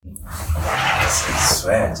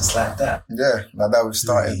swear, just like that. Yeah, like that we've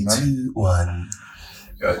started, 3, man. 2, 1.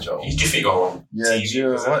 Yo, Joe. You do think I want Yeah, TV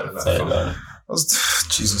Joe, presenter?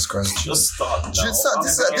 Jesus Christ. Just start now.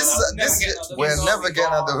 We're never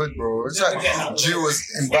getting out the hood, bro. It's like Jew was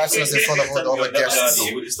embarrassing us in front of all the other guests.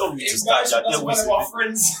 It's not me to start. That's one of our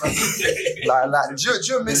friends. Like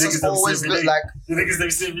Jew makes us always look like. The niggas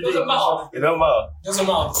never see me. Doesn't matter. It don't matter. Doesn't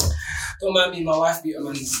matter. Don't mind me, my wife beat a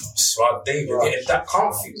man. Right, Dave, you're getting that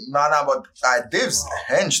comfy. Nah, but Dave's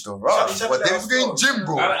hench though, bro. But Dave's going gym,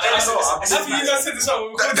 bro. I Happy you guys said this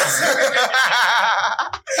one. I'm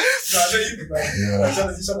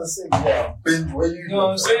trying to say, yeah. Where you know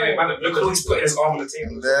what I'm saying? Man, look at how he's putting his arm on the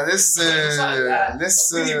table. Yeah,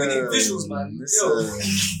 We need visuals, man.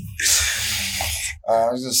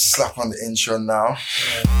 I'll just slap on the intro now.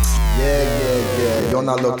 Yeah. You're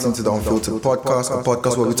now locked into the Unfiltered Podcast, a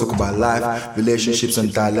podcast where we talk about life, relationships,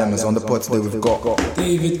 and dilemmas. On the pod today, we've got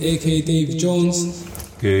David, aka Dave Jones.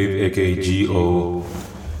 Gabe, aka G.O.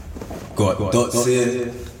 Got Dots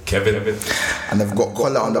Kevin. and they've got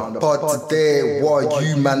Collar on the pod today. What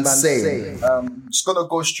you man say? Just gonna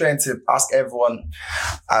go straight into ask everyone.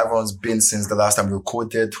 Everyone's been since the last time we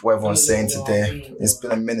recorded. What everyone's saying today. It's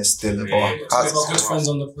been a minute still, but We've got good friends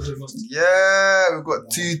on the podcast. yeah, we've got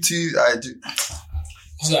two. I do.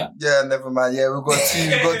 What's that? Yeah, never mind. Yeah, we've got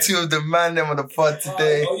two of the man them on the pod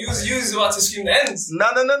today. Oh, you was about to scream the ends. No.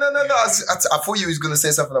 I thought you was gonna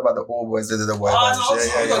say something about the old boys. The We boys. got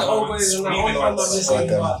the old boys and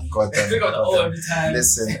that. God damn. We got the old every time.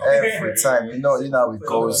 Listen, every time. You know how it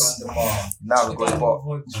goes. Now it goes, but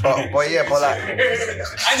like. I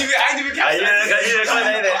ain't even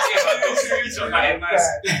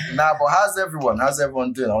Nah, but how's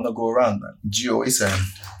everyone doing? I wanna go around. Gio, what you saying?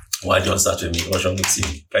 Why do you start with me? What's wrong with you?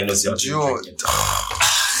 Can you not see how Gio,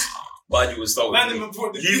 why do you start with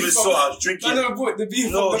me? You even saw I was drinking. I brought the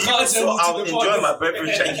beef No, from the you even saw I was enjoying my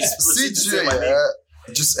beverage and you see proceeded to say Gio, my name. yeah.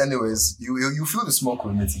 Just anyways, you feel the smoke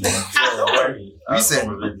with me today. We saying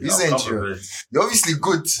Gio. You're obviously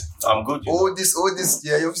good. I'm good. All this,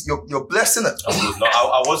 yeah, you're blessed, innit? I'm good. No,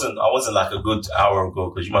 I wasn't like a good hour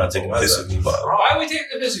ago because you might have taken a piss with me, but Why are we taking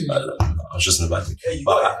the piss with you? I was just in the back.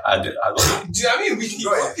 But I got Do you know what I mean?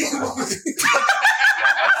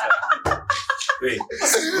 Wait,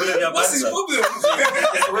 What's his problem?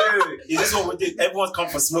 Wait. Is this what we did? Everyone's come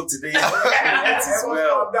for smoke today. It's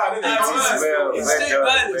state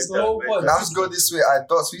violence, the whole point. Now let's go this way.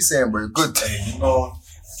 Dots, we saying, bro, good. Hey,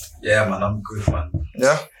 yeah, man, I'm good, man.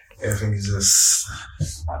 Yeah? Everything is just,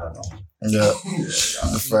 I don't know. Yeah.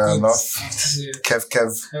 Fair enough.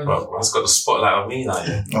 Kev. Bro, man's got the spotlight on me now,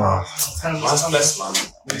 yeah. Man's blessed, man.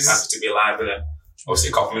 He's happy to be alive, innit? Obviously,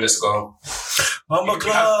 a couple minutes ago. Mamba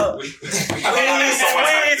Club! Wait.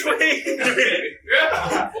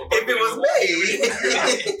 If it was me!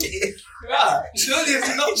 Surely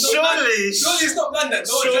it's not. Surely it's not man that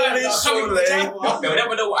don't Surely. drive. They'll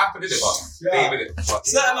never know what happened, is it? But Dave, innit?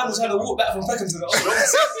 Certain man was trying to walk back from Peckham to the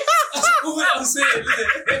office. That's all I'm saying, isn't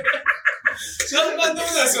it? Certain man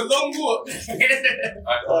doing that's a long walk.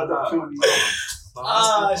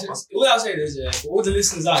 All I'm saying is, for all the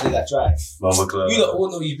listeners out there that drive, Mamba Club. you lot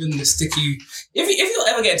all know you've been in a sticky. If you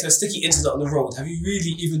ever get into a sticky incident on the road, have you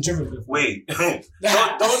really even driven before? Wait.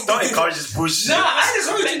 don't encourage this bullshit. Nah, I ain't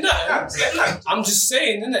encouraging that. I'm just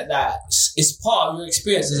saying, innit, that it's part of your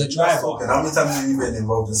experience as a driver. How many times have you been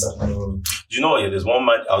involved in something on the road? Do you know what? Yeah, there's one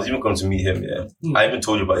man. I was even going to meet him. Yeah, I even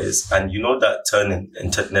told you about this. And you know that turn in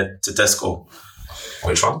to Tesco.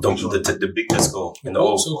 Which one? The big Tesco in the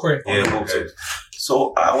old. Yeah, okay.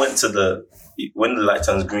 So I went to when the light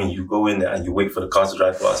turns green, you go in there and you wait for the car to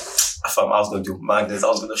drive past. I thought I was going to do magnets. I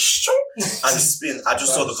was going to shoot and spin. I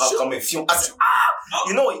just saw the car coming. I said,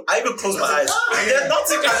 you know, I even closed my eyes. There's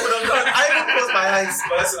nothing I could have done. I even closed my eyes.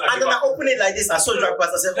 And then I opened it like this. I saw it drive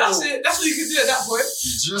past. I said, That's it. That's what you can do at that point.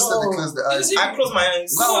 Just let me close the eyes. I closed my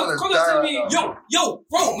eyes. Come on, tell me, yo,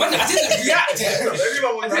 bro, man, I didn't react.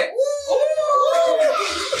 Everyone was like,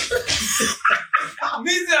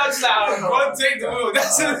 Me too, I was like, God, take the wheel.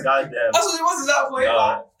 That's what it was at that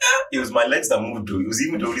point. It was my legs that moved, though. It was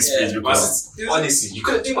even the Holy Spirit because honestly, you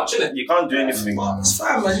couldn't do much, innit? you can't do anything. It's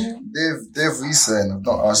fine, man. Dave, we saying, I've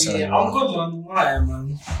not asked you. Yeah, I'm good, man. Alright,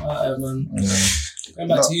 man. Going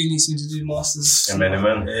back to uni soon to do masters.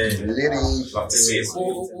 Amen. Liddy. Love to see it.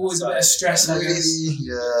 Always a bit of stress, I guess.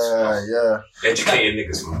 Yeah. Educated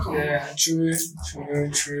niggas, man. Come on. Yeah,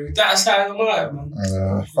 true. That's how I'm alive, man.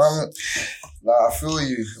 I feel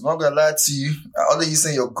you. I'm not gonna lie to you. Although you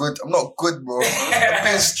saying you're good, I'm not good, bro. I'm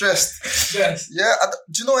being stressed. Yes. Yeah.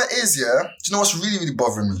 Do you know what it is? Yeah. Do you know what's really, really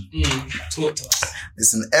bothering me? Talk to us.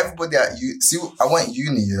 Listen, everybody at you. See, I went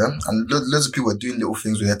uni, yeah, and loads of people are doing little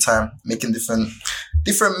things with their time, making different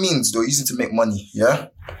different means they're using to make money, yeah?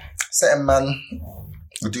 Certain man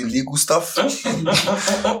will do legal stuff.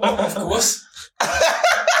 Of course.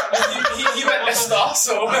 He went Leicester,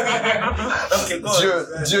 so. Okay, go on.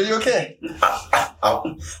 Gio, you okay?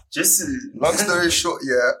 Just long story short,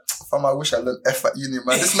 yeah. Fam, I wish I learned F at uni,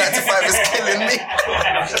 man. This 95 is killing me.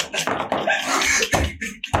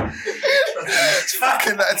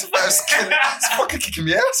 Fucking 95 is killing. It's fucking kicking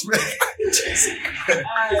me ass, man.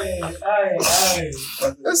 Aye.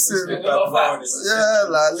 Listen,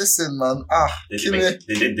 listen, man.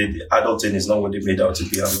 The adult thing is not what they made out to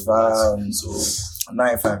be. So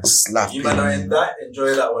 95 is slapping. You man are in that,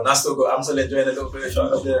 enjoy that one. I'm still enjoying a little bit of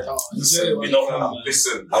shot there.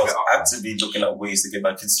 Listen, I was actively looking at ways to get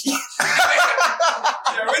back into you.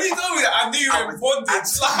 Yeah, when you told me that, I knew you were in bondage. I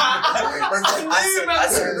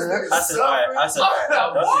was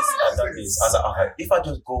like, if I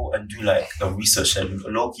just go and do like a research and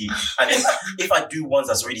low-key, and if I do ones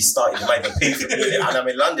that's already started, they might even pay for me, and I'm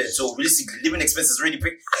in London, so realistically, living expenses already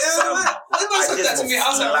big. I said that to me, I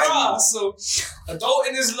was like, rah, so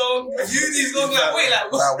adulting is long, uni is long, like, wait,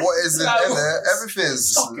 like, what is it in there?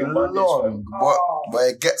 Everything's long, but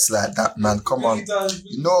it gets like that, man. Come on.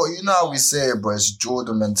 You know how we say it, bro. It's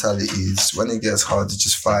Jordan mentalities. When it gets hard, you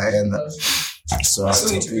just fire in it. So I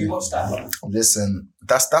still need to rewatch that. Listen,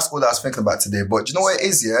 that's all I was thinking about today. But you know what it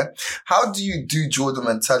is, yeah? How do you do Jordan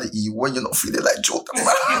mentality when you're not feeling like Jordan, man?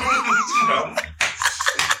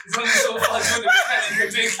 It's only so far Jordan mentality can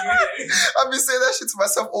take you, innit? I've been saying that shit to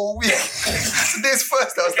myself all week. Today's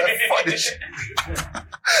first, I was like, fuck this shit.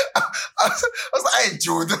 I was like, I ain't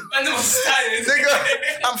Jordan. Nigga,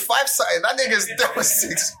 I'm 5 something. That nigga's double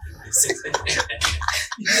 6.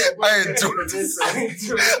 I ain't doing this.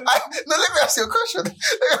 No, let me ask you a question.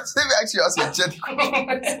 Let me actually ask you a genuine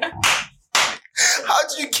question. How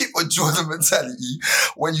do you keep a Jordan mentality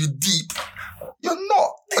when you deep? You're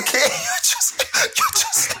not, okay? You're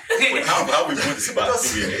just. Wait, how we put this about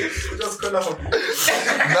We're just going off of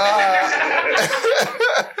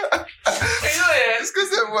It's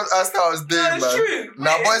because everyone asked how I was doing, man. True.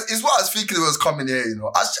 Nah, but it's what I was thinking it was coming here, you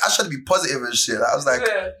know. I should be positive and shit. I was like...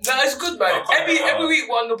 it's good, man. Every week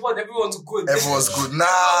we're on the pod, everyone's good. Everyone's good. Nah,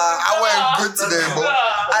 I wasn't good today, but...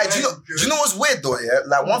 Do you know what's weird, though, yeah?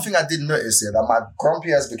 Like, one thing I did notice, yeah, that my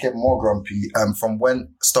grumpy has become more grumpy from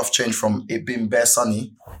when stuff changed from it being bare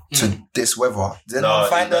sunny to this weather. Did anyone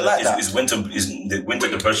find it like that? It's the winter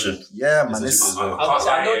depression. Yeah, man. I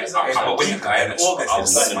know winter guy in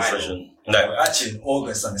August. Actually, in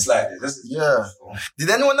August, and it's like this. Yeah. Did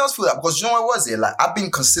anyone else feel that? Because you know what it was here? Like, I've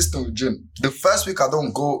been consistent with gym. The first week I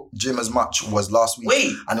don't go gym as much was last week.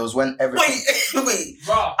 Wait. And it was when everything... Wait.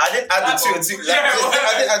 I didn't add the 2 and 2.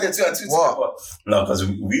 I didn't add the 2 and 2. What? No, because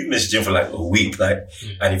we missed gym for like a week. And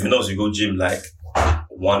if you know, we go gym like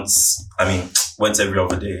once every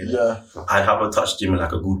other day. Yeah. I'd have a touch gym in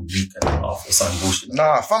like a good week and a half or some bullshit.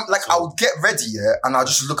 Nah, I would get ready, yeah, and I'll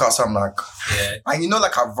just look outside, I'm like, and you know,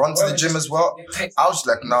 like I run to the gym as well. I was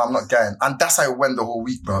like, no, I'm not going. And that's how it went the whole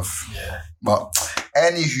week, bruv. Yeah. But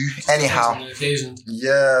anyhow.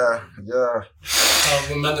 Yeah.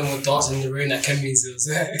 When Madam was dancing in the room at Kenby's, it was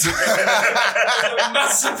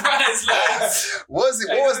not surprised, like. What was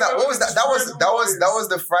that? That was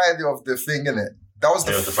the Friday of the thing, innit? That was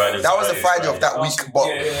the Friday of that week, but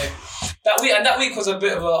that week was a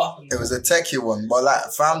bit of a. It was a techie one, but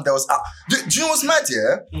like, fam, there was. Do you know what's mad?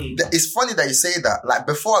 Yeah, it's funny that you say that. Like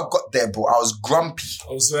before I got there, bro, I was grumpy.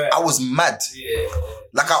 I was mad. Yeah.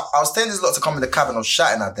 Like I was telling this lot to come in the cabin, I was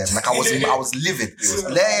shouting at them. Like I was livid.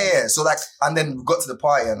 Yeah. So like, and then we got to the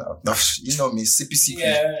party and you know me, sippy.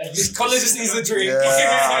 Yeah, this college just needs a drink.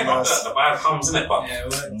 Yeah, the vibe comes in it, but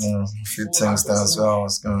a few things there as well. I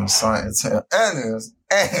was going to sign it. Anyways,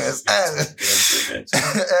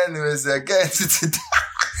 get into today.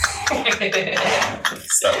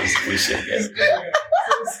 That was bullshit again.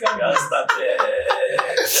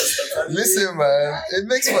 Listen, man, it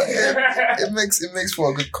makes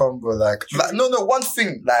for a good combo. Like no, one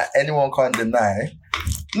thing like anyone can't deny.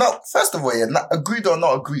 No, first of all, yeah, agreed or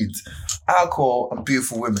not agreed, alcohol and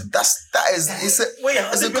beautiful women. It's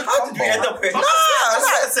a good combo.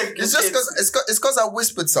 It's because I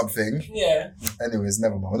whispered something. Yeah. Anyways,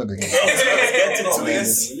 never mind. We're not going to get into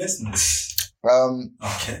Listen.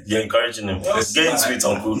 Okay. You're encouraging him. Get into it,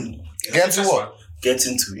 Uncle. Get into what? Get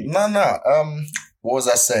into it. No. What was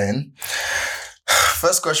I saying?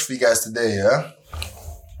 First question for you guys today, yeah?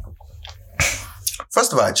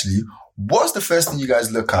 First of all, actually, what's the first thing you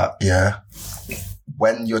guys look at, yeah?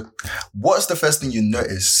 What's the first thing you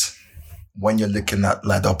notice when you're looking at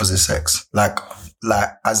like the opposite sex? Like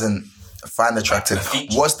as in find attractive.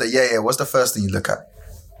 What's the first thing you look at?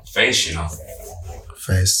 Face, you know.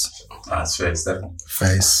 Face. That's face, then.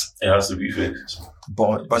 Face. It has to be face.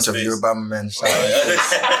 Bunch of Yoruba men.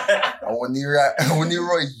 I want you right. Oh, you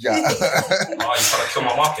trying to kill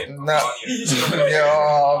my market? Nah.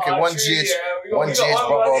 Yeah, okay. One GH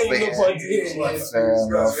brother over here. Fair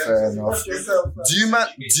enough. Do you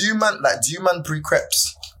man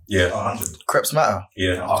pre-creps? Yeah. 100. Creps matter?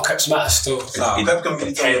 Yeah. Oh, creps matter still.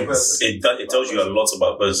 It tells you a lot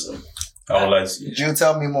about a person. I would like to. Do you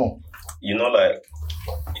tell me more? You know, like,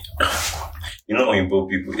 Oyinbo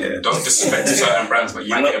people, yeah. Don't disrespect certain brands, but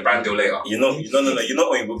you might get a brand deal later. You know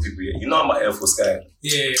Oyinbo people, yeah. You know I'm an Air Force guy.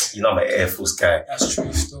 Yeah. You know I'm an Air Force guy. That's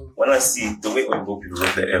true still. When I see the way Oyinbo people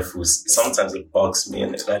rock the Air Force, sometimes it bugs me.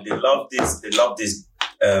 And like, they love this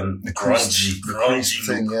the grungy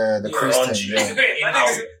thing, look. yeah, the grungy.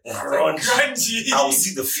 Grungy. I will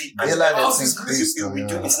see the feet. They like that thing we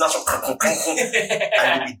do international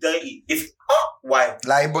and it'll be dirty. Why?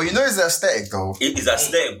 Like, but you know it's aesthetic though. It is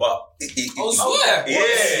aesthetic, but yeah.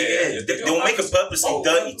 They will make it purposely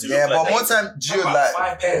dirty to yeah, look but like one time, Gio, like,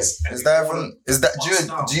 5 pairs. do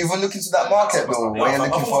you even look into that market though when you're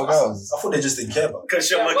looking for girls? I thought they just didn't care about it.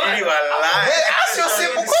 because you're Magiri, Wait, ask your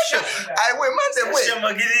simple question. Wait.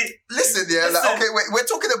 Listen, yeah, like, okay, we're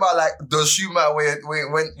talking about like the shoe man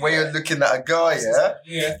when you're looking at a girl, yeah?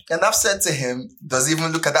 Yeah. And I've said to him, does he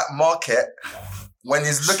even look at that market when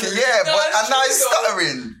he's looking, and now he's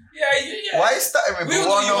stuttering. Yeah. Why is stuttering? We all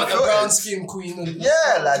know you want the brown skin queen.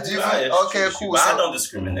 Yeah, like, do you think, okay, cool. But I don't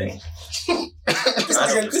discriminate.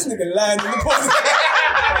 This nigga lying in the podcast.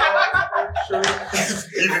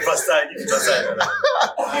 Give me aside.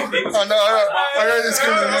 I don't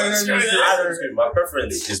discriminate. I don't discriminate. My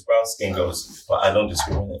preference is brown skin girls, but I don't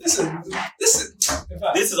discriminate. Listen. This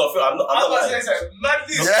is unfair. I'm not lying. Yeah.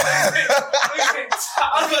 I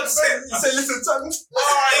was about to say, You say little tongue.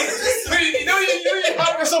 you know you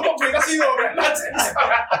have yourself up with. That's you know,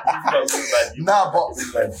 Nah, but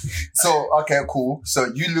so okay, cool. So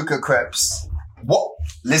you look at crepes.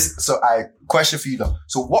 Question for you though.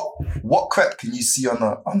 So what crepe can you see on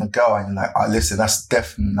a girl and you're like, listen, that's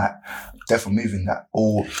definitely moving that,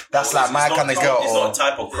 or that's like my kind of girl. It's not a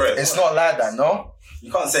type of crepe. It's not like that, no.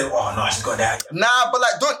 You can't say, oh no, she's got that. Nah, but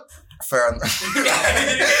like, don't. Fair enough.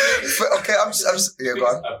 Okay, I'm just. Yeah, go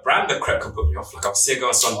on. A brand of crepe can put me off. Like I'll see a girl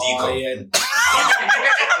on Sondico.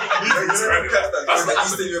 That's the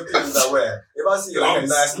Eastern Europeans that wear. If I see like a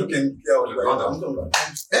nice looking girl, I'm gonna.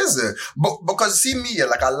 Is it? But because see me,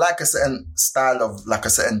 like I like a certain style of like a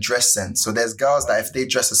certain dress sense. So there's girls that if they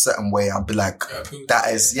dress a certain way, I'll be like,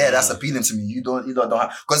 that's appealing to me. You don't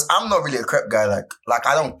have, because I'm not really a crepe guy. Like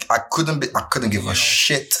I couldn't give a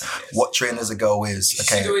shit what trainers a girl wears.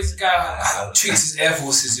 Okay. You see the way this guy treats his Air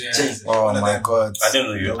Forces, yeah. Oh my god. I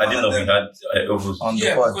didn't know we had Air Force on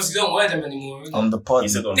the pod. Because you don't wear them anymore. On the pod. He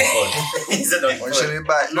said on the pod.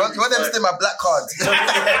 You want them to take my black card?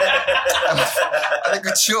 I think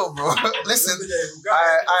it's chill, bro. Listen,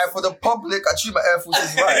 I for the public, I treat my Air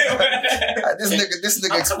Forces right. This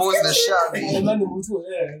nigga exposing the shot.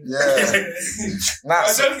 Yeah. Nah,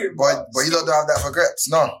 but you don't have that for crepes,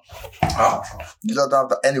 no. You don't have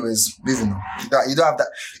that. Anyways, moving on. You don't have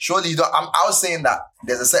that. Surely you don't. I was saying that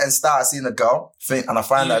there's a certain style I see in a girl, and I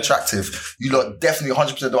find that attractive. You lot definitely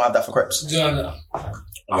 100% don't have that for crepes.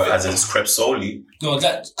 As in crepes solely. No,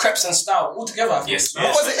 that crepes and style all together. Yes.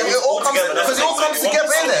 Because it all comes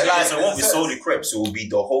together, innit? Like, so it won't be solely crepes. It will be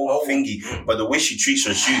the whole thingy. But the way she treats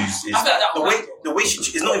her shoes is the way she.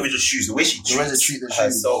 It's not even just shoes. The way she treats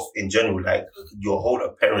herself in general, like your whole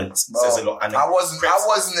appearance says a lot. And I wasn't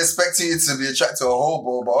expecting you to be attracted to a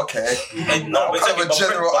hobo, but okay. No, kind of a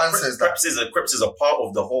general answer is that. Crepes is a part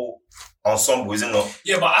of the whole ensemble, isn't it?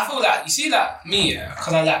 Yeah, but I feel like, you see that me,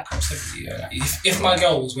 because I like crepes heavily, like, if my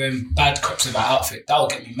girl was wearing bad crepes in my outfit, that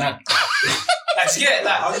would get me mad. Like,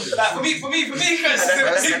 for me, crepes is a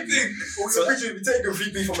big thing. So picture you be taking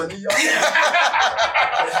 3B from a knee.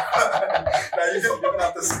 Now you're gonna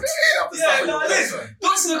have to stop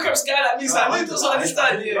don't see the crepes guy like me, so I don't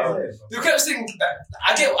understand. The crepes thing, I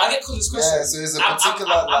get Colin's question. Yeah, so it's a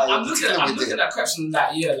particular. I'm looking at crepes and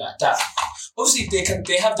like that. Obviously,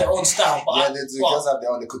 they have their own style, but they do. Girls have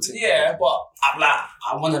their own. They could take. Yeah, but I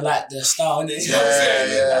want to like their style. Yeah. I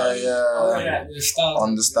want to like their style.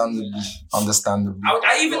 Understandably. I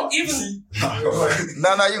even. No,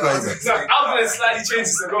 you go. I was gonna slightly change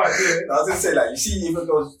this to go out here. I was gonna say, like, you see, even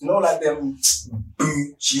those, you know, like them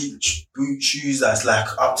boot shoes that's like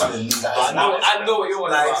up to the knee. I know what you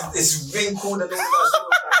want. Like, it's wrinkled and all that stuff.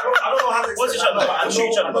 I don't know how to What's each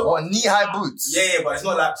other? What, knee-high boots? Yeah, but it's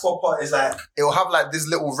not like proper. It's like it will have like these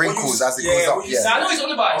little wrinkles as it goes up. I know what it's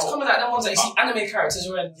all about. It's coming like them ones that you see anime characters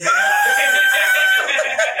wearing.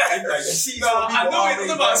 If like you see. No, I know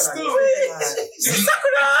it's about still. Wait,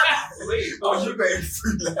 Oh, you going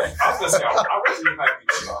through like. I was gonna say, I wasn't even happy.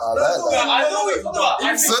 I know it's about.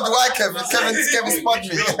 So do I, Kevin. Kevin spot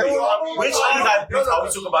me. Which one I picked? I was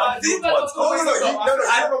talking about the good ones. No, you know what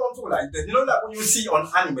I'm talking like. You know that when you see on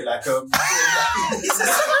anime, like I know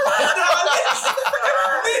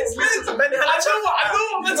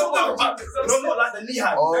what I'm talking about. no, like the knee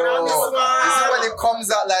hand. Oh, this is when it comes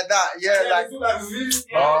out like that. Yeah, like.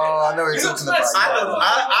 Oh, I know what you're talking about.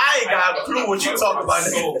 I ain't got a clue what you're talking about.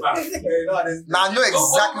 Now I know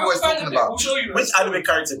exactly what you're talking about. Which anime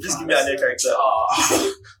character? Please give me an anime character.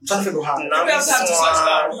 I'm trying to think of how. The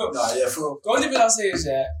only thing I'll say is,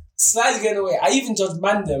 slightly getting away. I even judge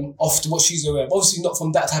Mandem off to what she's wearing. Obviously not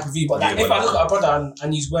from that type of view, but like, if I look at a brother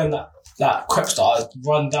and he's wearing that creps that I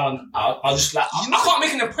run down, I'll just like, I can't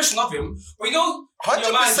make an impression of him. But you know,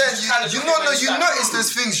 100%. You notice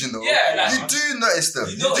those things, you know. Yeah, like, you do notice them.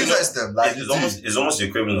 You do notice them. Like it's almost the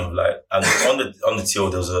equivalent of like on the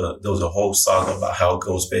TL there was a whole saga about how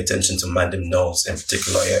girls pay attention to Mandem nails in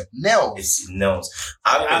particular. Yeah, nails. It's nails.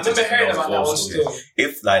 I remember hearing about that one still.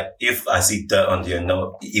 If I see dirt under your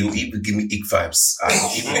nail, it will even give me ick vibes. I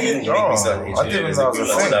didn't even know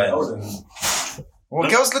that was a thing. Well,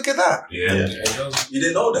 girls, look at that. Yeah. You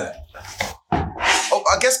didn't know that? Oh,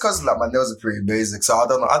 I guess because like my nails are pretty basic, so I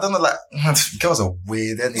don't know. Like girls are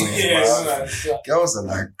weird anyway. Girls are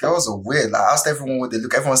weird. Like I asked everyone what they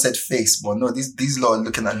look. Everyone said face, but no, these lot are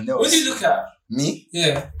looking at nails. What do you look at? Me?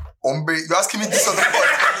 Yeah. Hombre, you're asking me this on the pod.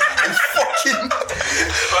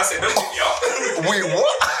 I said, don't pick me up. Wait,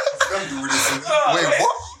 what? Wait,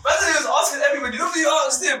 what? Imagine he was asking everybody. Nobody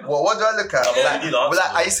asked him. Well, what do I look at?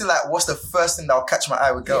 I used to like, what's the first thing that'll catch my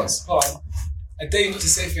eye with girls? Yeah. I dare you to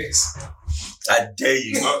say face. I dare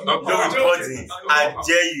you. I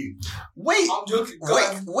dare you. Wait. I'm joking.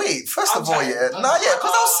 Wait. First of all, because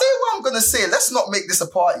I'll say what I'm gonna say. Let's not make this a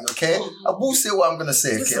party, okay? I will say what I'm gonna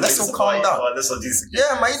say, okay? Let's all calm down.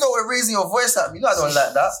 Yeah, man, you know we're raising your voice at me. You know I don't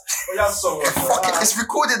like that. Fuck it, it's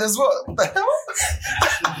recorded as well. What the hell?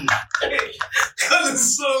 That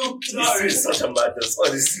is so This is such a madness,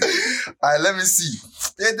 honestly. Alright, let me see.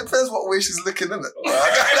 Yeah, it depends what way she's looking, innit?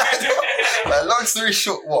 Like, long story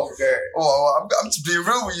short, what? Okay. I'm to be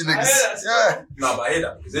real with you niggas. Yeah. No, but I hear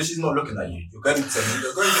that because if she's not looking at you, you're going to see.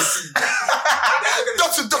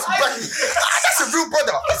 Don't back me. That's a real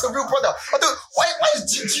brother. Why is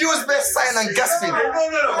Gio's best sign and gasping? No.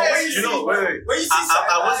 When you see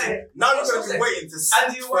I wasn't. Now you're going to be waiting to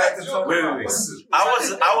see. Wait. I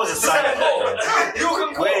was a sign like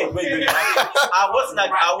that. Wait.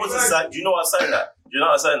 I was a sign. Do you know what I'm saying that? You know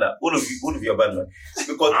what I'm saying that? All of you are bad man.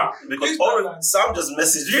 Because Sam just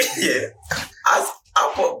messaged me. Yeah. I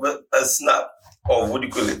put a snap of what do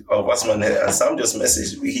you call it? Of what's my name? And Sam just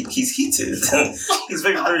messaged me. He's heated. He's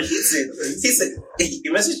very, very heated. He said he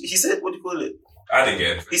messaged. He said, what do you call it? I didn't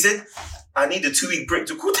get it. He said, I need a 2-week break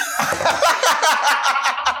to cool down.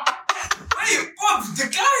 Wait, Bob, the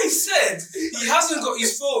guy said he hasn't got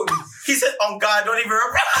his phone. He said, on God, don't even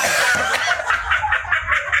reply.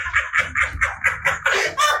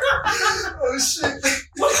 Oh shit!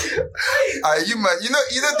 You man, you know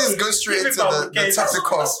this goes straight into the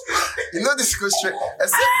typical. You know this goes straight.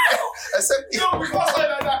 Except we can't say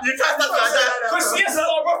like that. You can't say like that. Because yes,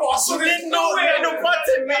 brother, so there's no way. You can't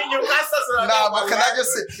say like that. Nah, but can I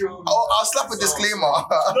just say? I'll slap a disclaimer.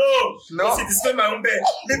 No. See, disclaimer on bed.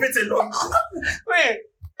 Leave it alone. Wait.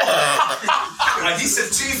 And he said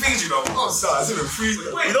 2 things, you know. Oh, sorry, it's even freezing.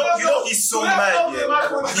 You know, he's so mad.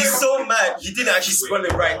 Yeah. He's so mad. He didn't actually spell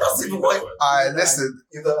it right. That's even why. Alright, listen.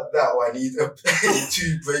 Either that or I need a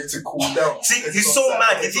 2 break to cool down. See, he's so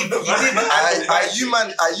mad. He didn't. You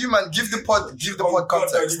man, give the pod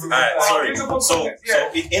context. Alright, sorry. So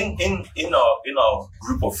in our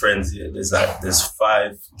group of friends here, there's 5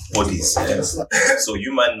 bodies. Yeah? So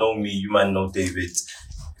you man know me. You man know David.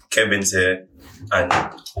 Kevin's here. And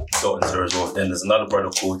Dalton's here as well. Then there's another brother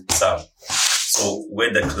called Sam. So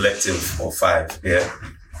we're the collective of 5, yeah.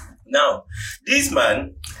 Now, this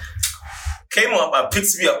man came up and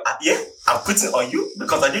picked me up. I'm putting on you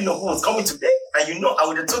because I didn't know who was coming today. And you know, I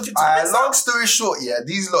would have told you today. Long story short,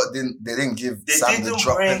 these lot didn't give Sam the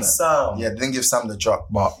drop. Yeah, they didn't give Sam the drop.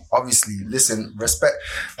 But obviously, listen, respect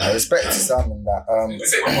to Sam and that. The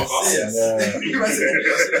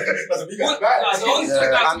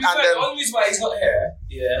only reason why he's not here,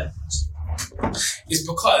 is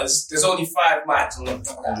because there's only 5 mics on the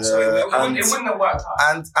so it wouldn't have worked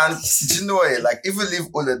out. And do you know what? Like, if we leave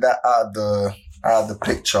all of that out of the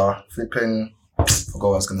picture, flipping. I forgot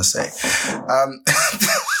what I was gonna say.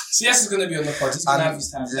 CS is gonna be on the pod. He's gonna have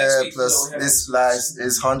his time. Yeah, plus this lies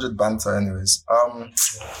is 100 banter, anyways.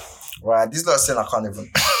 Right, these lot are saying I can't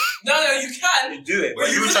even. No, you can. You do it.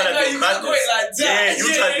 But you were trying to do madness. Yeah, you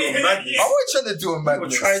were trying to do madness. I wasn't trying to do a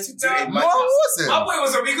madness. You were trying to do a madness. No, I wasn't. My point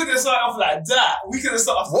was that we couldn't start off like that. We couldn't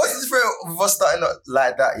start off. What's the difference of us starting off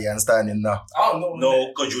like that, yeah, and starting now? I don't know. No,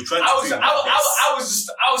 because you were trying to do madness.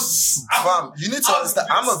 I was. Fam, you need to understand,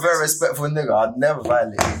 I'm a very respectful nigga. I'd never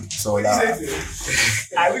violate him. So, like.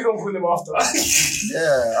 Alright, we gonna pull him after.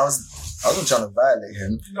 Yeah, I wasn't trying to violate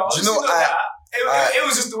him. No, do you know it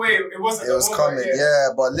was just the way it wasn't. It was coming,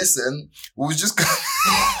 yeah. But listen, we was just.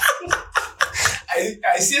 I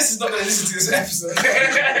CS is not gonna listen to this episode.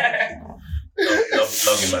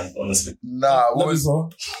 Love you, man. Honestly. Nah, what was? Go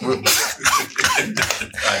on.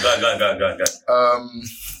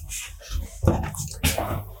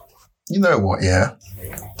 You know what? Yeah.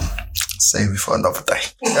 Save it for another day.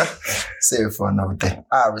 Yeah, save it for another day.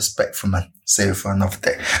 Respectful, man. Save it for another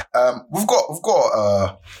day. We've got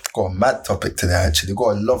a mad topic today. Actually, we've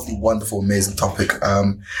got a lovely, wonderful, amazing topic.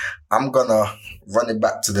 I'm gonna run it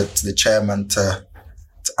back to the chairman to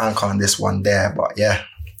anchor on this one there. But yeah,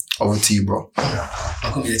 over to you, bro.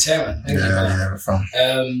 I could be the chairman. Yeah, fam.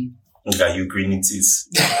 Okay, you greeny teeth.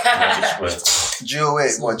 Gio,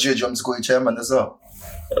 wait, what? Gio, do you want me to call you chairman as well?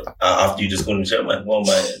 After you just call me chairman, what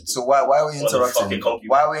am I? So why are we interrupting?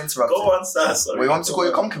 Why are we interrupting? Go on, sir. Sorry. We want to call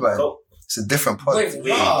you concubine. It's a different pod. Wait.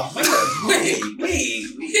 We were off the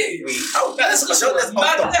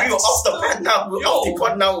pod now. We're off the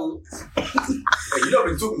pod now. You know,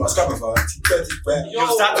 we're talking about scrapping for 30 grand. We're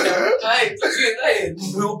off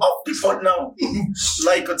the pod now.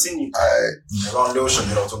 Like, continue. Around Lotion,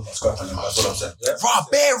 you're not talking about scrapping. That's what I'm saying. Yeah? Bro,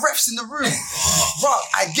 bare refs in the room. Bro,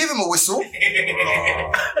 I give him a whistle.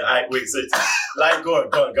 Wait, so like, go on.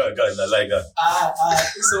 Like,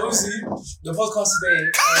 so obviously, the podcast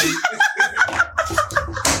today.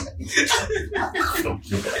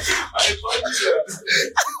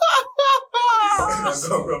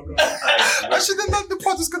 I should have known the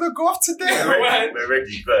pod was gonna go off today. We're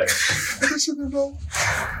ready. Go ahead. I should have known.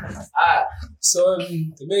 So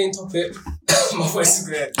the main topic, my voice is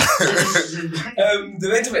good. The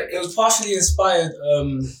main topic, it was partially inspired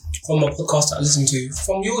from a podcast that I listened to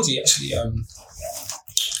from Yordi actually.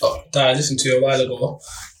 That I listened to a while ago.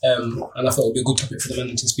 And I thought it would be a good topic for the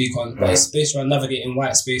men to speak on. But it's based around navigating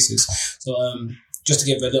white spaces. So just to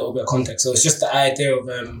give a little bit of context, so it's just the idea of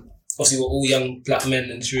obviously we're all young black men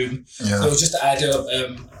in this room. Yeah. So it was just the idea of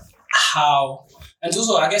how, and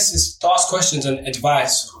also I guess it's to ask questions and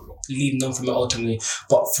advice leading on from it ultimately,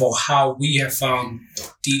 but for how we have found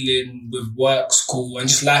dealing with work, school, and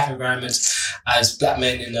just life environments as black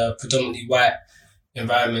men in a predominantly white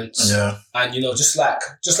environments, and just like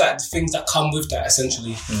the things that come with that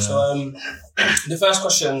essentially. So the first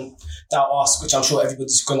question that I'll ask, which I'm sure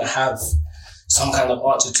everybody's gonna have some kind of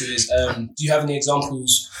answer to, is do you have any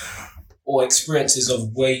examples or experiences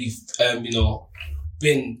of where you've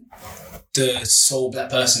been the sole black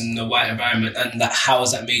person in a white environment, and that how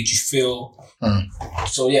has that made you feel?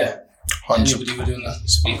 So yeah, 100. Anybody would want to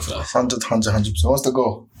speak for that? 100%. What's the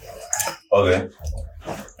goal? Okay.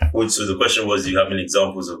 So the question was, do you have any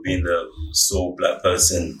examples of being the sole black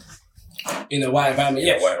person in a white environment?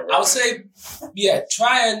 Yeah, I would say,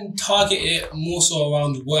 try and target it more so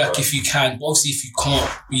around work if you can. But obviously, if you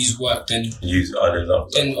can't use work, then use other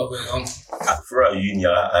examples. Then other examples. Throughout uni,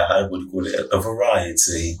 I had what you call it a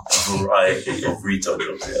variety of retail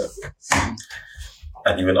jobs,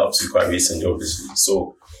 and even up to quite recently, obviously.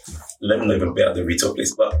 So let me not even be at the retail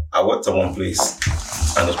place, but I worked at one place,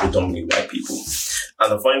 and it was predominantly white people.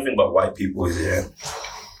 And the funny thing about white people is,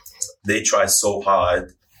 they try so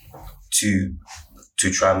hard to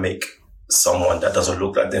try and make someone that doesn't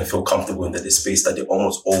look like them feel comfortable in their space, that they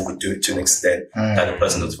almost overdo it to an extent that the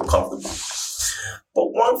person doesn't feel comfortable. But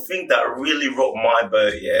one thing that really rocked my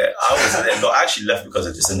boat, I actually left because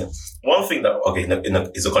of this, isn't it? One thing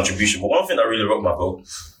that, is a contribution, but one thing that really rocked my boat,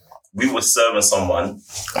 we were serving someone,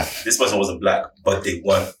 this person wasn't black, but they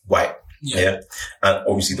weren't white. Yeah. And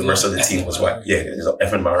obviously the rest of the team was white. Yeah, it's an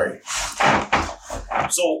effing Murray.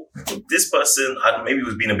 So this person maybe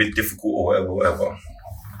was being a bit difficult or whatever.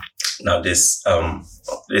 Now this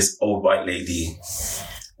old white lady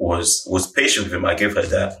was patient with him. I gave her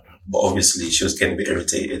that, but obviously she was getting a bit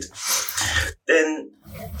irritated. Then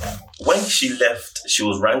when she left, she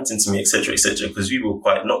was ranting to me, etc., because we were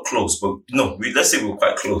quite not close, but no, let's say we were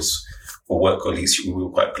quite close. work colleagues. We were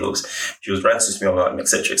quite close. She was ranting to me about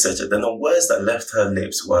etc., etc. Then the words that left her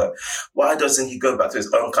lips were, "Why doesn't he go back to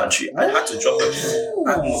his own country?" I had to drop it.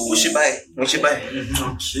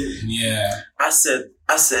 Yeah. I said.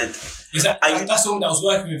 Is that's the one that was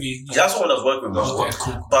working with you? That's the one that was working with me. Okay,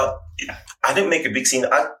 cool. But I didn't make a big scene.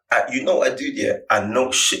 I you know what I do, yeah? I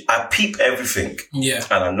know shit. I peep everything. Yeah.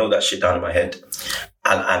 And I know that shit down in my head.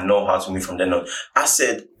 And I know how to move from then on. I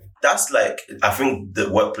said, that's like, I think the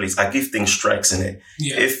workplace, I give things strikes in it.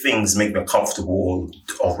 Yeah. If things make me uncomfortable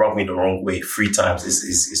or rub me the wrong way 3 times,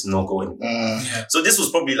 it's no go anymore. Yeah. So this was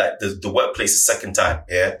probably like the workplace's second time,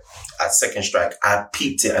 yeah? At second strike, I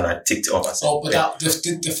peeped it and I ticked it off. I said, but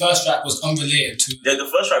the first strike was unrelated to... Yeah, the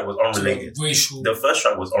first strike was unrelated. Racial... The first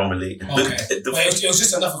strike was unrelated. Okay. It was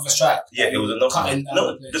just enough of a strike. Yeah, it was enough.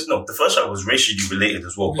 The first strike was racially related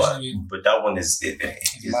as well, but that one is...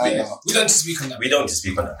 We don't speak on that. We don't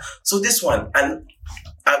speak on that. So this one, and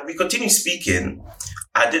we continued speaking.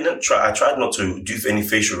 I tried not to do any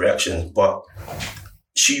facial reactions, but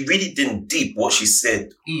she really didn't deep. What she said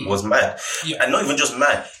was mad. Yeah. And not even just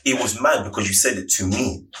mad. It was mad because you said it to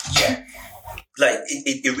me. Yeah. Like,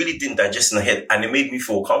 it really didn't digest in the head, and it made me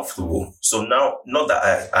feel comfortable. So now, not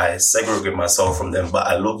that I segregate myself from them, but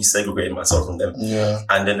I love segregating myself from them. Yeah.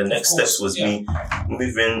 And then the next steps was me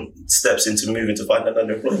moving to find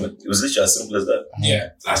another employment. It was literally as simple as that. Yeah.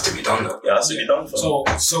 It has to be done though. Yeah, it has to be done. So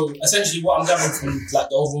essentially what I'm gathering from like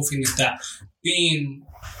the overall thing is that being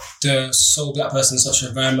the sole black person in such an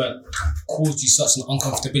environment caused you such an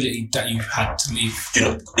uncomfortability that you had to leave. You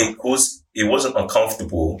know, it wasn't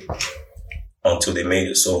uncomfortable until they made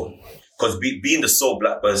it so. Because being the sole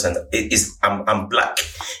black person, I'm black.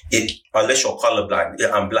 Unless you're colorblind,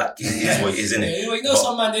 I'm black. It is what it is, isn't it? You know,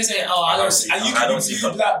 some man, they say, I don't see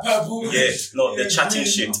black, purple. Yeah, no, they're chatting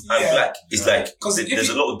shit. I'm black. It's like, there's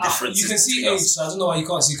a lot of differences. You can see age, so I don't know why you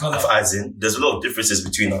can't see color. As in, there's a lot of differences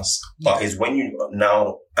between us. But it's when you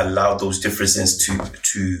now allow those differences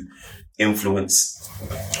to influence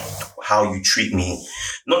how you treat me,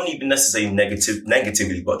 not even necessarily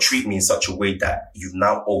negatively, but treat me in such a way that you've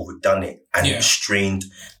now overdone it and you've strained,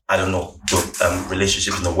 I don't know, your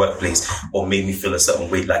relationship in the workplace, or made me feel a certain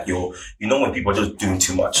way, like you know when people are just doing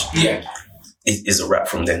too much. Yeah, it is a wrap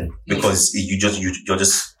from then because you're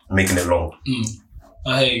just making it long.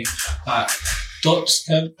 I hear you. DOTS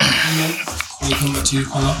KEV, we come back to you,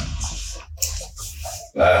 Connor.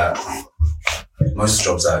 Most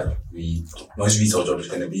jobs most retail jobs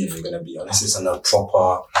you're going to be, unless it's in a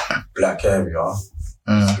proper black area,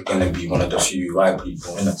 you're going to be one of the few white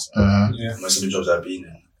people in it. Yeah. Most of the jobs I've been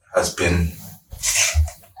in has been,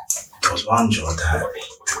 there was one job that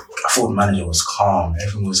I thought the manager was calm.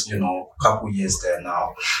 Everything was, a couple years there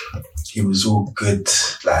now. He was all good,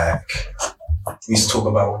 like, we used to talk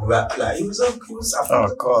about rap, like, he was oh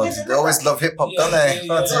God, they always love hip hop, don't they?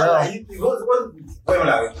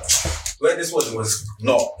 Where this was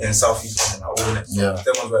not in South East London at all. Yeah.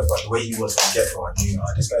 That ones where, but the way he was from get-go, I knew,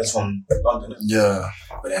 this guy's from London. Yeah.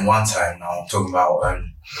 But then one time now, I'm talking about, I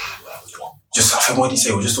think what did he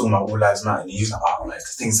say? We're just talking about All Lives Matter. And he was like,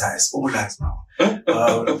 the things that it's All Lives Matter.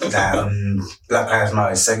 Black Lives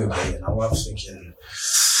Matter is segregated. And I was thinking,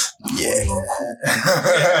 yeah. Cool.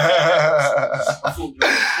 I thought you were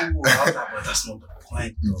cool. I was like, but that's not the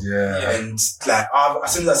point. Yeah. And like,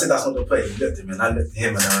 as soon as I said that's not the point, he looked at me and I looked at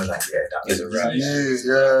him and I was like, yeah, that is right.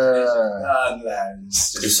 Yeah. And like,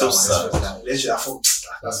 it's so sad. Like, literally, I thought,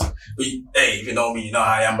 but hey, if you know me, you know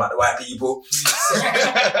how I am about the white people. You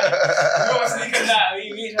always thinking that.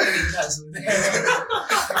 We trying to get cancelled. Do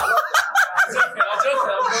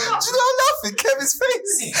you know I'm laughing? Kevin's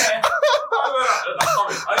face.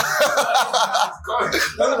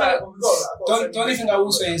 The only thing I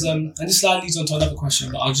will say is, and this slide leads on to another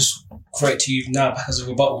question, but I'll just throw it to you now back as a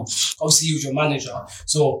rebuttal. Obviously, you was your manager.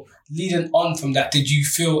 So, leading on from that, did you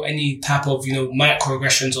feel any type of,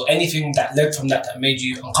 microaggressions or anything that led from that made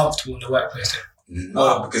you uncomfortable in the workplace?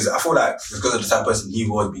 No, because I feel like because of the type of person he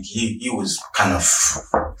was, he was kind of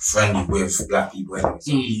friendly with black people anyway.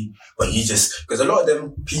 So he just, because a lot of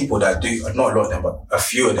them people that do, not a lot of them, but a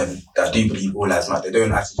few of them that do believe all lives matter, they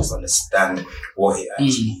don't actually just understand what it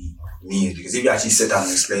actually means. Because if you actually sit down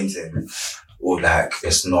and explain to him, or like,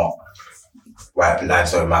 it's not white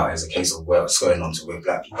lives don't matter, it's a case of what's going on with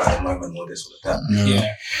black people at the moment, all this, all that.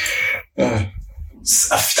 Yeah.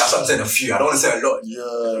 That's what I'm saying, a few. I don't want to say a lot. Yeah.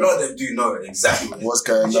 A lot of them do know exactly what's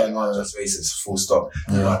going on. Just racist, full stop.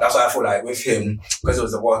 Yeah. But that's why I feel like with him, because it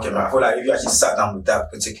was a working man, I feel like if you actually sat down with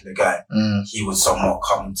that particular guy, he would somewhat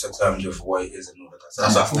come to terms with what it is and all of that. So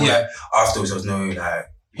that's why I feel like afterwards there was no like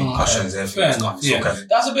repercussions, everything. Fair enough. Yeah,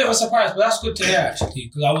 that's a bit of a surprise, but that's good to hear actually,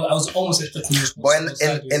 because I was almost expecting this. But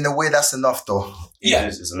in a way, that's enough though. Yeah,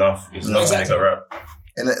 it's enough. It's enough to make a rap.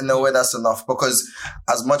 In a way, that's enough, because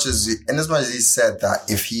as much as he said that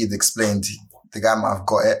if he had explained, the guy might have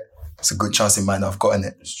got it. It's a good chance he might not have gotten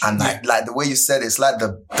it. And like the way you said it, it's like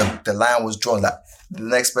the line was drawn, like the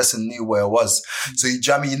next person knew where it was. So you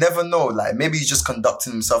never know. Like maybe he's just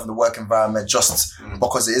conducting himself in the work environment just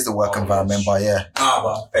because it is the work environment. But yeah.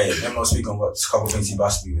 But hey, let me not speak on what a couple of things he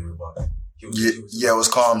bashed me with, but it was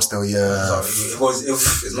calm still. Yeah. So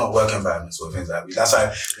if it's not work environment, so things like that. That's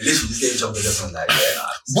why literally just get each other different. Like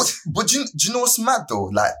But do you know what's mad though?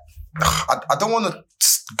 Like I don't want to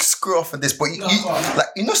screw off of this, but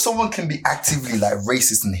you know someone can be actively like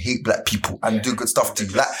racist and hate black people and do good stuff to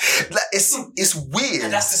you. Like it's weird.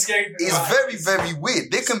 And that's the scary thing. It's very, very weird.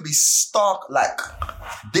 They can be stark, like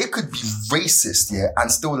they could be racist, and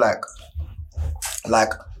still like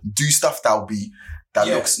do stuff that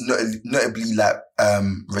looks notably like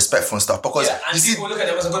respectful and stuff, because and people look at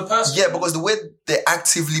them as a good person. Yeah, because the way they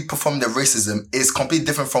actively perform their racism is completely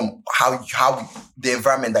different from how the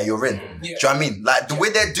environment that you're in. Do you know what I mean? Like the way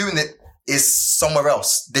they're doing it is somewhere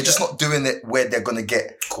else. They're just not doing it where they're gonna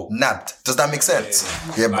get nabbed. Does that make sense?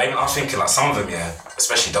 Yeah. I was thinking like some of them,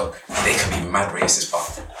 especially they can be mad racist,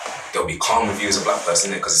 but they'll be calm with you as a black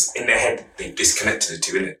person, innit? Because in their head they disconnect to the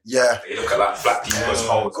two, innit? Yeah. They look at like black people as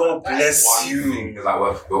whole. God bless you. Thing, like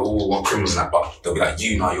we're all one criminals and that, but they'll be like,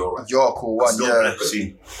 you're right. You're a cool one.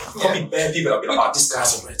 Probably bare people that'll be like, this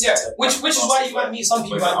guy's a red. Yeah. Which is why you might meet some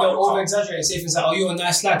people and they'll over exaggerate and say things like, you're a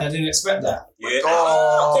nice lad, I didn't expect that. Yeah. Do you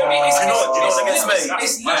know what gets me?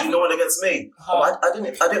 It's you know what gets me?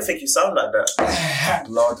 I didn't think you sound like that.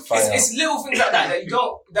 Lord fire. It's little things like that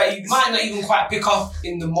you might not even quite pick up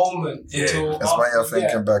in the moment until that's why you're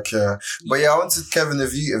thinking back here. But I wanted Kevin,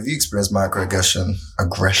 have you experienced microaggression?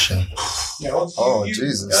 Yeah.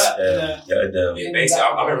 Jesus. Basically,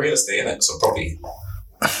 I'm in real estate, innit? So probably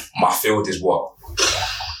my field is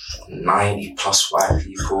 90 plus white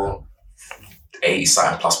people, 80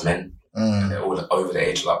 something plus men. And they're all over the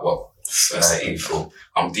age of 30, 40.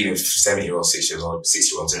 I'm dealing with 7-year-olds,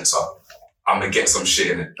 6-year-olds in it, so I'm gonna get some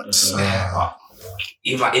shit in it.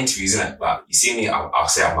 Even like interviews, innit? Like you see me, I'll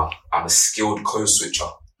say I'm a skilled code switcher.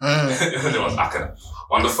 I can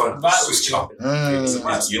on the phone switch it up.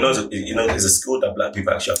 You know, it's a skill that black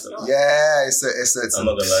people actually have to learn. Yeah, it's I'm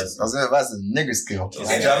not gonna lie. That's a nigger skill. You know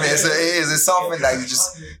what I mean? It's something that you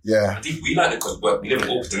just we like it because we live in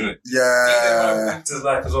Auckland, innit? Yeah. Actors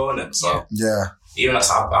like as well, innit? So even like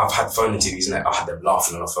I've had phone interviews, innit? I've had them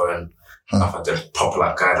laughing on the phone. I've had them proper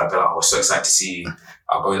like guy that be like, I was so excited to see you.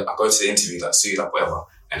 I go to the interview, like see you, like whatever,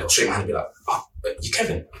 and they'll shake my hand and be like, oh, you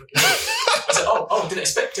Kevin? I said, oh, didn't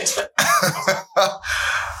expect.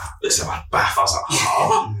 Listen, my bath. I was like,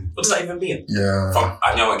 what does that even mean? Yeah.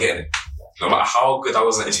 I knew I wasn't getting it. No matter how good I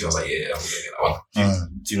was in the interview, I was like, I'm gonna get that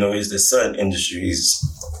one. Do you know, there's certain industries,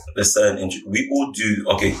 we all do,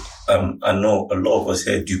 I know a lot of us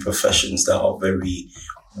here do professions that are very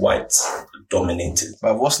white dominated.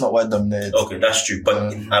 But what's not white dominated? Okay, that's true. But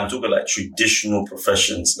I'm talking like traditional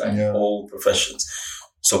professions, like all professions.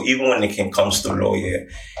 So even when it comes to law,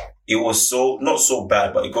 it was not so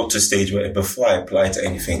bad, but it got to a stage where before I apply to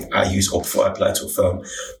anything, before I apply to a firm,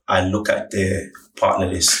 I look at their partner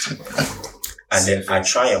list. And then I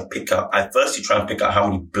try and pick out how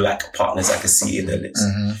many black partners I can see in the list.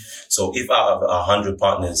 Mm-hmm. So if out of 100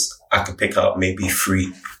 partners, I could pick out maybe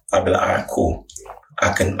 3, I'd be like, all right, cool.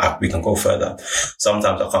 We can go further.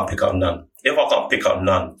 Sometimes I can't pick out none. If I can't pick out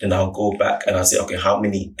none, then I'll go back and I'll say, okay, how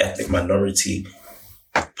many ethnic minority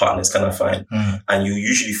partners can I find? And you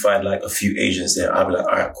usually find like a few Asians there. I'll be like,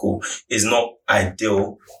 all right, cool. It's not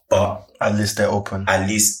ideal, but at least they're open. At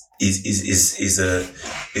least is a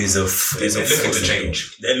looking to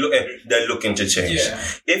change. They're looking to change. Yeah.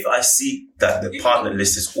 If I see that the partner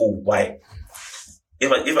list is all white,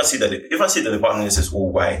 if I see that the partner list is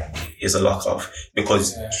all white, it's a lock off,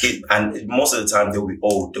 because and most of the time they'll be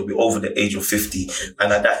old. They'll be over the age of 50,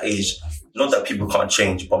 and at that age, not that people can't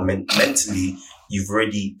change, but mentally, you've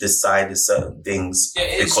already decided certain things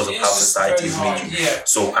because of how society is made you. Yeah.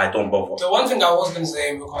 So I don't bother. The one thing I was going to say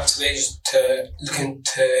in regards to is to look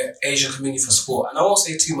into Asian community for support, and I won't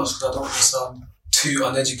say too much because I don't want to sound too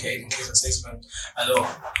uneducated in case I say something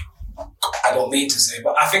I don't mean to say,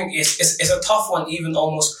 but I think it's a tough one. Even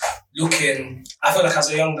almost looking, I feel like as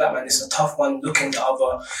a young black man, it's a tough one looking to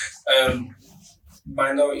other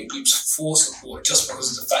minority groups for support, just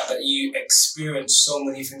because of the fact that you experience so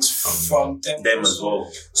many things from them as well.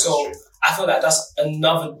 So I feel like that's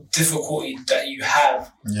another difficulty that you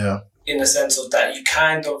have, in the sense of that you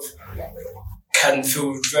kind of can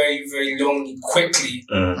feel very, very lonely quickly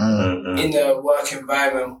in a work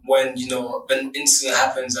environment when, an incident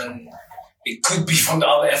happens and it could be from the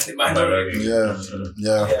other ethnic minority.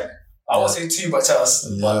 Yeah. I won't say too much else.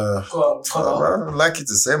 Yeah. Go on. I don't like you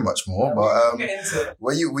to say much more, but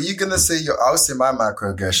were you gonna say I'll say my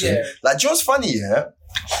microaggression? Yeah. Like, do you know what's funny? Yeah,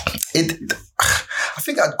 I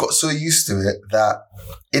think I got so used to it that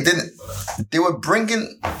it didn't. They were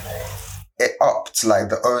bringing it up to like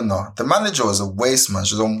the owner. The manager was a waste man.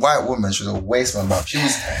 She was a white woman. She was a waste man. But she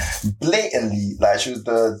was blatantly like, she was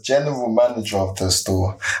the general manager of the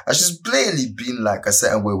store, and she's blatantly been like a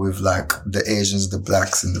certain way with like the Asians, the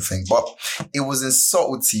blacks, and the thing. But it was in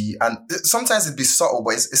subtlety, and sometimes it'd be subtle,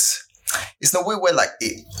 but it's in a way where like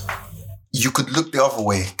you could look the other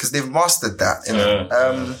way because they've mastered that.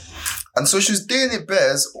 And so she was doing it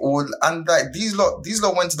best, and like these lot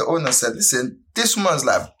went to the owner and said, "Listen, this woman's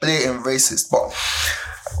like blatant racist." But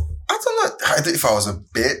I don't know if I was a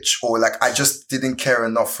bitch or like I just didn't care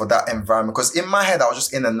enough for that environment, because in my head I was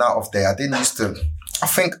just in and out of there. I didn't used to. I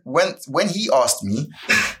think when he asked me,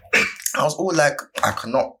 I was all like, I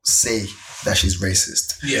cannot say that she's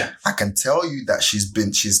racist. Yeah, I can tell you that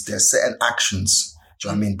there's certain actions. Do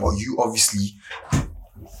you know what I mean? But you obviously.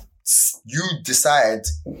 You decide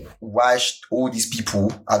why all these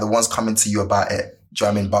people are the ones coming to you about it. Do you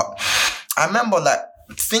know what I mean? But I remember like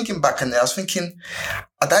thinking back in there, I was thinking,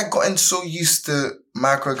 had I gotten so used to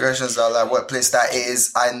microaggressions at like workplace that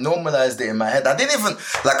I normalized it in my head. I didn't even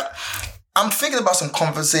like, I'm thinking about some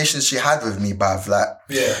conversations she had with me, bruv, like,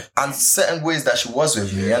 and certain ways that she was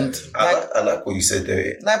with me, and I like what you said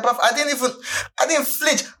there. Like, bruv, I didn't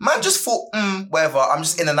flinch. Man, just thought, whatever. I'm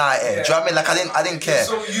just in and out of it. Do you know what I mean? Like, I didn't care.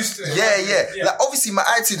 So used to it. Yeah. Like, obviously, my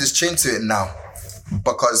attitude has changed to it now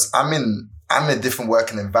because I'm in a different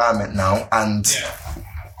working environment now, and.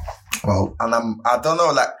 Well, and I don't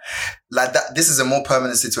know, like that, this is a more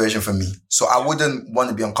permanent situation for me. So I wouldn't want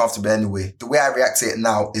to be uncomfortable anyway. The way I react to it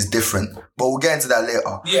now is different, but we'll get into that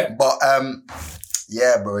later. Yeah. But,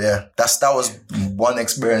 yeah, bro, yeah. That was one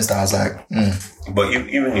experience that I was like, But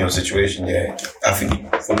even in your situation, I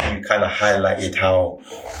think for me, you kind of highlighted how,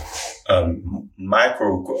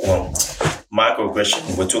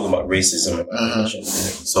 microaggression, we're talking about racism and microaggression.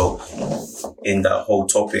 So in that whole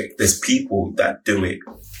topic, there's people that do it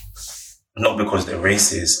not because they're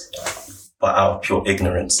racist, but out of pure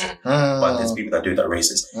ignorance. But there's people that do that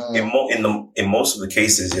racist. In most of the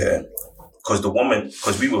cases,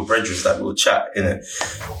 because we were brethren that we would chat, innit?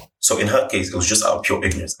 So in her case, it was just out of pure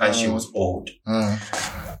ignorance, and she was old.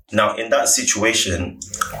 Now, in that situation,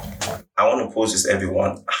 I want to pose this to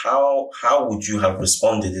everyone: how would you have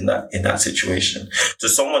responded in that situation to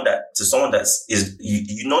someone that is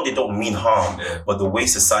they don't mean harm, but the way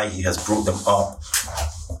society has brought them up,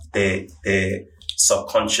 their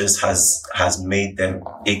subconscious has made them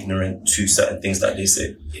ignorant to certain things that they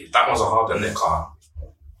say. That one's a hard one, Nick.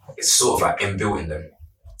 It's sort of like inbuilt in them.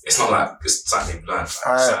 It's not like it's something they've learned.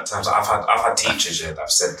 Certain terms, I've had teachers that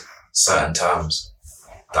have said certain terms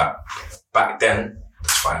that back then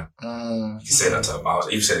it's fine. You can say that term.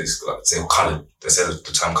 You said it's like say coloured. They said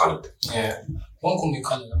the term coloured. Yeah. One call me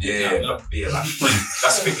coloured. Yeah.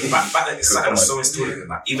 That's the thing. Back then, it's like so instilled in them.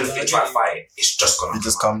 Like, even if they try to fight it, it's just gonna. It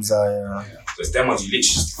just comes out. Yeah. So it's them ones you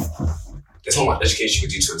literally. There's not much education you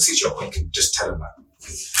can do to teach your point. You can just tell them that.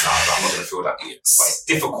 I'm not gonna feel that. But it's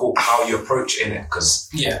difficult how you approach it, innit? Because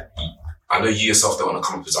I know you yourself don't want to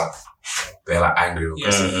come up as like they're like angry or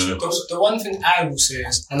aggressive. The one thing I will say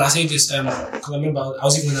is, and I say this because I remember I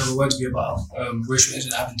was even going to have a word with you about racial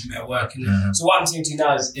incident that happened to me at work. So what I'm saying to you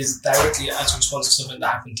now is directly as a response to something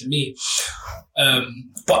that happened to me.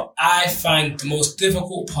 But I find the most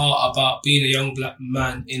difficult part about being a young black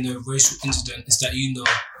man in a racial incident is that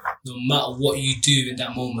no matter what you do in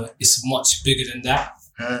that moment, it's much bigger than that.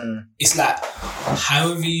 It's like,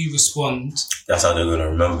 however you respond, that's how they're going to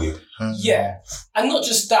remember you. Yeah. And not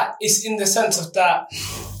just that, it's in the sense of that,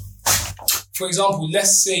 for example,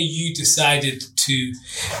 let's say you decided to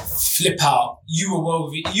flip out. You were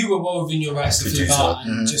well within your rights to flip out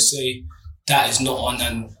and just say, that is not on,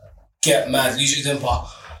 and get mad, lose your temper.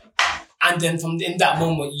 And then in that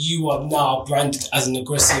moment, you are now branded as an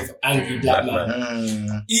aggressive, angry black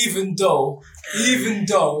man. Even though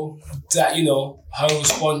that, her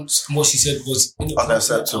response and what she said was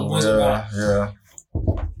unacceptable. Yeah.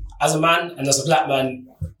 As a man and as a black man,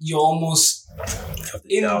 you're almost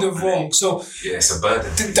in the wrong. So it's a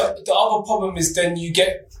burden. The other problem is then you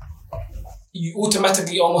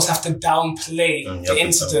automatically almost have to downplay the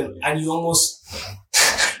incident, and you almost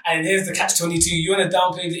And here's the catch-22. You want to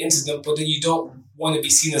downplay the incident, but then you don't want to be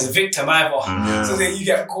seen as a victim either. Yeah. So then you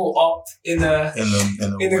get caught up in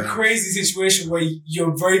a crazy situation where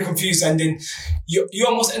you're very confused, and then you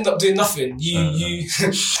almost end up doing nothing. You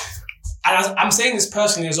and I'm saying this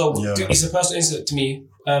personally as well. Yeah. It's a personal incident to me.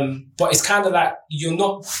 But it's kind of like you're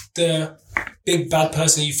not the big bad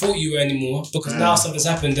person you thought you were anymore, because now something's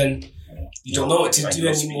happened and you don't know what to do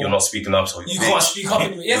anymore. You're not speaking up, so you can't speak up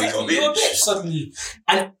anymore. Yeah, exactly. You're a bitch suddenly,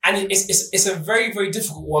 and it's a very, very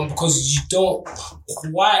difficult one, because you don't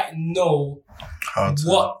quite know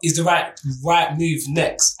what is the right move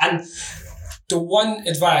next. And the one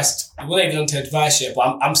advice, we're not even on to advice yet,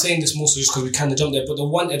 but I'm saying this more so just because we kind of jumped there. But the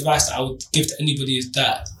one advice that I would give to anybody is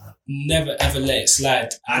that never ever let it slide.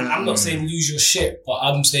 And I'm not saying lose your shit, but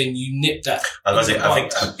I'm saying you nip that. I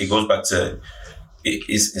think it goes back to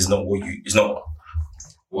it's not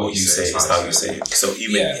what you say, it's how you say it. So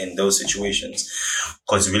even in those situations,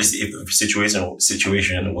 because really, if the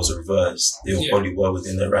situation was reversed, they will probably were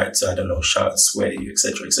within the right to, I don't know, shout, swear at you,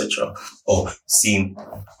 etc., or seem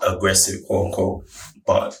aggressive, quote unquote.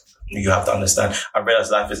 But you have to understand, I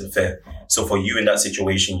realize life isn't fair. So for you in that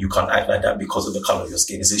situation, you can't act like that because of the color of your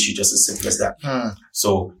skin. It's literally just as simple as that.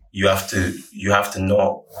 So you have to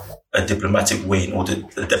know a diplomatic way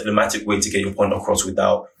to get your point across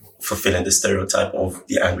without fulfilling the stereotype of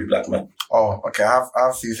the angry black man. Oh, okay. I have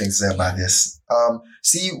a few things to say about this.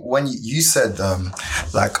 See, when you said,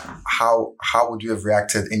 like, how would you have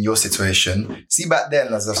reacted in your situation? See, back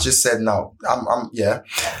then, as I've just said now,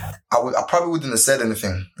 I probably wouldn't have said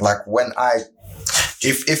anything. Like, when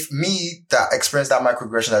if me that experienced that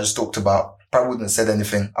microaggression I just talked about, probably wouldn't have said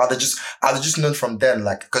anything. I'd have just known from then,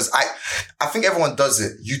 like, cause I think everyone does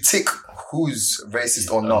it. You tick who's racist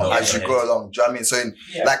or not as you go along. Do you know what I mean? So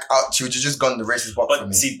she would have just gone the racist box for me.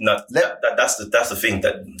 But see, that's the thing,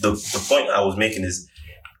 that the point I was making is,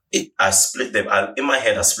 I split them. In my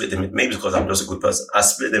head, I split them. Maybe because I'm just a good person. I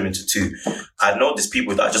split them into two. I know there's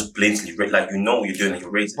people that are just blatantly, like, you know what you're doing and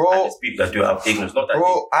you're racist. Bro, and there's people that do have ignorance. Not that.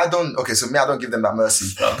 Bro, I don't give them that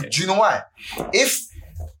mercy. Okay. Do you know why? If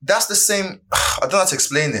that's the same, I don't know how to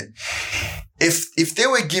explain it. If they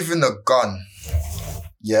were given a gun,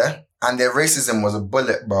 and their racism was a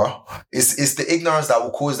bullet, bro, it's the ignorance that will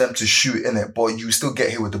cause them to shoot in it, but you still get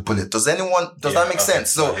hit with the bullet. Does that make sense?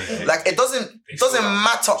 So, like, it doesn't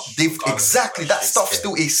matter. Exactly, that stuff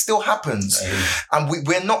still happens. And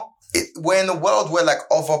we're in a world where, like,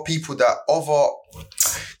 other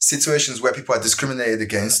situations where people are discriminated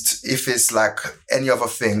against, if it's like any other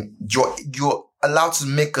thing, you're allowed to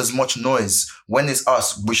make as much noise. When it's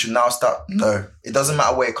us, we should now start. No, it doesn't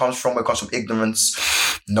matter where it comes from ignorance.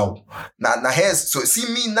 No. Now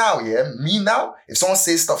see me now, if someone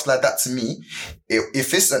says stuff like that to me,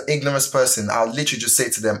 if it's an ignorant person, I'll literally just say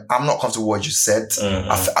to them, I'm not comfortable with what you said. Do you know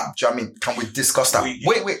what I mean? Can we discuss that?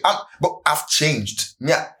 But I've changed.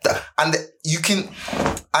 Yeah. And you can,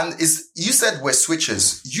 and you said we're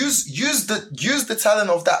switchers. Use the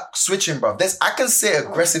talent of that switching, bro. I can say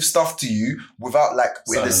aggressive stuff to you without, like,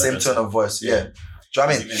 with the same tone of voice. Yeah. Do you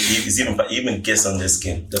know what I mean? It's even gets on their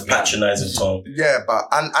skin, the patronizing tone. Yeah, but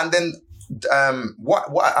and then what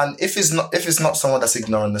and if it's not someone that's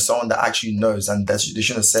ignorant, there's someone that actually knows, and they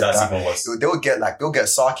shouldn't have said that's that. They'll get a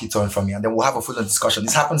sarky tone from me, and then we'll have a full-on discussion.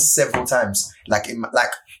 This happened several times. Like, I'm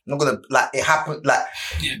not gonna, like, it happened, like,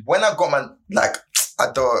 when I got my, like,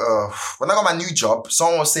 when I got my new job,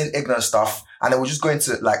 someone was saying ignorant stuff, and they were just going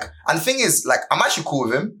to, like, and the thing is, like, I'm actually cool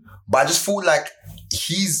with him, but I just feel like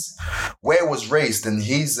he's where he was raised, and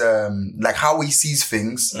he's like, how he sees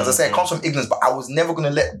things. As I say, it comes from ignorance, but I was never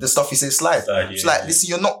gonna let the stuff he says slide. It's like,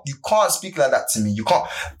 listen, you can't speak like that to me. You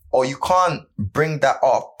can't bring that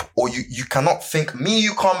up, or you cannot think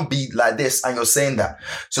you can't be like this, and you're saying that.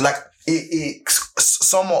 So, like, it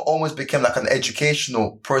somewhat almost became like an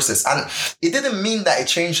educational process, and it didn't mean that it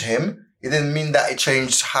changed him. It didn't mean that it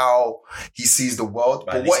changed how he sees the world.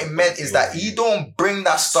 But what it meant is that he don't bring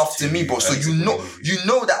that stuff to me, bro. So you know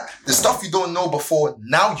that the stuff you don't know before,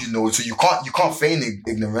 now you know. So you can't feign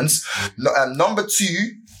ignorance. Number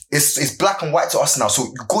two, it's black and white to us now. So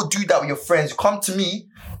you go do that with your friends. You come to me,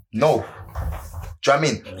 no. Do you know what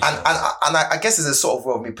I mean? And I guess it's a sort of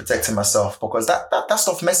way of me protecting myself, because that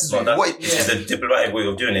stuff messes with me. It's a diplomatic way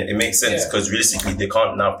of doing it. It makes sense, because realistically, they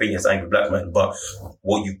can't now bring as angry black man. But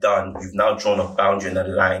what you've done, you've now drawn a boundary and a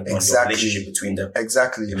line on your relationship between them.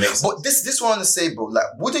 Exactly. It makes sense. But this one I want to say, bro, like,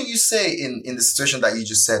 wouldn't you say in the situation that you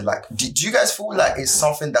just said, like, do you guys feel like it's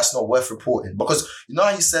something that's not worth reporting? Because you know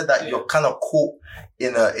how you said that you're kind of caught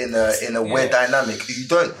in a weird dynamic.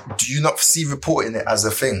 Do you not see reporting it as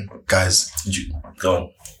a thing, guys? Go on.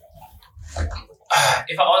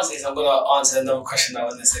 if I answer this, I'm gonna answer another question I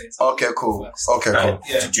want to say. So okay, cool. First. Okay, cool.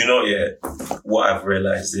 Yeah. Do you know? Yeah. What I've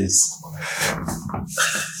realized is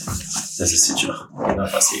there's a situation.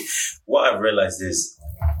 What I've realized is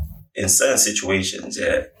in certain situations,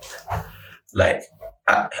 yeah, like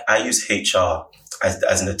I use HR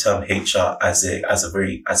as in the term HR as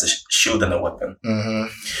a shield and a weapon. Mm-hmm.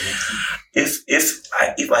 If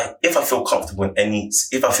I feel comfortable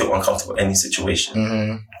if I feel uncomfortable in any situation,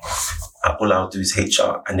 mm-hmm. All I'll do is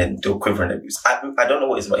HR and then the equivalent abuse. I don't know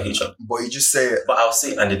what is about HR. But you just say it. But I'll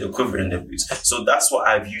say it and then the equivalent abuse. So that's what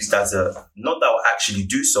I've used as not that I'll actually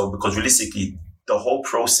do so, because realistically, the whole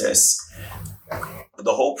process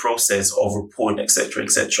of reporting,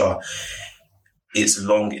 etc., is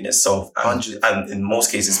long in itself. And in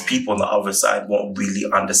most cases, people on the other side won't really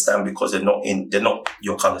understand because they're not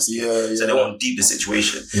your colour scheme. Yeah. So they won't deep the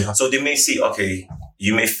situation. Yeah. So they may see, okay,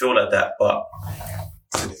 you may feel like that, but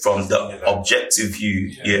from the objective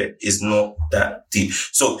view, it's not that deep.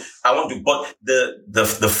 So I want to, but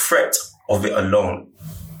the threat of it alone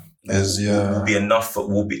will be enough.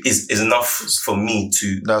 Is enough for me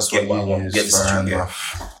to get what I want, get the situation,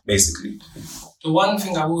 basically. The one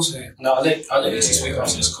thing I will say, now I'll let you speak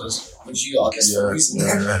after this because you are, I guess, for a reason,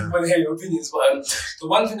 I want to hear your opinions. But the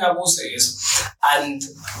one thing I will say is, and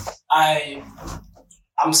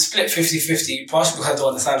I'm split 50-50, partially because I don't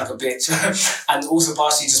want to sound like a bitch, and also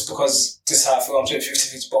partially just because this is how I feel, I'm split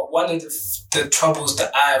 50-50. But one of the troubles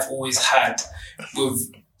that I've always had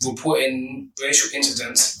with reporting racial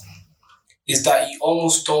incidents is that you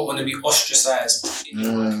almost don't want to be ostracized in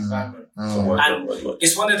your work environment. And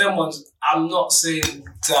it's one of them ones, I'm not saying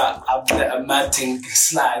that I've let a mad thing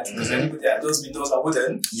slide, because anybody that knows me knows I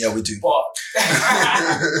wouldn't. Yeah, we do. But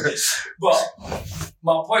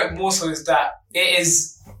my point more so is that it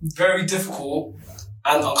is very difficult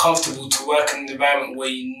and uncomfortable to work in an environment where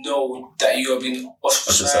you know that you are being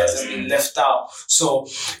ostracized and being left out. So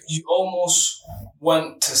you almost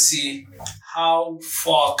want to see how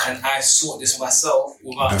far can I sort this myself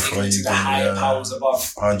without taking it to the higher powers above.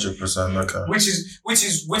 100%, okay. Which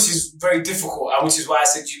is very difficult, and which is why I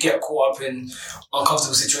said you get caught up in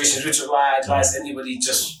uncomfortable situations, which is why I advise anybody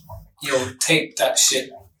just take that shit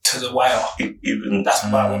to the wire. That's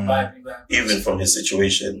why I would buy me, man. Even from his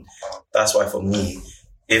situation, that's why for me,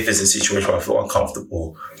 if it's a situation where I feel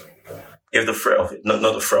uncomfortable, if the threat of it, not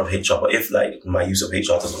the threat of HR, but if like my use of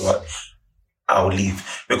HR doesn't work, I'll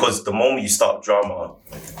leave. Because the moment you start drama,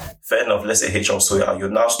 fair enough, let's say HR will sort it out, you're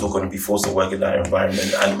now still going to be forced to work in that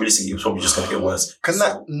environment, and really it's probably just going to get worse.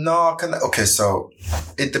 Okay, so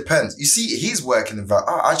it depends. You see, he's working in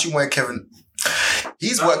actually when Kevin,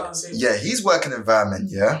 he's working environment,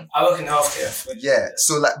 yeah? I work in healthcare. Yeah,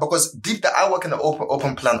 so like, because deep that I work in an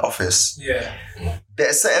open plan office. Yeah.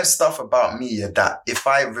 There's certain stuff about me that if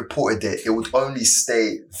I reported it would only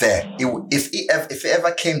stay there. If it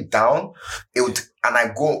ever came down, it would, and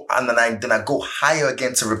I go higher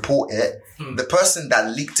again to report it. The person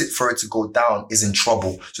that leaked it for it to go down is in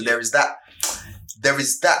trouble. So there is that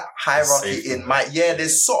hierarchy in my, there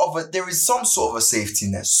is some sort of a safety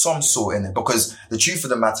net, some sort in it, because the truth of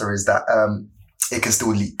the matter is that, it can still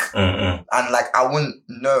leak. Mm-hmm. And like, I wouldn't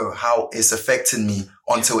know how it's affecting me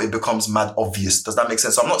until it becomes mad obvious. Does that make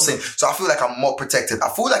sense? So I'm not saying, so I feel like I'm more protected. I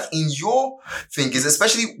feel like in your thing is,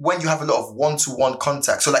 especially when you have a lot of one-to-one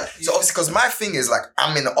contact. So obviously, because my thing is like,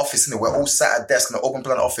 I'm in the office and we're all sat at a desk in an open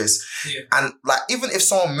plan office. Yeah. And like, even if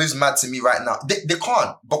someone moves mad to me right now, they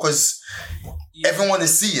can't, because everyone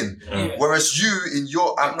is seeing. Yeah. Whereas you in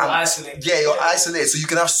your, you're isolated. Yeah, you're isolated. So you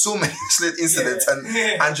can have so many incidents and do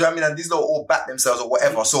you know what I mean? And these don't all back themselves or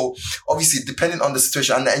whatever. So obviously, depending on the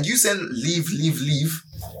situation, and you saying leave,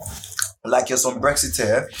 like you're some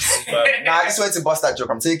Brexiteer. Nah, I just wanted to bust that joke.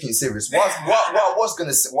 I'm taking you serious. What I was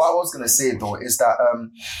gonna say though is that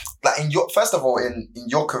like first of all in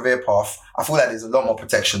your career path, I feel like there's a lot more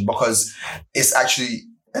protection because it's actually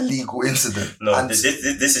a legal incident. No, and this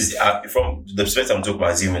is from the perspective I'm talking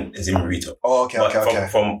about is even retail. Oh, okay.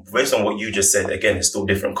 From based on what you just said, again, it's still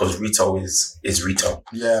different because retail is retail.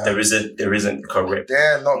 Yeah, there isn't correct.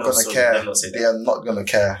 They're not gonna care. They are not gonna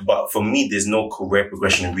care. But for me, there's no career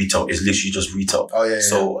progression in retail. It's literally just retail. Oh yeah.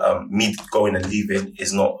 So me going and leaving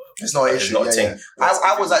is not. It's not an issue. Not a thing.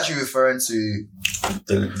 I was actually referring to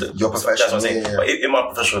your profession. That's what I'm saying. Yeah. But in my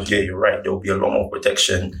profession, you're right. There will be a lot more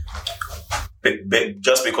protection. But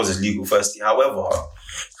just because it's legal, firstly. However,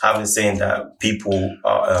 having saying that, people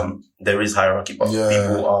are there is hierarchy, but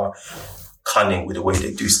people are cunning with the way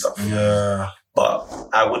they do stuff. Yeah. But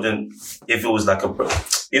I wouldn't, if it was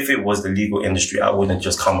the legal industry, I wouldn't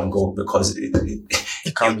just come and go because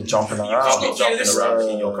you can't be jumping around. You can't be jumping around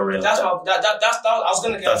in your career. That's what I was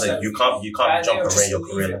going to get to. You can't be jumping around your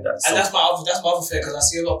career like that. And that's my other fear, because I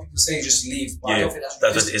see a lot of people say just leave. But I don't think that's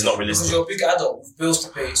realistic. It's not realistic. Because you're a big adult with bills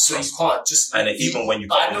to pay, so you can't just leave. And even when you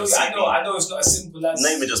come I know it's not as simple as...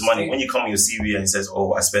 Not even just money. When you come on your CV and it says,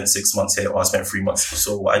 oh, I spent 6 months here or I spent 3 months.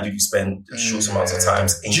 So why do you spend short amounts of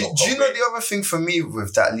times in your Do you know the other thing for me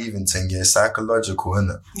with that leaving thing? Yeah, psychological,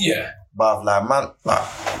 isn't it? Yeah. But like, man,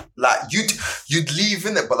 like you'd leave,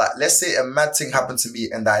 innit? But like, let's say a mad thing happened to me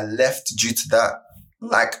and I left due to that.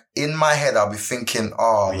 Like, in my head, I'll be thinking,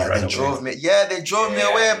 oh, like, they drove me. Yeah, they drove me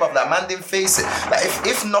away, but like, man didn't face it. Like,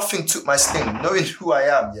 if nothing took my sting, knowing who I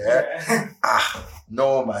am,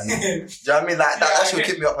 no, man. Do you know what I mean? Like, that should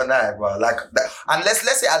keep me up at night, bro. Like, and let's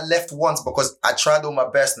say I left once because I tried all my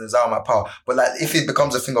best and it's out of my power. But like, if it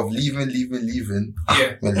becomes a thing of leaving,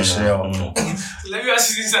 yeah. Let me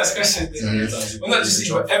ask you this last question. Well, not just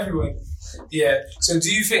you, but everyone. Yeah. So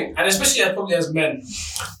do you think, and especially probably as men,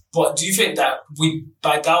 but do you think that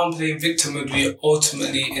by downplaying victimhood, we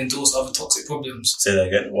ultimately endorse other toxic problems? Say that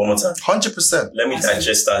again, one more time. 100%. Let me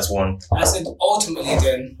digest that as one. I said ultimately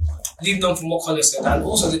then, leaving on from what Colin said, and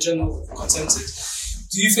also the general consensus,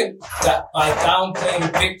 do you think that by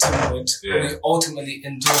downplaying victimhood, we ultimately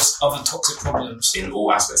endorse other toxic problems? In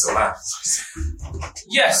all aspects of life?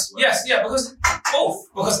 Yes, because both.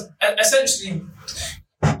 Because essentially,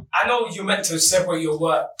 I know you're meant to separate your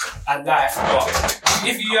work and life, but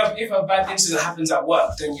if a bad incident happens at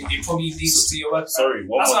work, then it probably leads to your work. Sorry,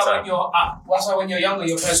 one more time. That's why when you're younger,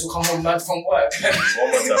 your parents will come home mad from work.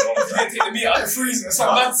 One more time. Take the meat out of the freezer.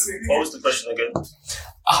 Mad thing. What was the question again?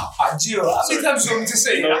 Gio, how many times do you want me to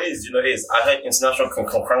say? You know it is. I heard international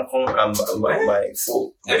and my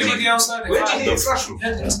fault. Everybody else heard it. Where did you hear international?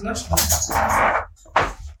 International.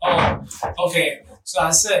 Oh, okay. So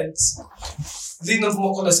I said, leading on from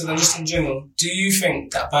what Colin said and just in general, do you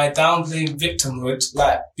think that by downplaying victimhood,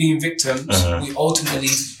 like being victims, we ultimately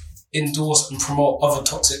endorse and promote other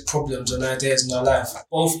toxic problems and ideas in our life,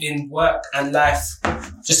 both in work and life,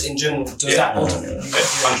 just in general? Does that ultimately...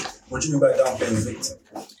 What do you mean by downplaying victim?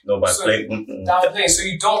 No, by playing... Downplaying, so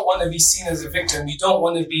you don't want to be seen as a victim, you don't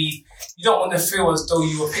want to feel as though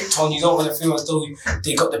you were picked on, you don't want to feel as though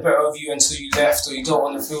they got the better of you and so you left, or you don't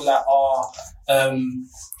want to feel like,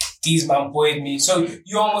 these man buoyed me. So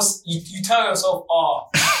you almost, you tell yourself,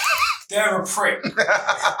 they're a prick. You know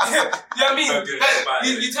what I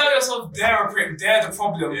mean? You tell yourself they're a prick, they're the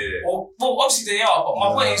problem. Yeah. Well, obviously they are, but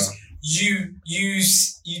my point is, you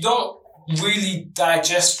don't really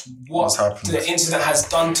digest what the incident has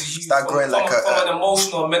done to you from an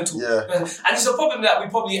emotional or mental and it's a problem that we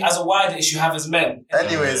probably as a wider issue have as men.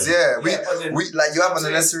 Anyways, we like you have an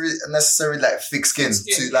unnecessary like thick skin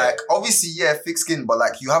to like obviously thick skin, but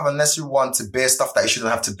like you have a necessary one to bear stuff that you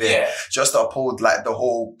shouldn't have to bear just to uphold like the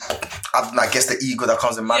whole I guess the ego that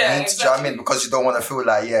comes in manhood. Exactly. Do you know what I mean? Because you don't want to feel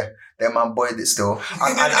like that man boyed it still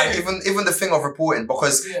and even the thing of reporting,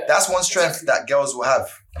 because that's one strength that girls will have.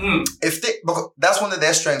 If because that's one of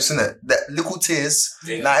their strengths, isn't it? That little tears.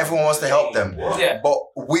 Not everyone wants to help them. But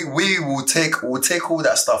we will take all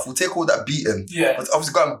that stuff. We'll take all that beating. But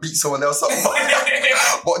obviously go and beat someone else up.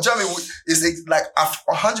 But do you know what I mean? It's like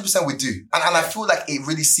 100% we do, and I feel like it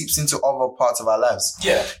really seeps into other parts of our lives.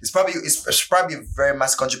 It's probably a very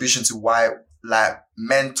massive contribution to why, like,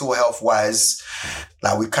 mental health wise,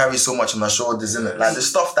 like we carry so much on our shoulders, isn't it? Like the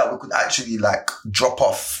stuff that we could actually like drop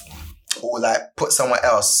off or like put somewhere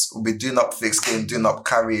else, we'll be doing up thick skin, doing up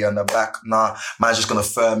carry on the back. Nah, man's just gonna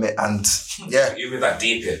firm it and Even that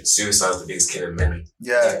deep hit, suicide is the biggest killer in men.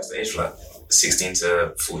 It's the age like 16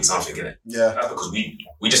 to 40 something, innit? That's because we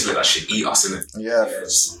just let that shit eat us, innit?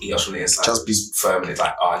 Just eat us from the inside. Just be firm it,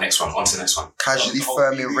 like, next one, on to the next one. Casually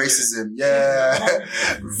firming racism.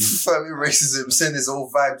 Firming racism, saying his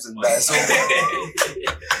old vibes and that. So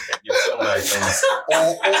you're so nice.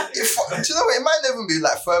 Or if, do you know what? It might not even be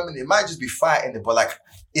like firming it might just be fighting it, but like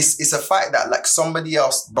it's a fight that like somebody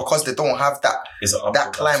else, because they don't have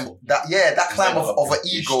that climb of an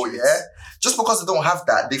ego, just because they don't have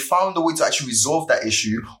that, they found a way to actually resolve that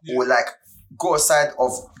issue or like go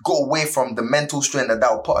away from the mental strain that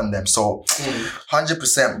will put on them. So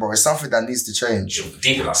 100%, bro, it's something that needs to change.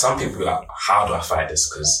 Deep, like some people are like, how do I fight this?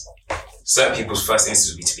 Because certain people's first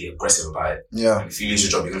instinct would be to be aggressive about it. And if you lose your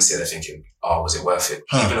job, you're going to sit there thinking, was it worth it?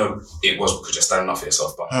 Even though it was because you're standing up for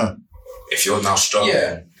yourself. But if you're now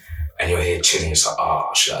struggling and you're here chilling, it's like,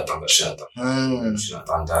 I should have done that, should have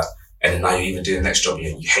done that. And then now you even do the next job,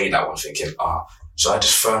 you hate that one, thinking, should I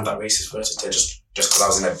just firm that racist person just because I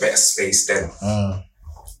was in a better space then?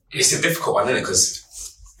 it's a difficult one, isn't it? Because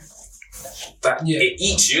it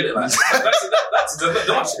eats you. Like, that's the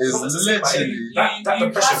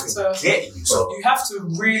pressure can get you. So you have to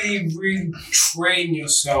really, really train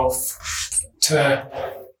yourself to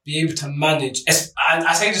be able to manage. And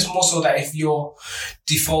I say this more so that if your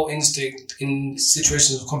default instinct in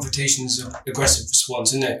situations of confrontation is an aggressive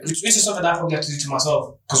response, isn't it? Which is something I probably have to do to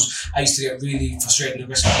myself because I used to get really frustrated and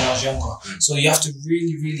aggressive when I was younger. So you have to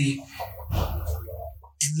really, really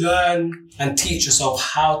learn and teach yourself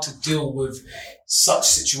how to deal with such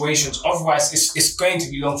situations. Otherwise, it's going to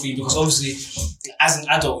be long for you because obviously, as an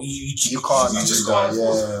adult, you just can't.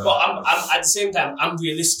 Yeah. But I'm at the same time, I'm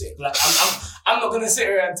realistic. Like I'm not gonna sit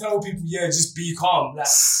here and tell people, just be calm. Like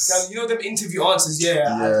you know them interview answers.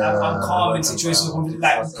 I'm calm in situations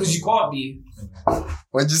like because you can't be.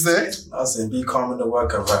 What'd you say? I said, be calm in the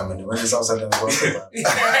work environment. When it's outside the work environment.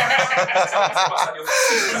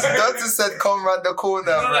 Doctor said, come round the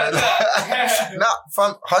corner, man. Nah,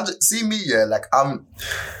 fam, 100. See me, like, I'm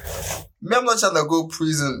not trying to go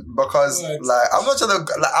prison because, I'm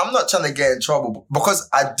not trying to get in trouble because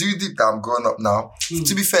I do deep down, I'm growing up now.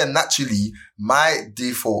 To be fair, naturally, my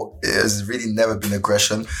default has really never been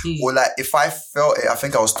aggression. Or like, if I felt it, I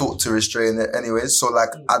think I was taught to restrain it anyway. So like,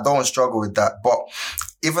 I don't struggle with that. But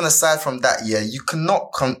even aside from that, you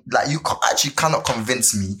cannot cannot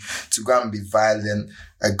convince me to go and be violent,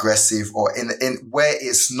 aggressive, or in where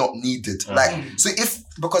it's not needed.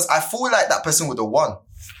 Because I feel like that person would have won.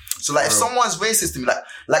 So like, if someone's racist to me,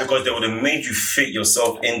 like because they would have made you fit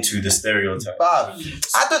yourself into the stereotype. But do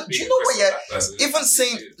you know what? Even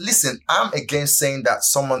saying, listen, I'm against saying that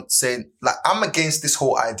someone saying, like, I'm against this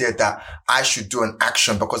whole idea that I should do an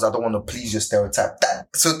action because I don't want to please your stereotype.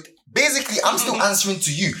 So basically, I'm still answering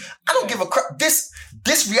to you. I don't give a crap. This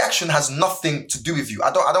reaction has nothing to do with you.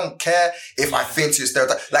 I don't care if I faint to your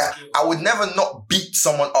stereotype. Like, I would never not beat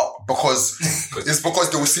someone up because it's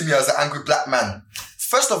because they will see me as an angry black man.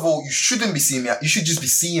 First of all, you shouldn't be seeing me. You should just be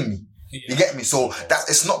seeing me. You get me? So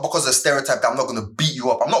it's not because of stereotype that I'm not going to beat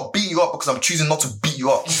you up. I'm not beating you up because I'm choosing not to beat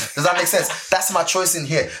you up. Does that make sense? That's my choice in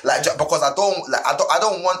here. Like, because I don't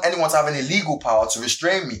want anyone to have any legal power to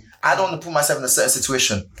restrain me. I don't want to put myself in a certain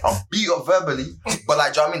situation. I'll beat you up verbally, but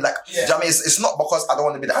like, do you know what I mean? Like, do you know what I mean? It's not because I don't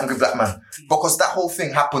want to be the angry black man. Because that whole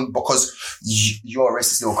thing happened because you're a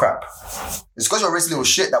racist little crap. It's because you're a racist little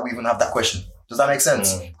shit that we even have that question. Does that make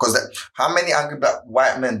sense? Because how many angry black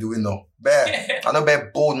white men do we know? I know bare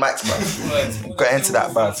bald Max, man. Go into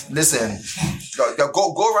that, bruv. Listen,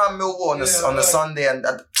 go around Millwall on a Sunday and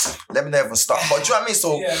let me never stop. But do you know what I mean?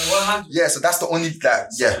 So so that's the only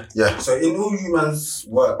yeah. So in all humans'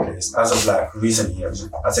 workplace, as of like recent years,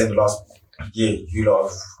 I'd say the last year, you lot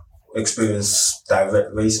have experienced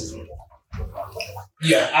direct racism.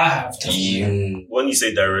 Yeah, I have. When you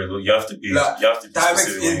say direct, you have to be direct,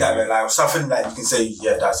 indirect, like something like you can say,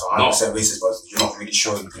 that's 100% racist, but you're not really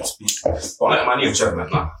sure you can speak. But like my new chairman,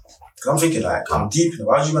 because I'm thinking like, I'm deep in it.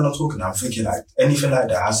 Why are you men not talking? I'm thinking like, anything like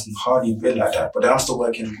that has hardly been like that. But then I'm still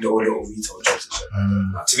working little retail jobs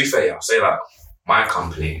and shit. To be fair, I'll say like, my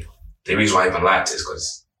company, the reason why I even liked it is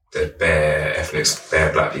because there's bare ethnics,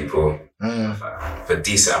 bare black people. For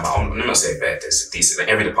decent amount, I'm not saying bare, there's a decent, like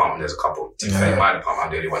every department there's a couple. To be fair, my department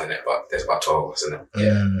I'm the only one in it, but there's about 12 of us in it.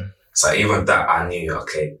 So even that I knew,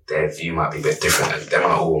 okay, their view might be a bit different and they're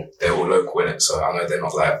all local in it, so I know they're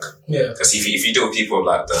not like, because if you deal with people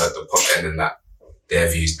like the pop end and that, their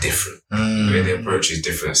view is different. The way they approach is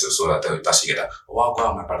different, so like that's you get that, oh, go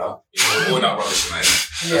on my brother, all that rubbish, man.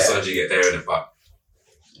 That's how you get there in it, but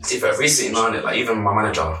see, but recently, man, like even my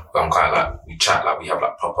manager, I'm quite like, we chat, like we have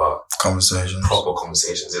like proper conversations,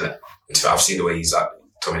 innit? And so I've seen the way he's like,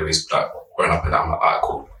 told me the way he's like growing up and that. I'm like, alright,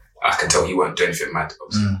 cool. I can tell he won't do anything mad,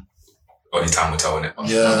 obviously. Only time will tell, innit?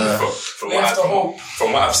 From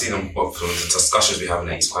what I've seen from the discussions we have in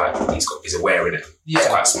it, he's aware in it. He's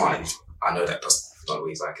quite smart. I know that's not the way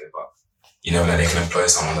he's like it, but you never know, they can employ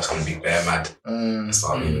someone that's going to be bare mad and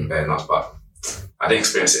start being bare nuts, but I didn't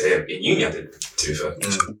experience it here. In uni, I did, to be fair.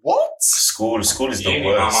 What? School is the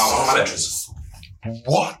worst. My managers.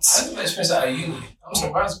 What? I didn't experience that at uni. I'm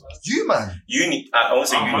surprised about it. You, man. Uni, I won't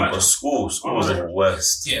say uni, but school was the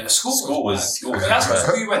worst. Yeah, school was that's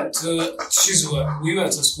because we went to Chisholm. We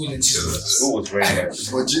went to school in Chisholm. School was really bad.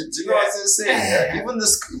 But do you know what I was saying? Yeah? Even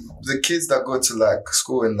the kids that go to like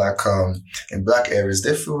school in like in black areas,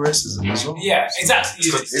 they feel racism as well. Yeah, exactly.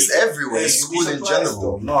 It's everywhere. School in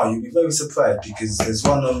general. No, you'll be very surprised because there's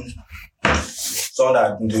one someone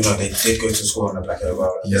that they did go to school on a black area.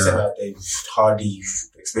 They said that they hardly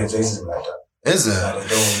experienced racism like that. Is it? Like, they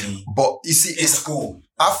don't really... But you see, It's school.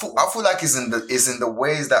 I feel like it's in the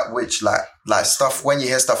ways that which like stuff when you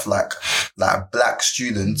hear stuff like black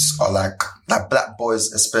students or like black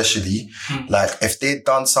boys especially, like if they've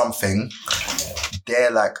done something,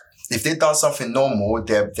 they're like, if they've done something normal,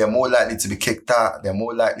 they're more likely to be kicked out. They're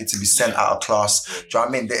more likely to be sent out of class. Do you know what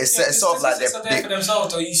I mean? It's sort of like they're there for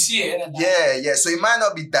themselves, though. You see it, innit? Yeah. So it might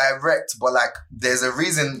not be direct, but like there's a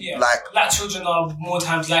reason. Yeah. Like black children are more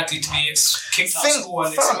times likely to be kicked out of school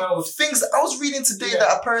and expelled. Things I was reading today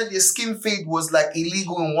that apparently a skin fade was like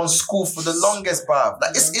illegal in one school for the longest, bruv.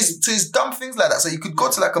 Like it's dumb things like that. So you could go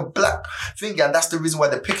to like a black thing, and that's the reason why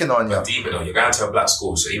they're picking on you. But deeper though, you're going to a black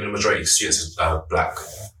school, so even the majority of students are black.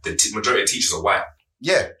 The majority of teachers are white.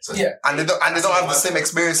 Yeah. So And they don't have the same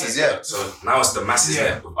experiences, yeah. So now it's the masses,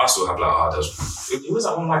 yeah. With us will have like, who was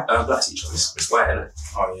that one black teacher? It's white, isn't it?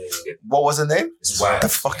 Oh, yeah. What was her name? It's white. The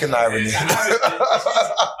fucking irony. She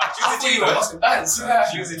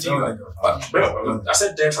was a G. But I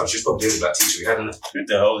said damn time, she was probably the black teacher we had, innit? Who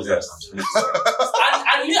the hell is that?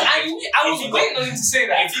 I was waiting on him to say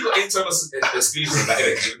that. If you got internal exclusion, like,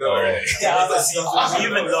 you know already.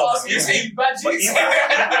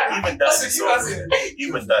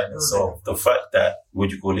 Even that itself, the fact that,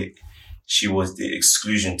 she was the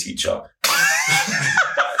exclusion teacher.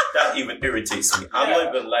 That even irritates me. I'm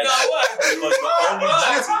not even like because the only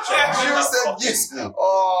black teacher.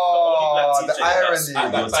 The irony.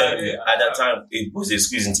 At that time, it was the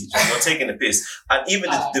exclusion teacher. You're taking the piss. And even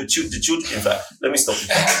the children, in fact, let me stop you.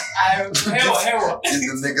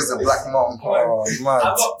 The niggas a black mom. Oh, man.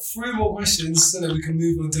 I've got 3 more questions so that we can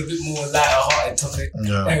move on to a bit more lighter-hearted topic.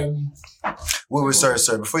 Yeah. Wait, sorry.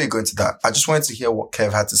 Before you go into that, I just wanted to hear what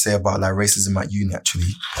Kev had to say about like racism at uni,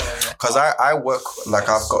 actually. Because I work, like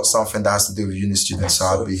I've got something that has to do with uni students, so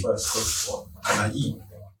I'll be... Can I eat?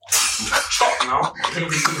 Stop now. I think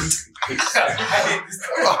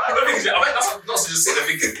that's just sitting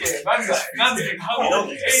there thinking. Man's like, how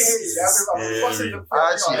I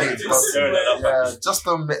actually hate busting. Yeah, just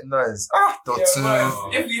don't make noise.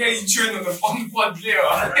 If we hear you chewing on the pod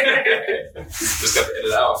later. Just get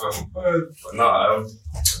it out, fam. But no,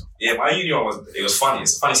 yeah, my uni one was funny.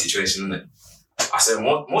 It's a funny situation, isn't it? I said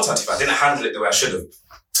more times if I didn't handle it the way I should have,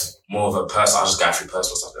 more of a person, I was just going through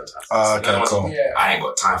personal stuff at the time. Okay, cool. Yeah. I ain't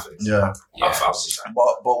got time for this. Yeah. I was just like,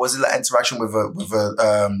 but was it like interaction with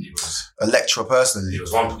a lecturer personally? it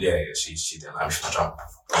was one, she didn't like me from the jump.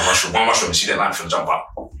 One mushroom, she didn't like me from the jump, but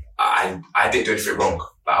I didn't do anything wrong.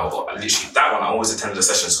 Like, literally, that one, I always attended the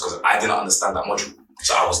sessions because I didn't understand that module.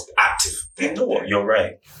 So I was active. You know what? You're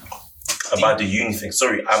right. About the uni thing.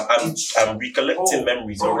 Sorry, I'm recollecting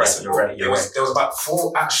memories. You're right. There was about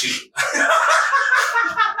 4 actually.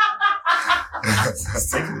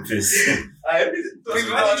 Taking the piss. Why did you drop your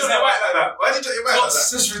mic like that?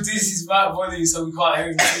 Just reduce his mic volume so we can't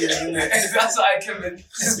hear him. That's why I came in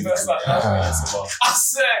this verse like that.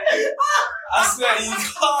 I swear, you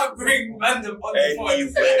can't bring random on the phone. We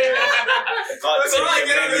ain't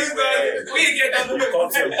get that. You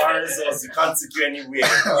can't embarrass us. You can't take you anywhere.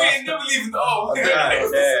 We ain't never leaving home.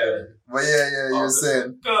 But yeah, you were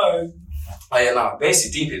saying. God. Oh yeah, no,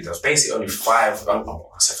 basically deep, there was basically only 5, there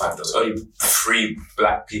was only 3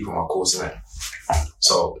 black people in my course, innit?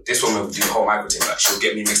 So this woman would do the whole micro thing, like she'll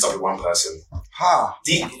get me mixed up with one person. Ha!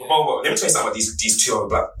 Let me tell you something about these 2 other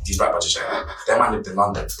black budgets, right? Their man lived in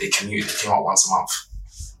London, they commuted, they came out once a month.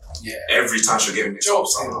 Yeah. Every time she'll get me mixed up with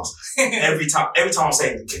someone else. Every time I'm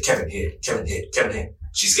saying, Kevin here,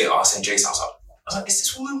 she's getting, saying Jason, I was like, is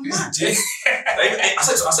this woman mad? I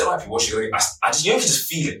said, like, what she doing? I just, you just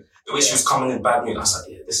feel it. The way she was coming in bad mood, I was like,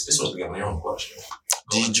 yeah, this one's getting my own watch.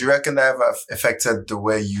 Do you reckon that ever affected the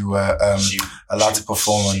way you were allowed to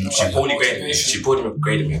perform on? She poorly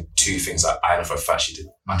graded me 2 things that I know for a fact she did.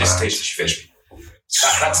 My dissertation, she finished me.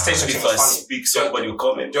 That dissertation thing was funny. Speak somebody will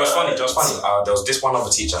comment. It was funny. There was this one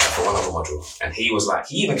other teacher for one other module, and he was like,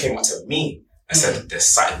 he even came up to me and said, there's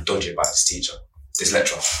something dodgy about this teacher, this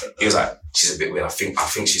lecturer. He was like, she's a bit weird. I think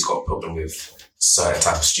she's got a problem with certain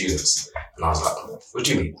type of students. And I was like, what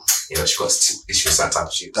do you mean? She's got issues with certain type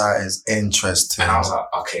of students. That is interesting. And I was like,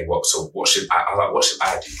 okay, what should I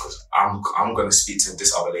do? Because I'm going to speak to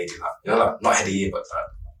this other lady, like, not head of year, but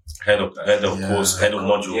head of course, head of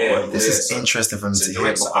module. Yeah, this is interesting for me to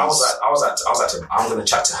hear. So I was like to him, I'm going to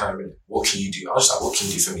chat to her, and what can you do? I was just like, what can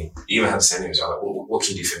you do for me? He even had the same name, so I was like, what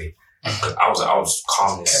can you do for me? Because I was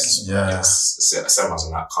calmness. Yeah. Seminars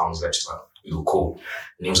and that calmness lectures, like, we were cool.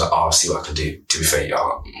 And he was like, I'll see what I can do. To be fair,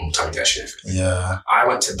 I'm telling you that shit. Yeah. I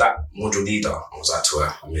went to that module leader and was like to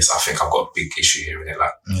her, Miss, I think I've got a big issue here. And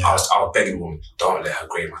like, I was begging the woman, don't let her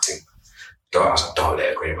grade my thing. don't let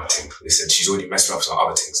her grade my thing. Listen, she's already messed me up with some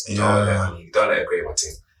other things. Don't let her grade my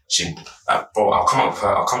thing. Bro, I'll come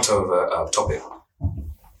to her with a topic,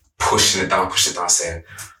 pushing it down, saying,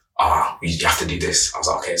 you have to do this. I was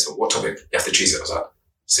like, okay, so what topic? You have to choose it. I was like,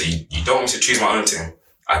 so you don't want me to choose my own thing?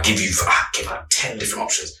 I give her 10 different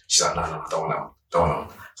options. She's like, no, I don't want that one. Don't want that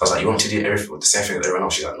one. So I was like, you want me to do everything the same thing that everyone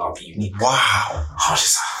else? She's like, no, but you need. Wow. I was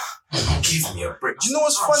just like, give me a break. Do you know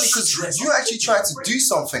what's funny? Because you actually tried to do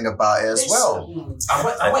something about it as well.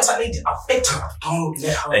 I went to that lady. I begged her. Don't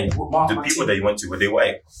let her. And the people that you went to, were they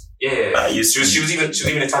white? Yeah. She was even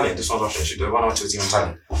Italian. This one's Russian. The one I went to was even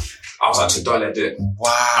Italian. I was like, don't let her do it. Wow.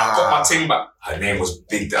 I got my thing back. Her name was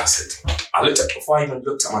Big That. Before I even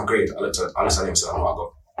looked at my grade, I looked at her name and said, I know what I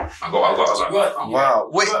got. I was like, wow.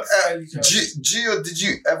 Wait, Gio, did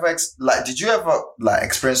you ever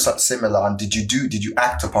experience something similar? And did you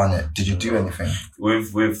act upon it? Did you do anything?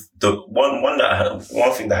 With the one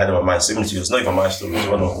thing that I had in my mind, similar to you, it's not even my story, it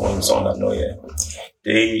was one song that I know, yeah.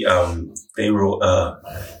 They wrote,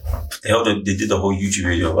 they did the whole YouTube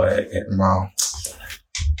video about it. Yeah. Wow.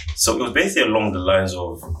 So it was basically along the lines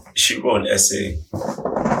of, she wrote an essay.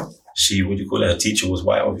 Her teacher was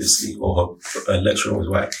white, obviously, or her lecturer was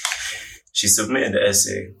white. She submitted the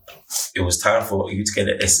essay. It was time for you to get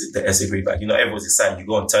the essay grade back. You know, everyone's excited. You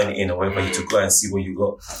go and turn it in or whatever, you to go and see what you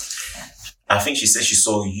got. I think she said she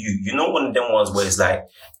saw you. You know, one of them ones where it's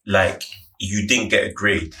like you didn't get a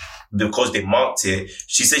grade because they marked it.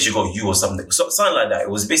 She said she got you or something. So, something like that. It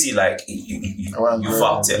was basically like you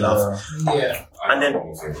fucked it, love. Yeah. And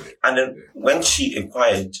then when she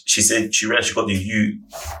inquired, she said she realized she got the U.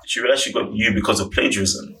 She realized she got U because of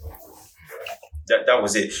plagiarism. That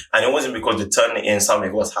was it. And it wasn't because they turned it in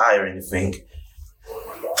something was high or anything.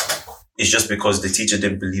 It's just because the teacher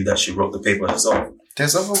didn't believe that she wrote the paper herself.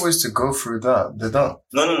 There's other ways to go through that. They don't.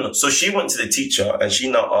 No. So she went to the teacher and she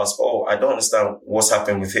now asked, I don't understand what's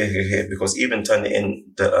happened with here, because even turning in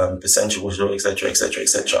the percentage was low, etc.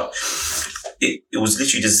 It was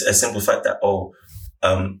literally just a simple fact that,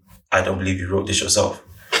 I don't believe you wrote this yourself.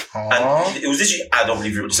 And it was literally, I don't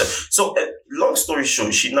believe you wrote this. So, long story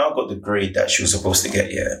short, she now got the grade that she was supposed to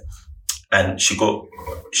get, yeah. And she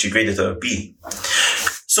graded her a B.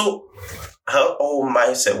 So, her whole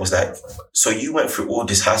mindset was like, so you went through all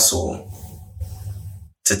this hassle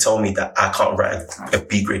to tell me that I can't write a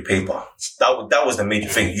B grade paper. That was the major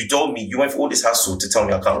thing. You told me you went through all this hassle to tell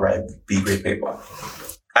me I can't write a B grade paper.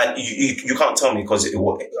 And you can't tell me because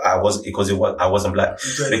I wasn't black.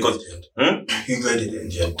 Who graded it in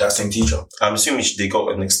the end? That same teacher? I'm assuming they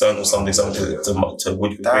got an external something to would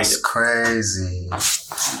grade it. That's crazy.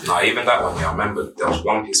 No, even that one, yeah, I remember there was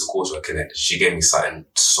one piece of coursework in it. She gave me something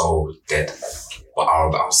so dead. But I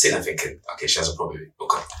was sitting there thinking, okay, she has a problem.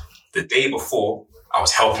 Okay. The day before, I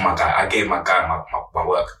was helping my guy. I gave my guy my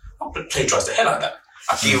work. I plagiarized the hell out of that.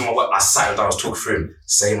 I gave him my work. I sat down, I was talking through him,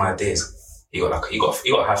 same ideas. He got a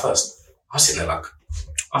high first. I was sitting there like,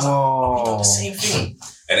 you done the same thing.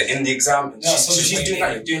 And in the exam, she's doing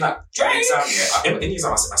that. In the exam, yeah. In the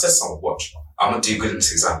exam, I said to someone, watch, I'm gonna do good in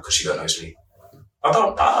this exam because she don't know it's me. I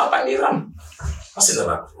back the exam. I was sitting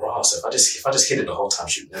there like, wow. So if I just hid it the whole time,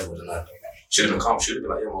 she never would have known. She would have been calm. She would have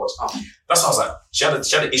been like, yeah, what's up? That's why I was like, she had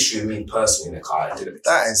an issue with me personally in the car.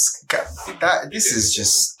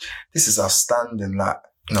 This is outstanding. Like,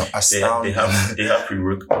 no, astounding. They have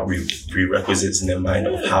prerequisites in their mind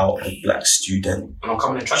of how a black student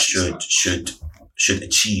should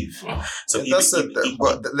achieve. So let's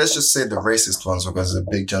just say the racist ones because it's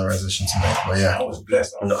a big generalization to make. But yeah, I was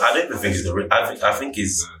blessed. No, I don't even think it's I think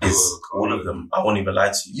it's all of them. I won't even lie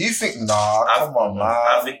to you. You think? Nah, come on, man.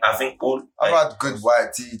 I think all. I've had good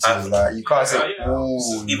white teachers. Like you can't say.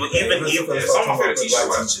 Even some of my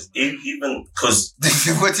teachers. Even because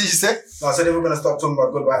what did you say? No, I said they were gonna stop talking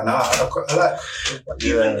about good white. Nah, I like.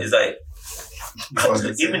 Even it's like.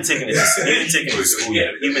 Even taking it to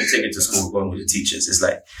school, going with the teachers, it's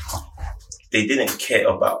like they didn't care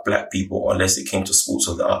about black people unless it came to sports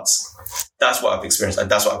or the arts. That's what I've experienced and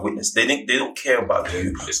that's what I've witnessed. They don't care about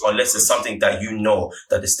you unless it's something that you know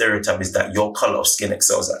that the stereotype is that your color of skin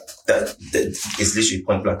excels at. That is literally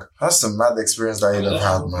point blank. That's a mad experience that you'd have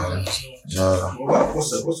had, man. Yeah. What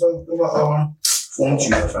form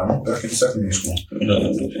tutor, fam, back in secondary school?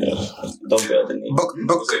 No, don't bear the name. Book.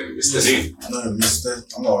 Mr. Name. No, Mr.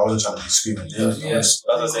 I wasn't trying to be screaming. Yes,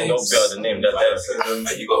 I was saying don't bear the name.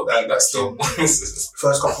 You got that still.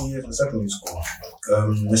 First couple of years in secondary school,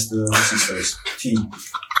 Mr. What's his face? T.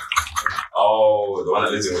 Oh, the one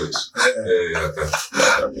that lives in Village.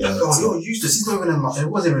 Yeah. Oh, you're useless. He's not even in my. It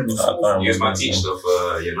wasn't even in my. He was my teacher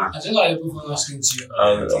for year 9. I don't like everyone asking to you.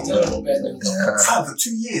 Fam, for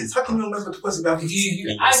 2 years. How can you remember the person behind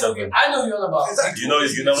you? I know you're on about. Exactly. You know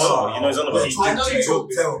he's on about. I know you talk.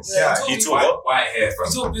 He talk White hair, bro.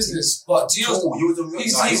 He's all business, but do you?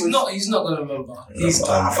 He's not gonna remember.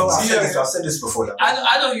 I've said this before. Like,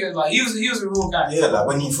 I know you're like he was a real guy. Yeah, like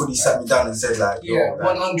when he fully sat me down and said like, yeah,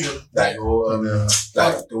 like, 100. like you're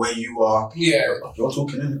like the way you are. Yeah, you're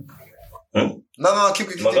talking, innit? No, keep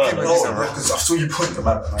it. Because I saw you point them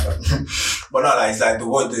out. But no, like, it's like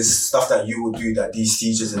the stuff that you would do that these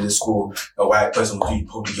teachers in the school, a white person would do, you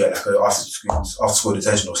probably get like after school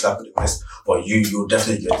detention or slap at the wrist. But you'll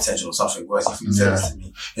definitely get detention or something worse. If you say this to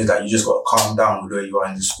me, it's like you just got to calm down with where you are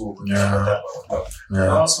in the school. You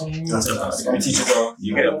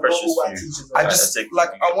get a precious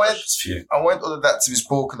few. I want all of that to be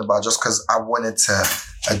spoken about just because I wanted to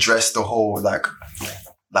address the whole like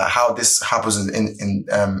how this happens in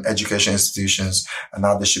education institutions and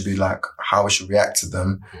how they should be like, how we should react to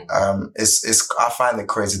them. I find it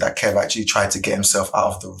crazy that Kev actually tried to get himself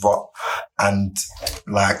out of the rut and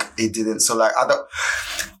like he didn't. So like, I don't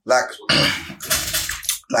like,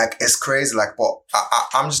 like it's crazy. Like, but I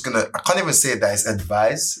can't even say that it's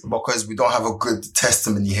advice because we don't have a good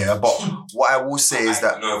testimony here. But what I will say is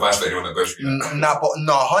that no advice for anyone that goes through that.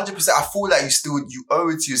 100%. I feel like you owe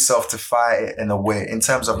it to yourself to fight it in a way in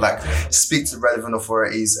terms of like speak to relevant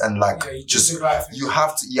authorities and like you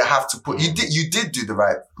have to put you did do the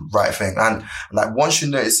right thing and like once you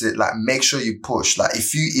notice it, like make sure you push. Like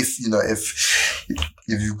if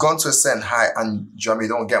you've gone to a certain height and you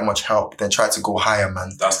don't get much help, then try to go higher,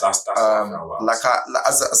 man. That's as I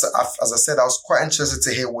said, I was quite interested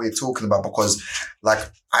to hear what you're talking about because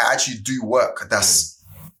like I actually do work that's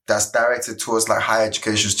directed towards like higher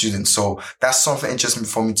education students. So that's something interesting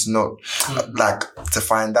for me to know, like to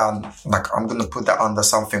find out, like I'm going to put that under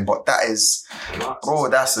something, but that's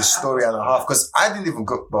a story and a half because I didn't even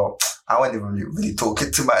I wasn't even really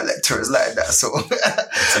talking to my lecturers like that. So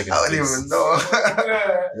I wouldn't even know.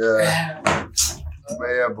 Yeah. But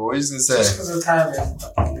yeah, but what you going to say? Just because of timing,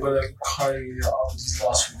 I'm going to carry out these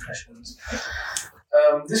last few questions.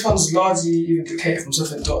 This one's largely even dictated from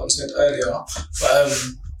something Dotton said earlier, but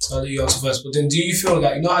so I'll let you answer first. But then do you feel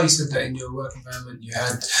like, you know how you said that in your work environment you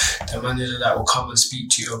had the manager that will come and speak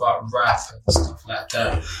to you about rap and stuff like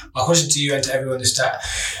that? My question to you and to everyone is that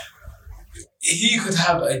he could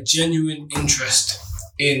have a genuine interest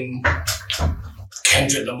in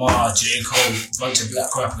Kendrick Lamar, J. Cole, a bunch of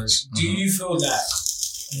black rappers. Do you feel that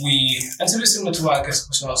and it's a bit similar to what I guess the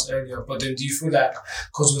question I asked earlier, but then do you feel that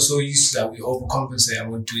because we're so used to that, we overcompensate and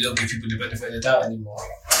we don't give people the benefit of the doubt anymore?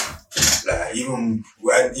 Like, even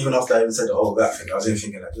after I even said the whole black thing, I was even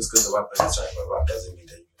thinking like, just because the white person's trying to rap doesn't mean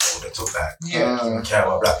that you know they talk back. Even care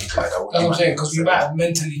about black people like that. That's what I'm saying, because we might have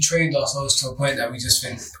mentally trained ourselves to a point that we just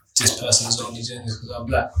think this person's only doing this because I'm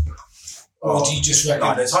black. Or do you just reckon?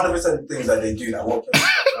 No, there's 100% things that they do. Like what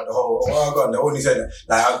like the whole, oh my god, they only said that.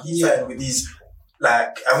 Like I've been saying with these,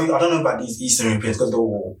 like I don't know about these Eastern Europeans because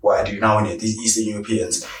what I do now in it, these Eastern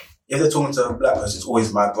Europeans. If they're talking to a black person, it's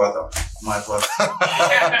always my brother. I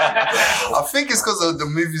think it's because of the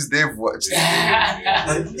movies they've watched.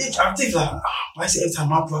 I'm thinking like, why is it every time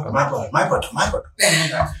my brother? Like,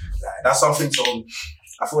 that's something. So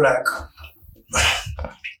I feel like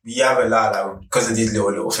we have a lot, like, because of these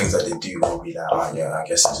little things that they do, we'll be like, oh yeah, I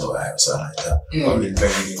guess it's alright or something like that. But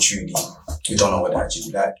really truly, we don't know what they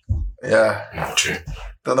actually like. Yeah. True.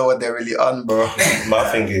 Don't know what they're really on, bro. My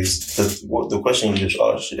thing is, the question you just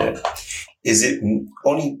asked, yeah, is it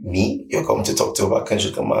only me you're coming to talk to about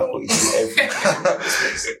Kendrick Lamar? Or is it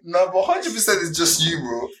everything? No, but 100% is just you,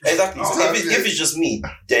 bro. Exactly. So if it's just me,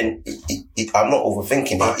 then I'm not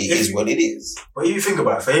overthinking it. It is what it is. But if you think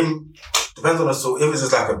about it, for him, depends on the sort. If it's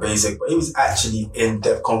just like a basic, but if it's actually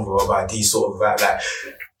in-depth convo about these sort of like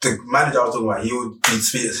the manager I was talking about, he would be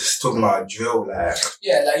talking about drill, like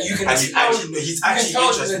you can. He's actually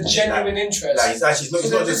interested. A genuine interest. Like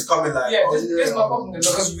he's not just coming like. Yeah, this is my problem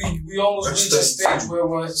because we almost reached a stage where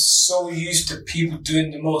we're so used to people doing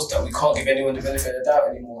the most that we can't give anyone the benefit of the doubt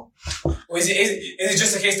anymore. Or is it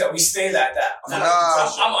just a case that we stay like that?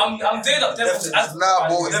 I'm doing up. This is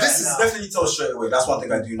definitely tell straight away. That's one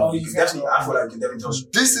thing I do know. I feel like you can definitely tell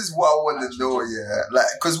straight away. This is what I want to know, yeah. Like,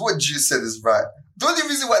 because what you said is right. The only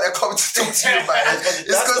reason why they're coming to talk to you about it is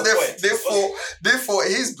because they thought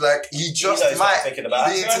he's black. He just might be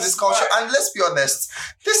into this culture. And let's be honest,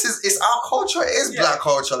 it's our culture. It is black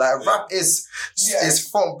culture. Like rap is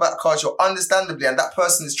from black culture, understandably. And that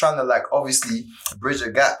person is trying to like obviously bridge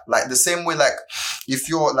a gap. Like the same way, like if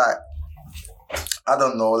you're like I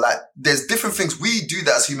don't know, like, there's different things. We do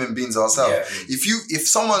that as human beings ourselves. Yeah. If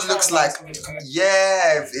someone looks like,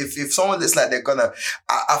 if someone looks like they're gonna,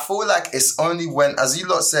 I feel like it's only when, as you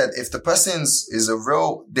lot said, if the person is a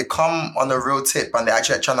real, they come on a real tip and they're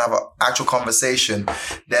actually trying to have an actual conversation,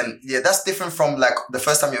 then that's different from like the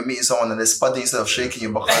first time you're meeting someone and they're spudding instead of shaking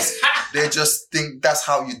you because they just think that's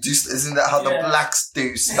how you do, isn't that how the blacks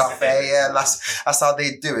do stuff? That's how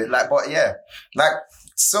they do it. Like, but like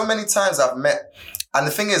so many times I've met, and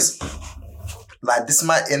the thing is, like, this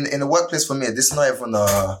might in the workplace for me, this is not even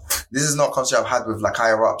this is not a conversation I've had with like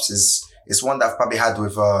higher ups. It's one that I've probably had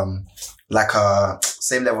with like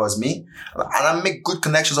same level as me, and I make good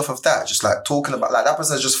connections off of that. Just like talking about, like, that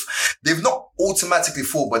person is just, they've not automatically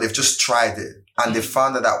thought, but they've just tried it and they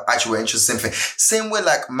found that actually were interested in thing. Same way,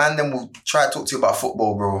 like, man, then will try to talk to you about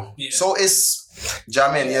football, bro. Yeah. So it's, do you know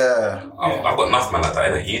what I mean? I've got enough man like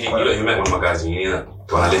that, innit? You met one of my guys in uni, innit?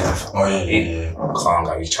 The one I live with. Oh, yeah. Calm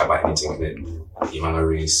guy, we chat about anything, innit? You man go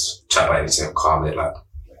really chat about anything, calm, it, like,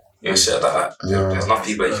 shit like that. Yeah. There's enough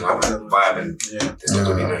people that you can have a vibe and there's not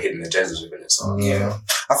going to be no hidden agendas within it. So,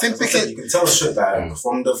 I think you can tell shit that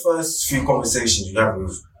from the first few conversations you have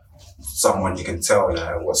with someone, you can tell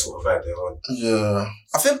like what sort of vibe they're on. Yeah.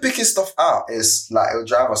 I think picking stuff out is like, it'll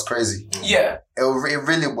drive us crazy. Yeah. It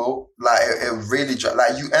really will. Like, it really drive,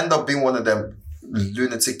 like, you end up being one of them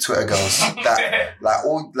lunatic Twitter girls that like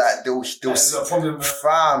all like they'll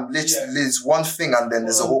fam literally it's one thing and then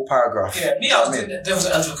there's a whole paragraph. Yeah, me, I was doing there was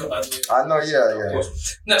an advocate by the way. I know, yeah.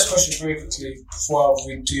 Next question very quickly before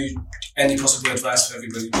we do any possible advice for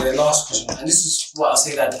everybody. The last question, and this is what I'll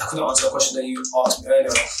say that I couldn't answer a question that you asked me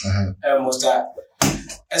earlier, was that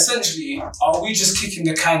essentially, are we just kicking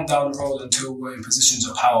the can down the road until we're in positions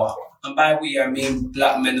of power? And by we, I mean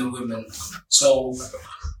black men and women. So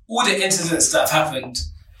all the incidents that have happened,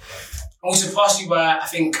 also partially why I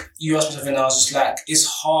think you asked me something, I was just like, it's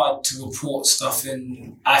hard to report stuff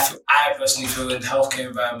in, I personally feel in healthcare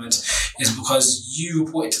environments, is because you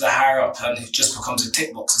report it to the higher up and it just becomes a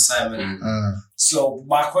tick box assignment. So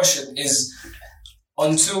my question is,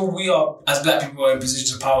 until we are, as black people, are in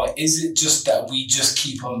positions of power, is it just that we just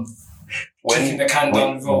keep on kicking the can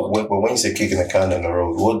down the road? But when you say kicking the can down the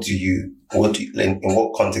road, what do you, in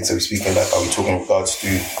what context are we speaking about? Are we talking in regards to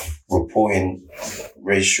reporting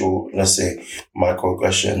racial, let's say,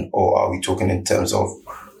 microaggression, or are we talking in terms of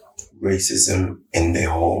racism in the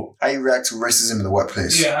whole? How you react to racism in the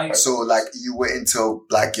workplace? Yeah. So, like, you wait until,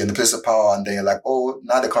 like, you're in the place of power and then you're like, oh,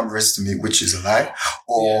 now they come racist to me, which is a lie?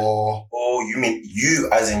 Or... Oh, you mean you,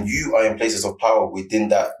 as in you are in places of power within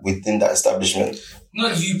that establishment?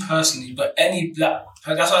 Not you personally, but any black...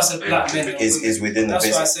 That's why I said black men. Is within the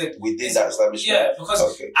business. That's why I said within that establishment. Yeah,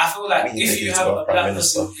 because I feel like if you have a black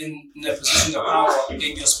person in a position of power in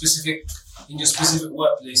your specific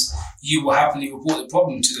workplace, you will happily report the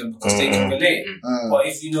problem to them because they can relate. But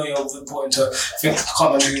if you know you're reporting to, I can't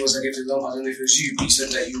remember who it was I gave the example, I don't know if it was you, but you said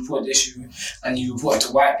that you reported the issue and you reported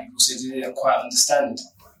to white people, so they didn't quite understand.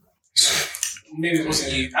 Maybe it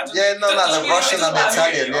wasn't you. The Russian and the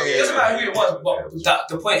Italian. It doesn't matter who it was, but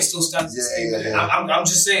the point still stands the same. I'm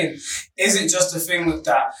just saying, is it just a thing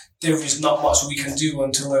that there is not much we can do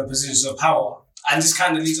until we're in positions of power? And this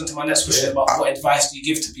kind of leads on to my next question about what advice do you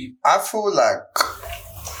give to people? I feel like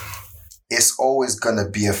it's always going to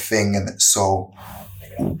be a thing. And so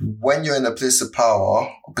when you're in a place of power,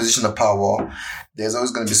 a position of power, there's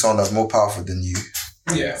always going to be someone that's more powerful than you.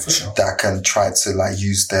 Yeah, for sure. That can try to like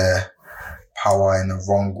use their power in the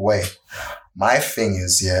wrong way. My thing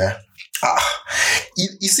is,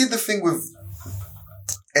 you see the thing with,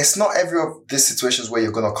 it's not every of these situations where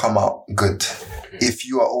you're going to come out good if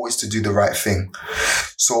you are always to do the right thing.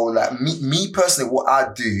 So like me personally, what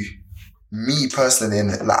I do, like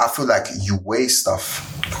I feel like you weigh stuff.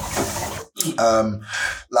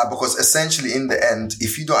 Like, because essentially in the end,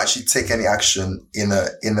 if you don't actually take any action in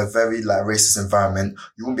a very like racist environment,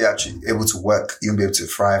 you won't be actually able to work, you won't be able to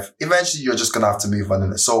thrive. Eventually you're just gonna have to move on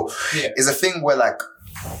in it. So it's a thing where like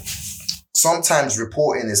sometimes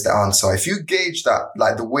reporting is the answer. If you gauge that,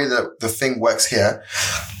 like the way that the thing works here,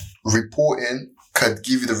 reporting could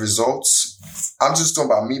give you the results. I'm just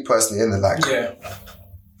talking about me personally, innit? Like,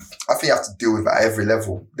 I think you have to deal with it at every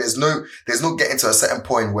level. There's no getting to a certain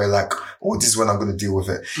point where like, oh, this is when I'm going to deal with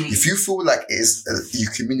it. If you feel like it is, you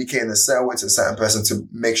communicate in a certain way to a certain person to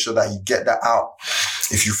make sure that you get that out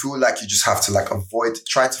if you feel like you just have to like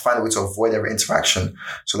try to find a way to avoid every interaction.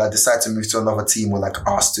 So like decide to move to another team or like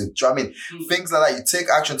ask to, do you know what I mean? Things like that, you take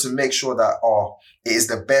action to make sure that, it is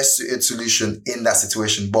the best suited solution in that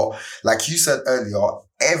situation. But like you said earlier,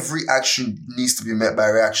 every action needs to be met by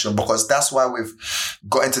a reaction, because that's why we've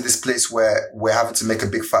got into this place where we're having to make a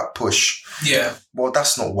big fat push. Yeah. Well,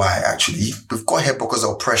 that's not why, actually. We've got here because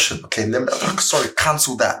of oppression. Okay,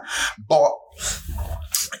 cancel that. But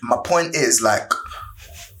my point is, like,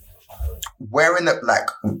 we're in a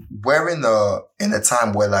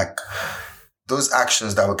time where, like, those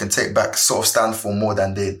actions that we can take back sort of stand for more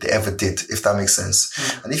than they ever did, if that makes sense.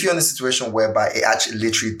 And if you're in a situation whereby it actually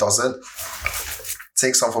literally doesn't,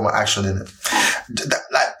 take some form of action in it.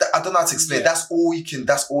 I don't know how to explain. That's all you can,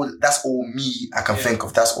 that's all me I can think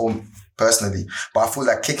of. That's all personally. But I feel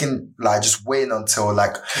like kicking, like just waiting until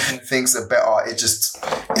like things are better, it's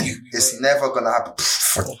never gonna happen.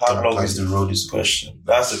 How long is the road is the question.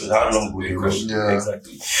 How long will the road? Yeah.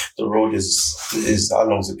 Exactly. The road is how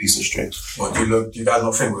long is a piece of string? But do you guys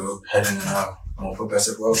not think we're heading in a more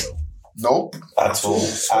progressive world though? Nope. At all.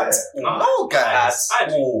 No, guys.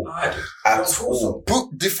 At all.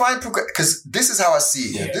 Define progress, because this is how I see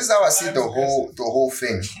it. Yeah. This is how I see the whole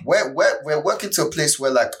thing. We're working to a place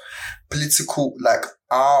where like political, like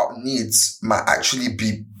our needs might actually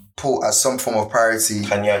be put as some form of priority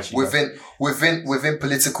within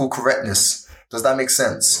political correctness. Does that make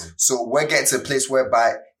sense? So we're getting to a place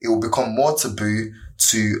whereby it will become more taboo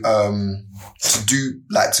to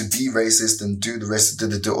be racist and do the rest,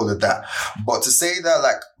 do all of that. But to say that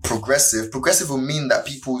like progressive will mean that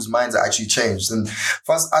people's minds are actually changed. And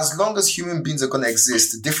as long as human beings are going to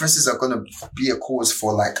exist, the differences are going to be a cause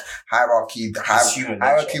for like hierarchy.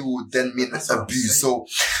 Hierarchy will then mean abuse. So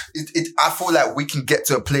I feel like we can get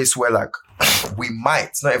to a place where like we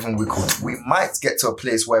might get to a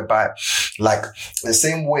place whereby like the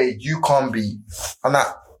same way you can't be,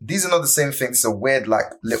 these are not the same things. It's a weird,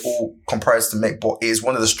 like, little comparison to make, but it is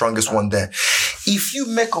one of the strongest one there. If you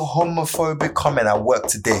make a homophobic comment at work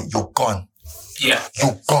today, you're gone. Yeah.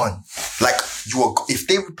 You're gone. Like, if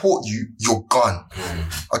they report you, you're gone.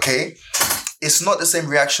 Okay? It's not the same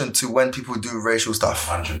reaction to when people do racial stuff.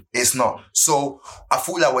 100. It's not. So, I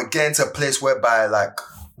feel like we're getting to a place whereby, like,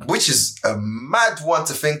 which is a mad one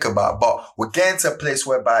to think about, but we're getting to a place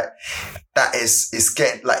whereby that is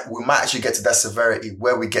getting, like, we might actually get to that severity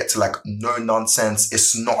where we get to, like, no nonsense,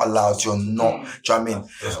 it's not allowed, you're not, do you know what I mean?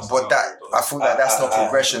 But that, I feel like that's not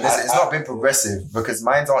progression. It's not been progressive because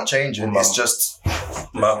minds aren't changing, it's just...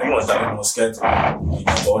 My view on that, I'm more scared to be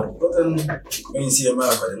bored. But then, when you see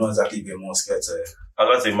America, they're not exactly being more scared to... I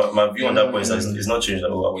gotta say, my view on that point is not changed at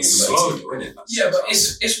all. It's slow, isn't it? Yeah, but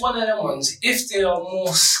it's one of them ones. If they are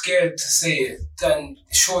more scared to say it, then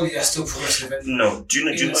surely they're still progressive. No, do you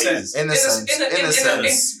know what it is? In a sense.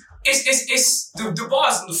 It's the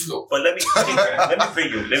bars on the floor. But let me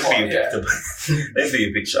paint you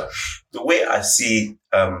a picture. The way I see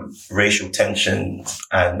racial tension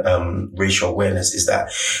and racial awareness is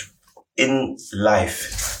that in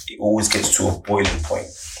life it always gets to a boiling point.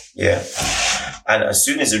 Yeah. And as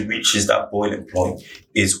soon as it reaches that boiling point,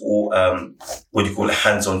 it's all,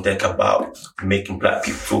 hands on deck about making black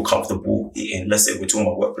people feel comfortable in, let's say we're talking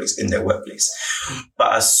about workplace, in their workplace.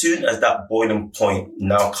 But as soon as that boiling point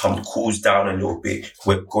now cools down a little bit,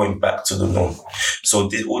 we're going back to the norm. So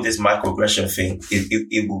all this microaggression thing,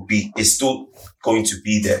 it's still going to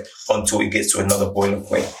be there until it gets to another boiling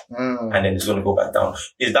point. And then it's going to go back down.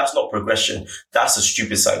 If that's not progression, that's a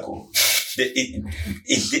stupid cycle.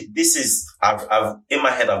 This is, I've in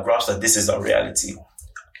my head, I've grasped that this is our reality.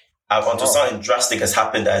 Until something drastic has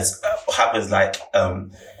happened, happens like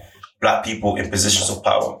black people in positions of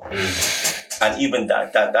power. And even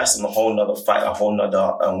that's a whole nother fight, a whole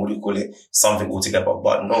nother, something altogether.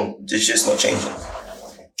 But no, it's just not changing.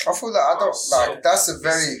 I feel like I don't like. That's a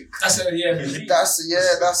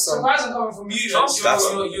surprising coming from you. Your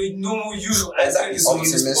normal, usual.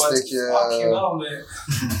 Optimistic,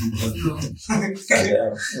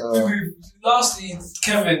 Lastly,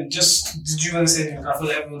 Kevin, did you want to say anything? I feel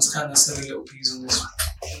like everyone's kind of said a little piece on this.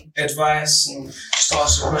 Advice and just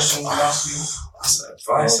ask a question last week.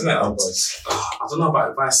 Advice, innit? I don't know about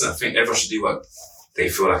advice. I think everyone should do what they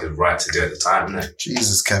feel like it's right to do at the time, innit?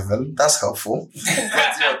 Jesus, Kevin, that's helpful.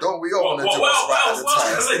 Yeah, don't we all want to do what's right at the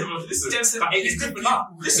time? It's different now.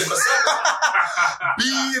 Listen,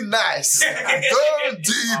 be nice. Don't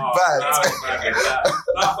do bad.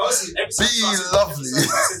 Be lovely.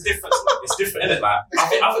 It's different, innit? Like, I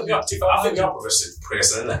think we are progressive,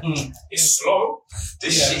 innit? It's slow.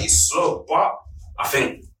 This shit is slow, but I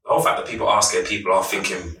think the whole fact that people are scared, people are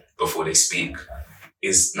thinking before they speak,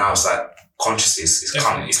 is now it's like consciously it's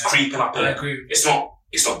coming, it's creeping up in it. It's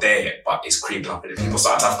not there yet, but it's creeping up in it. People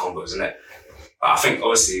start to have combos, isn't it? But I think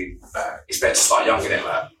obviously it's better to start young in it.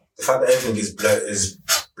 Like the fact that everything is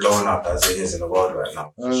blowing up as it is in the world right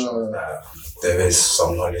now, shows that there is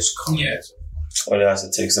some knowledge coming. Yeah. All it has to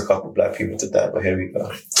take is a couple of black people to die, but here we go.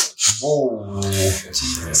 Whoa.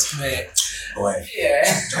 Jesus, mate. Boy. Yeah.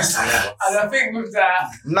 And I think with that...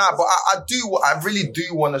 Nah, but I really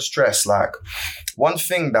do want to stress, like, one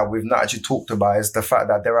thing that we've not actually talked about is the fact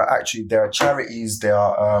that there are charities, there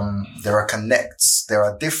are connects, there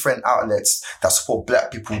are different outlets that support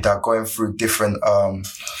black people that are going through different,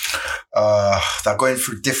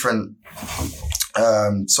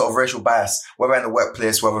 sort of racial bias, whether in the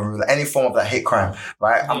workplace, whether in any form of that hate crime,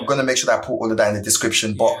 right? I'm going to make sure that I put all of that in the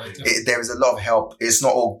description, but there is a lot of help. It's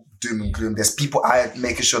not all doom and gloom. There's people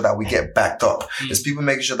making sure that we get backed up. There's people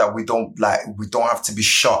making sure that we don't have to be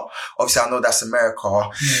shot. Obviously, I know that's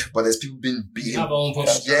America, but there's people being beaten. Beaten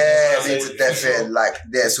to death here. Like,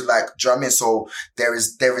 there. So, like, do you know what I mean? So, there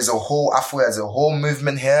is a whole, I feel there's a whole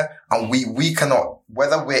movement here, and we cannot,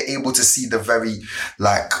 whether we're able to see the very,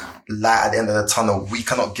 like, light at the end of the tunnel, we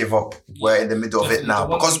cannot give up. We're in the middle of it now.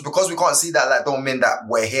 Because we can't see that light, don't mean that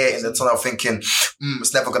we're here in the tunnel thinking,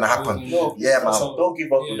 it's never gonna happen. Yeah, man. Don't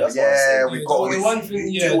give up. We got the one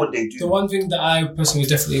thing, do what they do. The one thing that I personally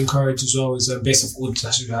definitely encourage as well is, based off all the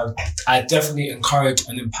discussions we have, I definitely encourage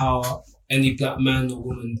and empower any black man or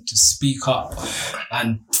woman to speak up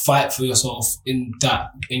and fight for yourself in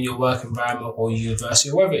your work environment or university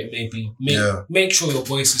or wherever it may be. Make sure your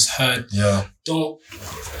voice is heard. Yeah. Don't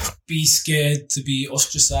be scared to be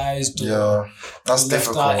ostracized. That's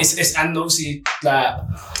difficult. It's and obviously, like,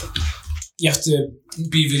 you have to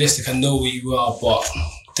be realistic and know where you are, but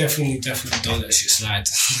definitely don't let shit slide.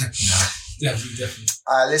 Definitely.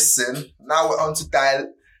 Listen, now we're on to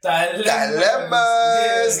dilemmas. Yeah.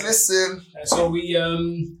 Listen. So we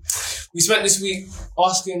spent this week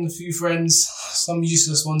asking a few friends, some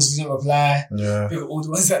useless ones who didn't reply. Yeah. All the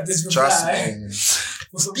ones that did reply. Trust me.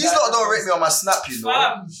 These lot don't rate me on my snap, you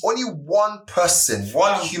know. Only one person,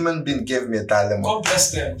 one human being gave me a dilemma. God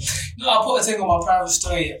bless them. You know, I put a thing on my private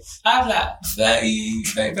story. I have like 30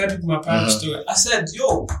 people in my private story. I said,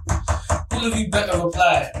 yo, all of you better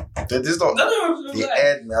reply. This not. No, they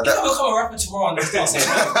aired me. I'm gonna become a rapper tomorrow and start saying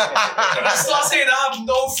that. When I start saying I have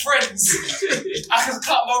no friends, I can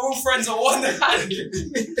cut my real friends on one hand.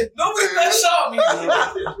 Nobody better shout at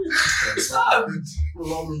me.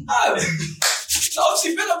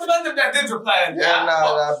 Obviously, big up the man that did reply.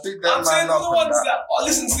 Big them. I'm saying all the ones that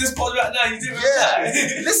listen to this pod right now, you didn't reply.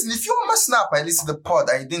 Listen, if you're on my snap and listen to the pod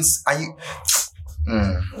and you didn't,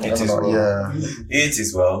 It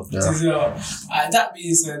is well. That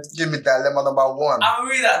being said, give me dilemma number 1. I'm gonna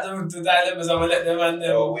read out the dilemmas. I'm gonna let them and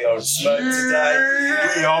them. We are smoked to die.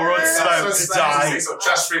 We are on smoke to die.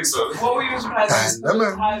 What we was planning,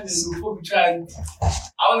 we'll probably try and. I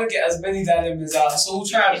want to get as many dilemmas out, so we'll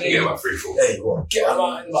try and get about 3-4. Hey, what? Get them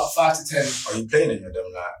out in about 5 to 10. Are you playing any of them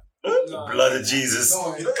like? The blood of Jesus.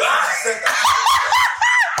 When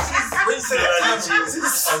you said that, I was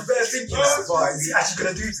better thinking that, but is he actually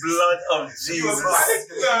gonna do this? Blood of Jesus. No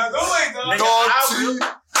way,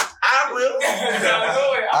 I will.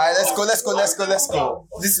 Alright, let's go.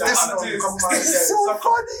 This is so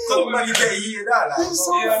funny. When you get heated out, like,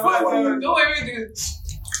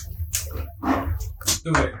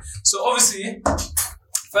 no way. So obviously,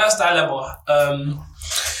 first dilemma.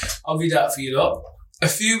 I'll read that for you lot. A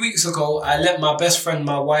few weeks ago, I lent my best friend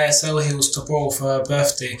my YSL heels to borrow for her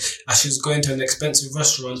birthday as she was going to an expensive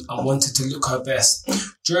restaurant and wanted to look her best.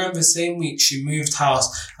 During the same week, she moved house,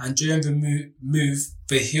 and during the move,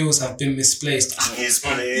 the heels have been misplaced.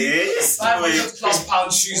 Misplaced?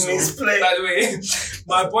 £500+ shoes, by the way.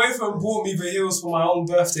 My boyfriend bought me the heels for my own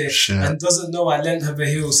birthday and doesn't know I lent her the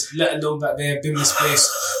heels, let alone that they have been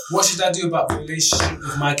misplaced. What should I do about the relationship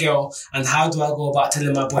with my girl, and how do I go about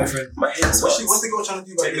telling my boyfriend? What's the girl trying to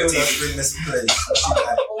do about the heels that's been misplaced?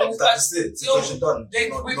 That's it. Situation done. We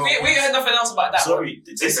heard nothing else about that. Sorry,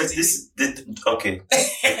 this okay.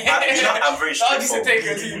 I'm very straightforward.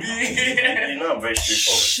 I'm very straightforward.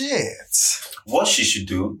 Shit. What she should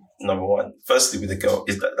do, number 1, firstly with the girl,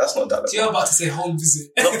 is that's not that. You're about to say home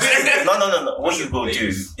visit. No. What you go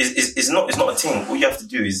do is not a thing. All you have to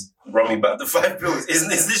do is run me back the 5 bills. Isn't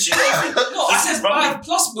this literally not a thing? No, I said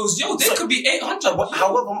 5+ bills. Yo, they could be 800.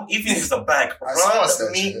 However, even if it's a bag,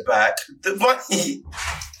 run me back the money.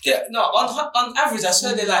 Yeah, no, on average, I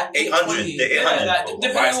swear they're like 800. The 800. Like,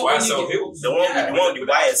 depending on what you get. The one you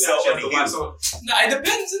buy and sell on the hills. No, it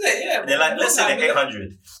depends, isn't it? Yeah. They're like, let's say they're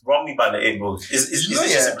 800. Run me by the 8 balls. It's as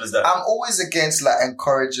simple as that. I'm always against like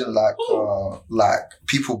encouraging like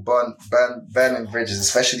people burning bridges,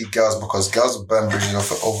 especially girls, because girls will burn bridges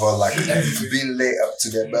over like being late up to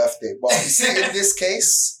their birthday. But you see, in this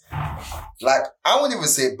case, like I wouldn't even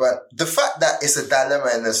say, but the fact that it's a dilemma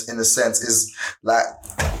in a sense is like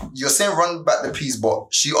you're saying run back the peas, but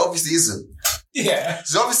she obviously isn't. Yeah.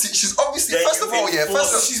 She's obviously first of all,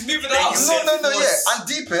 she's moving out. No, and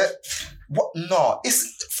deep it. What? No,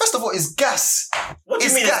 it's first of all, it's gas. What do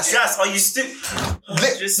you mean it's gas? Are you still?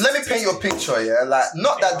 Let me paint you a picture, yeah. Like,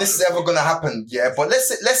 not that this is ever gonna happen, yeah. But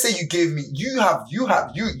let's say you gave me,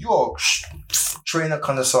 you're trainer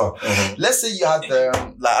connoisseur. Mm-hmm. Let's say you had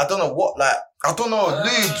lubes.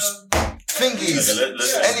 Thingies,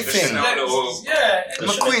 anything,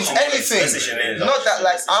 McQueen's, anything. Not that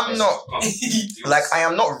like I'm not like I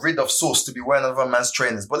am not rid of sauce to be wearing another man's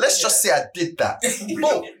trainers, but let's just say I did that.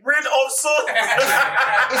 Bro, rid of sauce.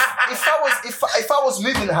 if I was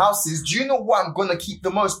moving houses, do you know what I'm gonna keep the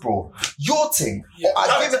most, bro? Your thing. Yeah.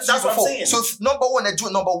 I gave it to you before. So if number one, they do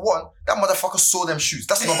it number one. That motherfucker saw them shoes.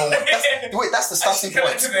 That's number one. That's the starting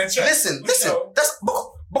point. Listen. That's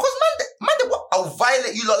because man, I'll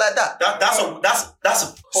violate you lot like that. That's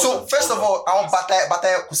a. So first of all, I want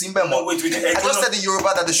bataya kusimbe. No, wait. I just said in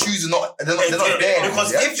Yoruba that the shoes are not there.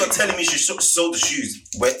 Because if you're telling me she sold the shoes,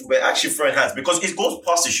 we're actually throwing hands because it goes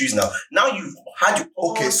past the shoes now. Now you've had your.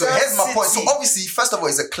 Okay, so here's my point. So obviously, first of all,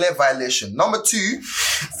 it's a clear violation. Number two,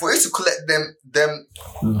 for you to collect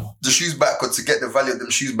the shoes back or to get the value of them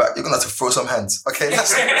shoes back, you're gonna have to throw some hands. Okay,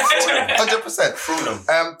 that's 100%. Throw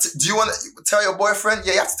them. Do you want to tell your boyfriend?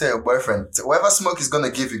 Yeah, you have to tell your boyfriend. Whatever smoke he's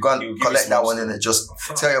gonna give you, go and collect that one and just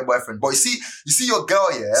tell your boyfriend. But you see your girl,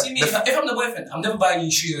 yeah. See me, if I'm the boyfriend, I'm never buying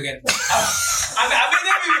you shoes again. I may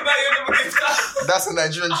never even buy you another gift. That's a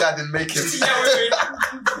Nigerian dad in making.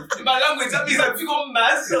 In my language, that means I pick up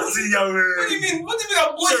mass. What do you mean? What do you mean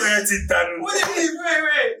I'm boyfriend? What do you mean?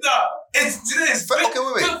 Wait. No, it's this. Okay,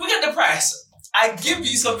 wait. Forget the price. I give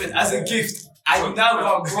you something as a gift. I now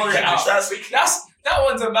go and grow it out. That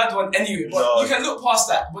one's a mad one anyway, but you can look past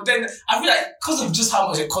that. But then I feel like because of just how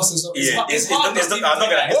much it costs us, it's hard.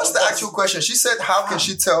 What's the actual question? She said, "How can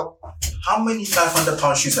she tell?" How many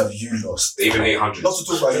 £500 shoes have you lost? Even 800. Not to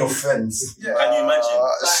talk about your friends. Yeah. Can you imagine?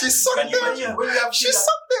 She sucked them. She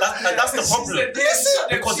sucked them. That's the problem. Listen,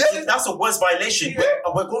 because that's a worst violation. Yeah.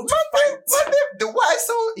 We're going to fight. The white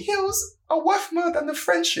heels are worth more than the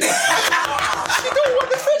friendship. She don't want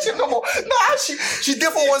the friendship no more. No, she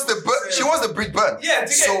definitely wants the bridge burn. Yeah.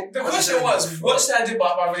 The question was, what should I do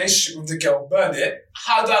about my relationship with the girl? Burn it.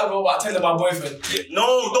 How do I go about telling my boyfriend?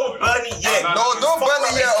 No, don't burn it yet. No, don't burn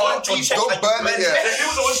it yet. Don't burn it yet. If it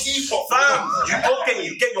was on default, fam,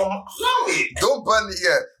 you get your Don't burn it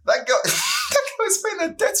yet. That girl is paying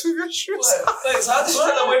her debts with your shoes. Wait, so how did she tell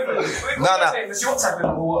her boyfriend? Nah. She wants something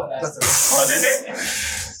or what?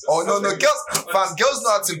 Oh no, girls know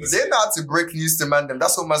how to break news to man them.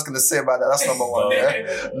 That's what man's gonna say about that. That's number one.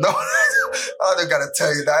 Yeah? No, I don't gotta tell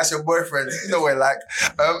you that. That's your boyfriend. You know what like.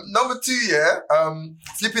 Number two,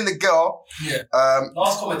 flipping the girl. Yeah.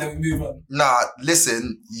 Last comment, then we move on. Nah,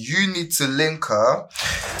 listen, you need to link her.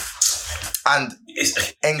 And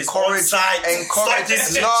encourage. No,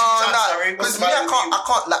 because me, I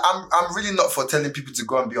can't. Like, I'm really not for telling people to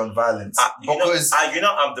go and be on violence because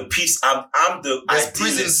I'm the peace. I'm the. There's idealist.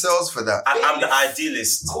 prison cells for that. I'm the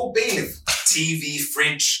idealist. Cool bailiff. TV,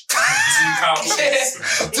 fridge, 2 couches.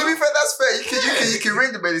 To be fair, that's fair. You can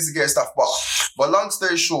ring the bailiffs to get stuff, but long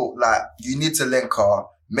story short, like you need to link her.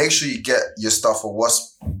 Make sure you get your stuff or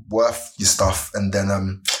what's worth your stuff, and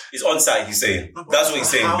then it's on site. He's saying that's what he's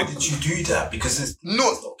saying. How did you do that? Because it's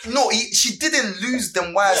she didn't lose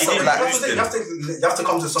them wires. You have to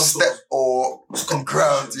come to some step or some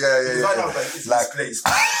ground. Yeah. Like place.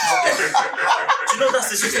 Do you know that's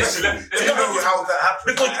the situation? Do you know how that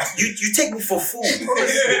happened? Because you take me for fool.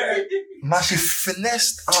 Man, she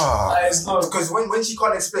finessed. Because when she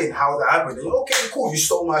can't explain how that happened, then okay, cool, you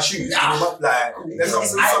stole my shoes. Like,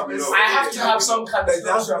 I have to have some kind of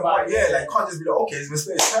about it. Yeah, like can't just be like, okay, it's a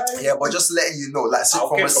mistake. Yeah, but just letting you know, like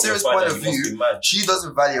from a serious point of view, she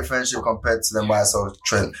doesn't value friendship compared to the myself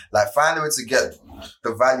trend. Like find a way to get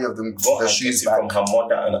the value of the shoes back from her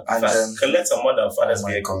mother and then collect her mother and father's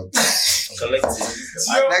vehicle. Collect it.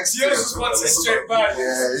 Next response is straight back.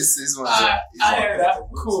 Yeah, this one. I hear that.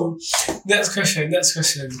 Cool. Next question.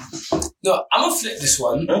 No, I'm gonna flip this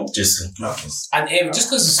one. Just and aim just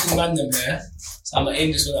because it's too random there. So I'm gonna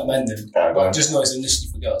aim this one at man them. But just know it's initially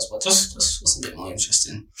for girls, but just a bit more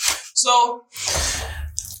interesting. So,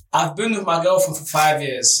 I've been with my girlfriend for 5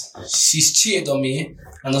 years. She's cheated on me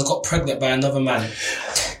and has got pregnant by another man.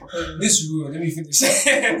 This is rude. Let me finish.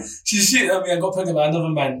 She cheated on me and got pregnant by another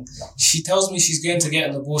man. She tells me she's going to get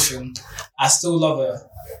an abortion. I still love her.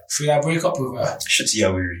 Should I break up with her? Should see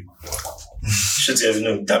how we read. Should see how we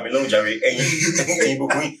know. Damn it, long Jerry.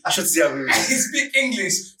 Should see how we read. Speak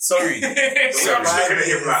English. Sorry.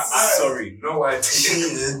 Sorry. No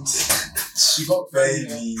idea. She got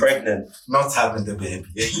pregnant. Not having the baby.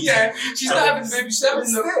 Yeah, she's not having the baby. She's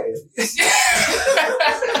having the.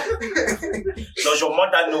 Does your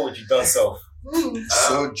mother know what you done, self?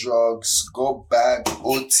 So drugs, go back,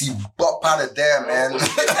 OT, bop out of there, man.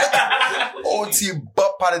 OT,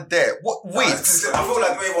 bop out of there. What? Wait. I feel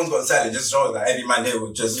like everyone's got silent. Just shows that any man here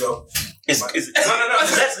would just, No. Let's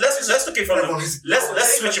look it from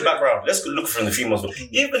let's switch it back around. Let's look from the females.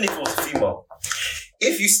 Even if it was a female,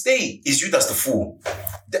 if you stay, it's you that's the fool.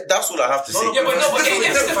 That's all I have to say. Yeah, but if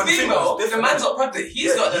it's the female, if the man's not pregnant,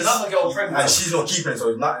 he's got another girl pregnant. And she's not keeping it, so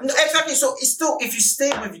it's not. No, exactly, so it's still, if you stay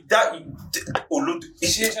with that, say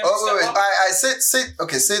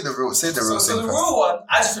the rule. So the real one,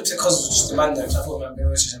 I just flipped it because it was just a man there, I thought it might be a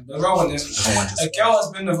relationship. The real one is, a girl has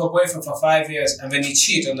been with her boyfriend for 5 years and then he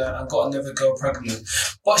cheated on her and got another girl pregnant.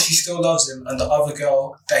 But she still loves him and the other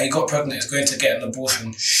girl that he got pregnant is going to get an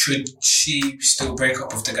abortion. Should she still break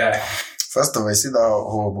up with the guy? First of all, you see that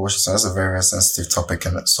whole abortion, so that's a very sensitive topic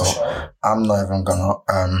in it. So I'm not even gonna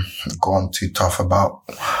go on too tough about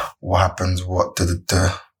what happens, with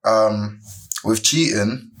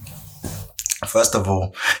cheating. First of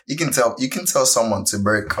all, you can tell someone to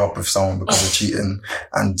break up with someone because of cheating,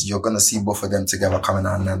 and you're gonna see both of them together coming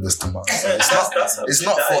out and end this tomorrow. So it's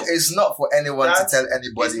not for anyone to tell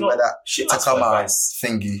anybody whether to come out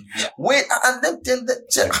thingy. Yeah. Wait, and then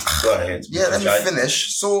go ahead. Yeah, let me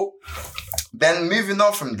finish. So then moving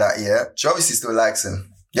on from that, she obviously still likes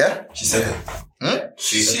him. Yeah? She said it.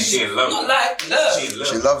 She in love. Not like love.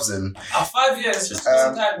 She loves him. 5 years.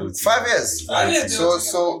 5 years. 5 years.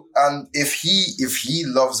 So, and if he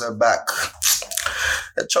loves her back,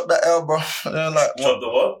 chop that elbow. Like, chop the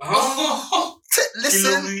what?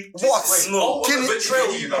 Listen, what? No,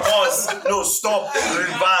 no, stop.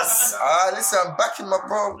 Reverse. Listen, I'm backing my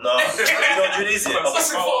bro. No, you don't do this.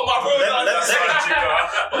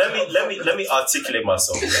 Let me articulate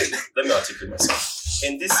myself.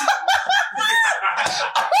 In this.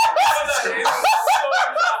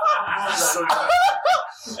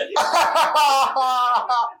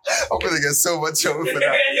 I'm gonna get so much trouble for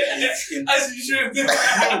that. As you should. I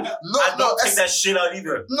don't take that shit out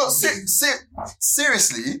either. No,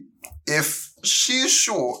 seriously, if she's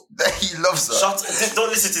sure that he loves her, don't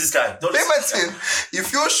listen to this guy.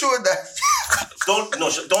 If you're sure that don't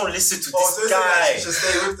listen to this guy. She should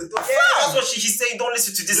stay with the dog. Yeah, that's what she's saying. Don't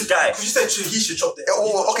listen to this guy. She said he should chop the.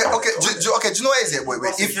 Okay. Do you know what is it? Wait.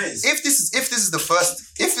 If this is the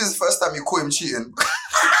first time you caught him cheating.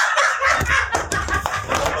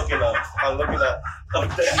 I'm looking at. This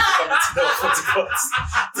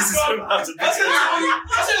is going to have to be. I said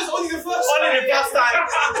it was only the first time. Only the first time.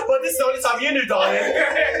 But this is the only time you knew, darling.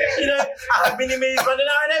 You know, I have mini-me's running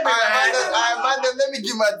out and everything. Let me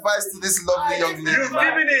give my advice to this lovely young lady. You've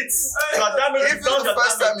given it. If it's the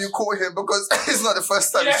first time you call him, because it's not the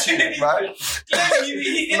first time you cheated, right? If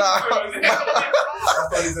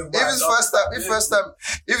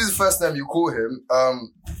it's the first time you call him,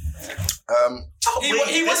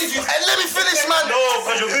 he wanted you. Let me finish, man. No,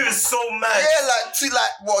 because you're moving so mad.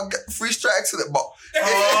 Yeah, 3 strikes to the box.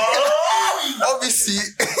 Obviously,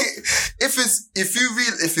 if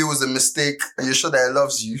it was a mistake and you're sure that he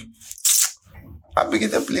loves you, I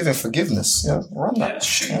begin to believe in forgiveness. Yeah, run that. Yeah,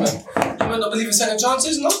 shoot, man. You might not believe in second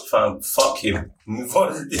chances, no? Fam, fuck him. Move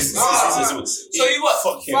on. So you what?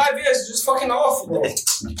 Fuck him. 5 years just fucking off, bro.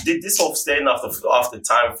 This whole staying after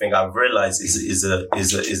time thing, I've realized is a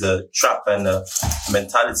trap and a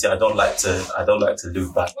mentality I don't like to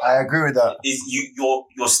live by. I agree with that.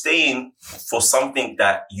 You're staying for something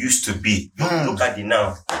that used to be. Look at it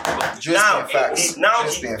now.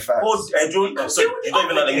 Just being facts. You don't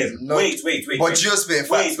even know the no. Wait. But just being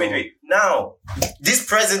facts. Wait. Now, this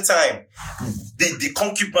present time, the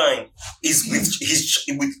concubine is with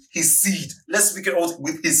his seed. Let's speak it out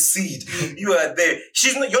with his seed. You are there.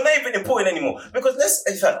 You're not even important anymore. Because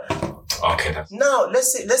Okay. Now,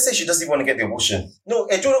 let's say she doesn't even want to get the abortion. No,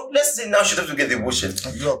 and let's say now she doesn't get the abortion.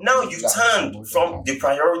 Now you turn from the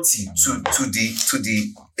priority to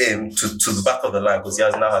the back of the line because he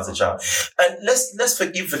now has a child. And let's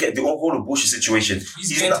forget the whole abortion situation.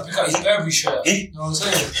 He's going to pick up his Burberry shirt. You know what I'm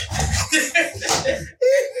saying?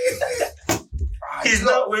 He's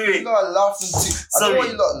not wait. You are laughing too. I don't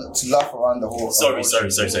want you lot to laugh around the whole. Sorry.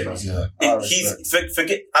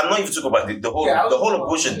 Forget. I'm not even talking about the whole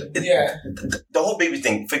abortion. The whole baby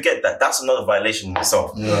thing. Forget that. That's another violation in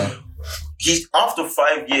itself. Yeah. After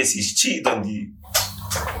 5 years, he's cheated on the.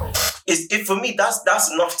 For me,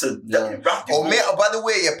 that's enough to wrap the mate, by the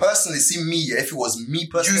way, personally, see me, if it was me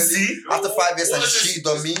personally, you see? After 5 years and she cheated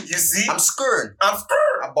on me, you see? I'm scared.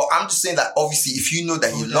 But I'm just saying that obviously, if you know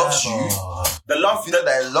that he loves you, the love, you know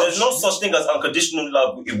that he loves there's no such thing as unconditional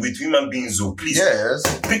love with human beings, though. Please. Yes.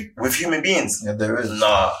 With human beings. Yeah, there is.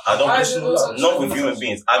 Nah, I don't. Not with human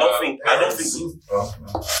beings. I don't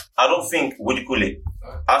think. What do you call it?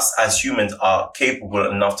 Us as humans are capable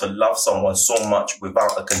enough to love someone so much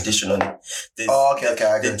without a condition on it. Okay.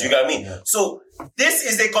 Do you get what I mean? Yeah. So this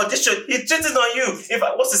is a condition. He's cheating on you.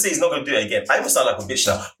 What's to say he's not going to do it again? I even sound like a bitch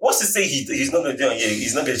now. What's to say he's not going to do it again?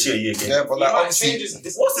 He's not going to cheat on you again. Yeah, but like obviously,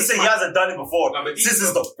 what's to say he hasn't done it before? This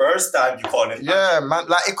is the first time you call him. Yeah, man.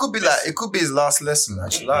 Like it could be his last lesson.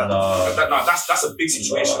 Actually, like, no, that's a big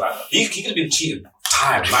situation. Like he could have been cheated.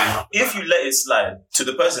 If you let it slide, to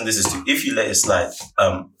the person this is to, if you let it slide,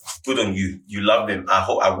 good on you. You love him.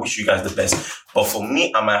 I wish you guys the best. But for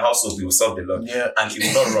me and my household, we will solve the love. Yeah. And it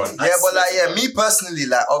will not run. Me personally,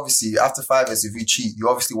 like obviously after 5 years, if you cheat, you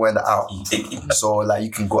obviously went out. So like you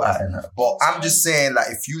can go out and that. But I'm just saying, like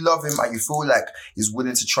if you love him and you feel like he's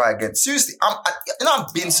willing to try again, seriously, I'm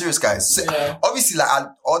being serious, guys. Yeah. Obviously, like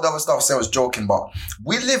all the other stuff I said was joking, but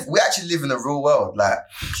we actually live in the real world. Like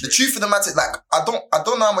the truth of the matter, like I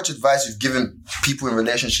don't know how much advice you've given people in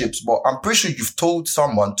relationships, but I'm pretty sure you've told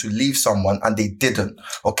someone to leave someone and they didn't.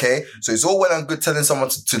 Okay, so it's all well and good telling someone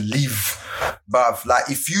to leave, but like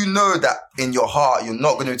if you know that in your heart you're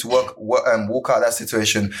not going to walk out of that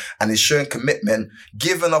situation and it's showing commitment,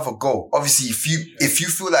 give another go. Obviously, if you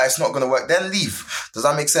feel like it's not going to work, then leave. Does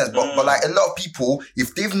that make sense? But like a lot of people,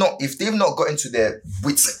 if they've not got into their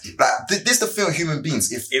wits, like this is the thing of human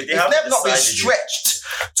beings. If they've not been stretched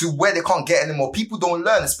to where they can't get anymore, people don't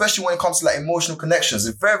learn, especially when it comes to like emotional connections.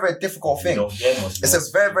 It's a very, very difficult thing. It's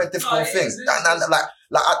a very, very difficult thing. And like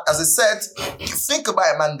as I said, think about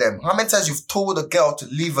it, man. How many times you've told a girl to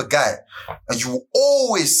leave a guy, and you will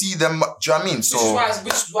always see them? Do you know what I mean? So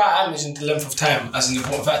which is why I mentioned the length of time as an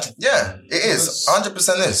important factor. Yeah, it is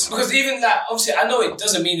 100% is because even like obviously I know it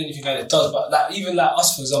doesn't mean anything and it does, but like even like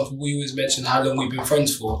us, for example, we always mention how long we've been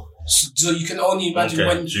friends for. So you can only imagine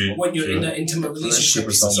when you're in an intimate relationship,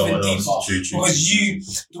 it's even deeper.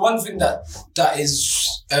 Because the one thing that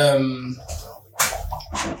is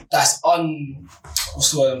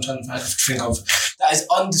what's the word I'm trying to think of? That is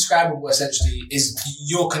undescribable. Essentially, is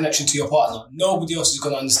your connection to your partner. Nobody else is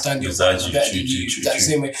going to understand your partner better than you. That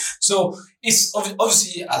same way. So it's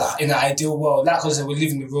obviously in an ideal world. Like I said, we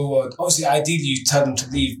live in the real world. Obviously, ideally, you tell them to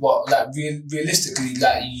leave. But like realistically,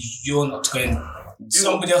 like you're not going.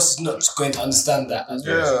 Somebody else is not going to understand that.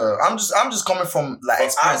 Yeah, I'm just coming from like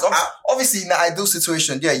experience. Obviously, in an ideal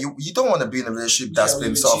situation, yeah, you don't want to be in a relationship that's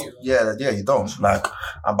been soft. Yeah, you don't. Like,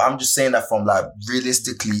 but I'm just saying that from like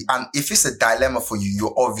realistically, and if it's a dilemma for you,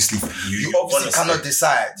 you obviously cannot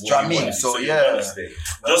decide. Do you know what I mean? So yeah,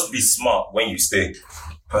 just be smart when you stay.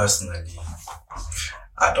 Personally,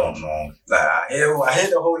 I don't know. Like I hear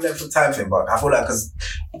the whole length of time thing, but I feel like because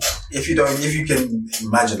if you can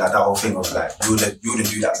imagine like that whole thing of like you wouldn't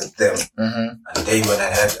do that to them, and they went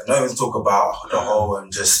ahead. I don't even talk about the whole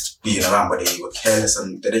just being around, but they were careless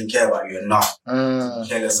and they didn't care about you enough,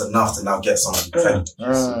 careless enough to now get someone defend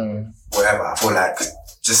whatever. I feel like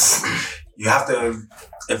just you have to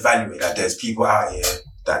evaluate that there's people out here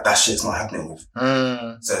that shit's not happening with.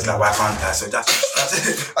 So it's like, why can't that? So that's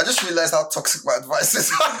it. I just realised how toxic my advice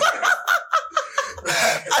is.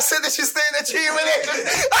 I said that you stay in the tree with it.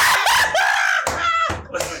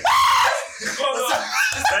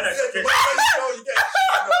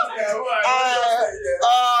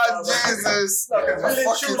 Jesus. Let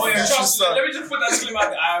me just put that disclaimer out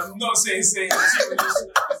there. I'm not saying I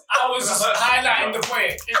was highlighting the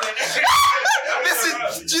point. Listen,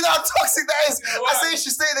 do you know how toxic that is? I say you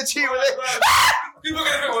should stay in the tree with it. People are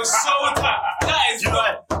gonna think we're so tight. That is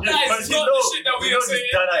not the shit that we are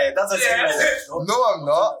saying. That's a No, I'm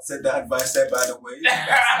not. Said the advice there, by the way.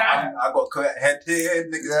 I got correct head here,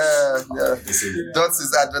 nigga. Yeah. Dots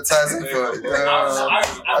is advertising for it.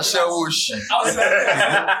 I shall whoosh. Yeah,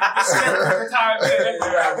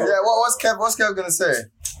 what's Kev gonna say?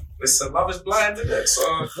 Listen, love is blind, isn't it? So. I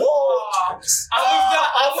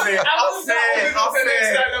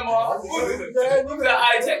moved that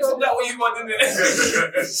I text that what you want, isn't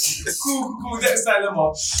it? Cool, next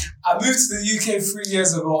dilemma. I moved to the UK 3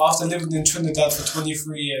 years ago after living in Trinidad for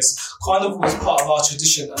 23 years. Carnival is part of our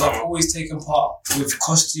tradition and I've always taken part with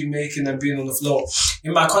costume making and being on the floor.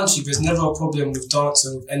 In my country, there's never a problem with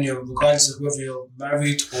dancing with anyone, regardless of whether you're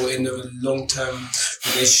married or in a long-term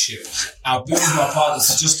relationship. I've been with my partner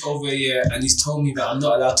for just over a year and he's told me that I'm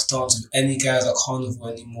not allowed to dance with any guys at Carnival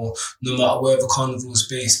anymore, no matter where the Carnival is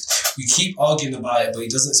based. We keep arguing about it, but he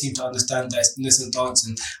doesn't seem to understand that it's innocent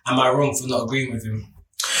dancing. Am I wrong for not agreeing with him?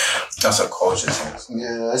 That's a culture thing.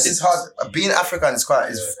 Yeah, it's hard. Being African is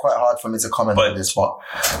quite hard for me to comment on this, but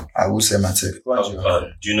I will say my take.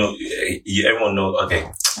 Do you know? Everyone knows. Okay,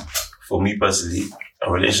 for me personally,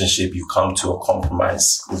 a relationship you come to a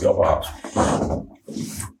compromise with your wife.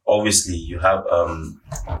 Obviously, you have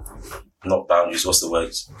not boundaries. What's the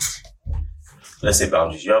word? Let's say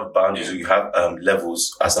boundaries. You have boundaries, or you have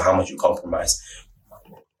levels as to how much you compromise.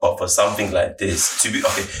 But for something like this,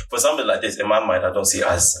 for something like this, in my mind, I don't see it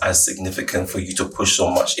as significant for you to push so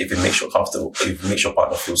much. If it makes you comfortable, if it makes your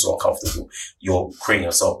partner feel so uncomfortable, you're creating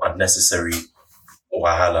yourself unnecessary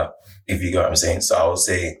wahala, if you get what I'm saying. So I would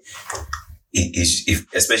say,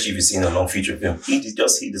 especially if you've seen a long future of him, he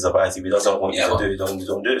does advice. If he doesn't want you to do it, don't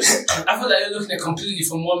do it. I feel like you're looking at it completely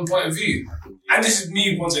from one point of view. And this is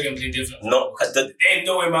me once again playing different. No, there ain't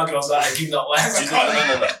no way my girl's like, give that wife.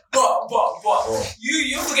 No. But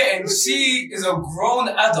you're forgetting she is a grown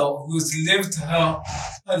adult who's lived her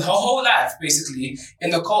whole life basically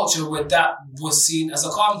in a culture where that was seen as a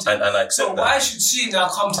calm thing. And so why should she now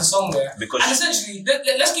come to somewhere? Because essentially,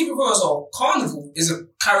 let's keep it real as well. Carnival is a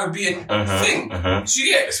Caribbean thing. Mm-hmm. So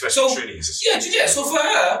you get, especially Trinity. Yeah, you get. So for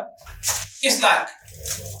her, it's like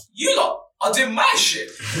you lot are doing my shit,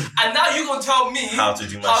 and now you're gonna tell me how to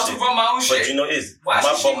do my shit, to run my own shit. But you know,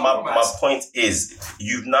 my point is,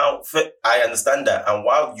 you've now. I understand that, and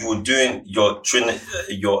while you were doing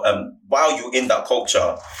while you're in that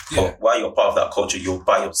culture, or while you're part of that culture, you're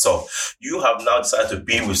by yourself. You have now decided to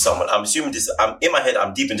be with someone. I'm assuming this. I'm in my head.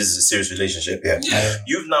 I'm deep in this is a serious relationship. Yeah.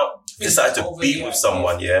 You've now decided to be with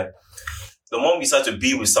someone. Yeah. The moment you decide to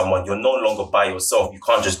be with someone, you're no longer by yourself. You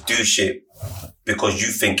can't just do shit because you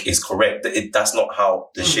think it's correct. That's not how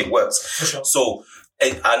the shit works. For sure. So,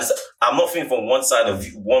 I'm not thinking from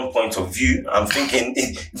one point of view. I'm thinking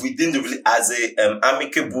within as a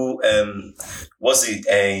amicable, what's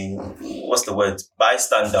the word?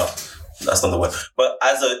 Bystander. That's not the word. But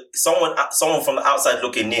as someone from the outside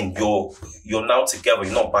looking in, you're now together.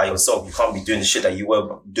 You're not by yourself. You can't be doing the shit that you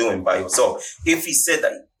were doing by yourself. If he said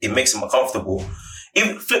that it makes him uncomfortable,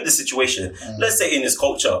 even flip the situation. Let's say in his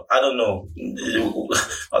culture, I don't know.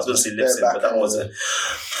 I was going to say lip sync, but that wasn't.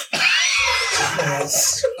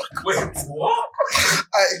 Wait, what?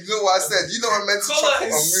 You know what I said? You know what I meant to chuckle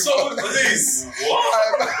and move on. Please. What?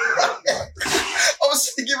 I was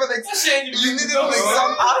trying to give an example. You needed an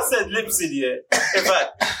example. I said lip sync, yeah. In fact,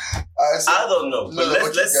 I don't know.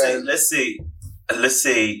 But let's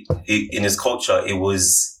say in his culture, it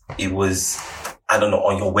was, I don't know,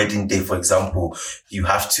 on your wedding day, for example, you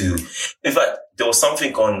have to, in fact, there was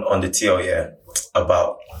something on the TL, yeah,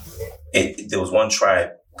 about it. There was one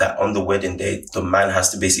tribe that on the wedding day, the man has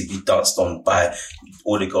to basically be danced on by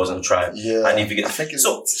all the girls in the tribe. Yeah. And if you get, I think it's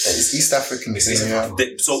East African.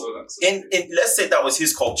 So let's say that was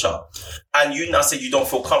his culture, and you now say you don't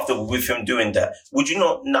feel comfortable with him doing that. Would you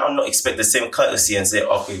not expect the same courtesy and say,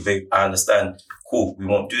 okay, babe, I understand. Cool, we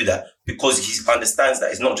won't do that, because he understands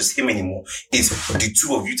that it's not just him anymore. It's the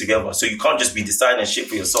two of you together. So you can't just be deciding shit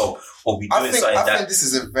for yourself or be doing something I think this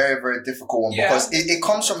is a very, very difficult one because it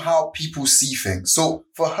comes from how people see things. So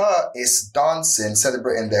for her, it's dancing,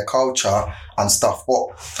 celebrating their culture and stuff.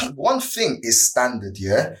 But one thing is standard,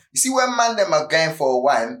 yeah? You see when man them are going for a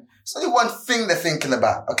wine, it's only one thing they're thinking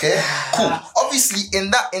about, okay? Cool. Obviously, in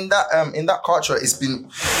that culture, it's been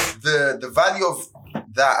the value of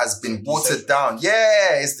that has been watered down.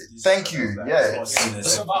 Yeah, thank you. Yeah, it's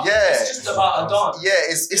just about a dance. Yeah,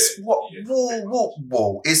 it's what?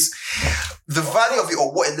 Whoa. It's the value of it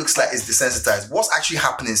or what it looks like is desensitized. What's actually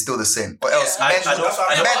happening is still the same. Or else, That's why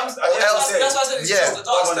I said it's just the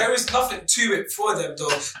dots. There is nothing to it for them, though.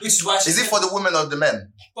 Which is why is it for the women or the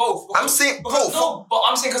men? Both. I'm saying both. No, but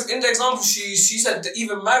I'm saying because in the example, she said that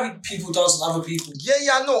even married people dance with other people. Yeah,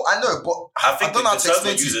 I know, but I think the term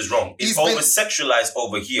you use is wrong. It's over-sexualized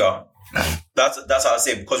over here. That's how I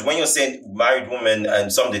say it. Because when you're saying married women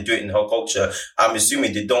and some they do it in her culture, I'm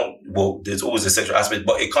assuming they don't. Well, there's always a sexual aspect,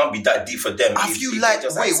 but it can't be that deep for them. I feel like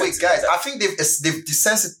wait, guys. I think they're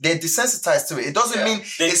desensitized to it. It doesn't mean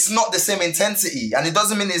it's not the same intensity, and it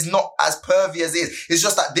doesn't mean it's not as pervy as it is. It's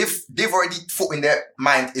just that they've already thought in their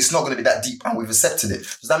mind it's not going to be that deep, and we've accepted it.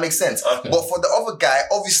 Does that make sense? Okay. But for the other guy,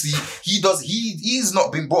 obviously he's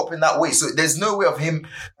not been brought up in that way, so there's no way of him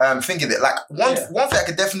thinking it. Like one thing I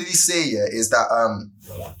could definitely say is that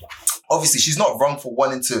obviously she's not wrong for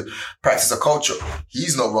wanting to practice a culture.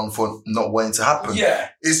 He's not wrong for not wanting to happen. Yeah,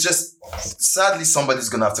 it's just sadly somebody's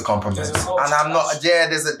gonna have to compromise, and I'm not. Yeah,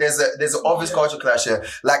 there's an obvious culture clash here.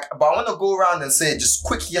 Like, but I want to go around and say just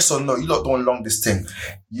quick yes or no. You lot don't long this thing.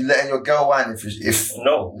 You letting your girl whine if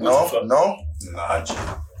no. Nah.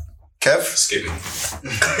 Kev, skip it.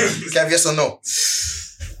 Kev, yes or no?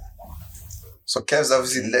 So Kev's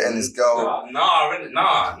obviously letting his girl. Nah.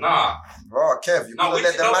 Bro, Kev, you gotta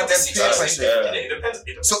let the man them pay pressure. It depends.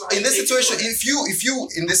 So in this situation, if you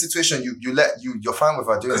in this situation, you're fine with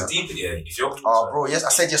her doing that. Deep, if you're. Oh, bro, yes, I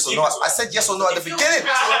said yes or no. I said yes or no at the beginning. Kevin,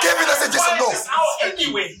 I said yes or no.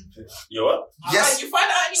 Anyway. You what? Yes. You find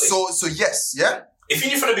out anyway. So yes, yeah. If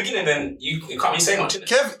you knew from the beginning, then you can't be saying much.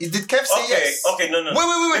 Kev, did Kev say yes? Okay, no.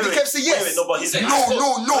 Wait. Did Kev say yes? No, but he said no. Did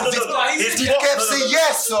Kev say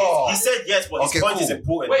yes? He said yes, but his point is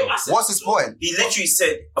important. Wait, what's his point? He literally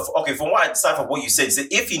said, okay, from what I deciphered what you said, he said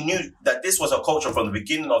if he knew that this was a culture from the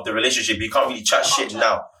beginning of the relationship, he can't really chat shit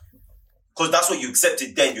now. Because that's what you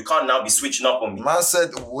accepted then. You can't now be switching up on me. Man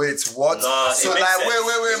said, wait, what? Nah, so like,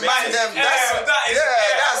 wait, mind them. That's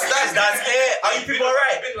it. Are you people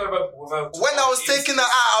alright? When I was taking her out,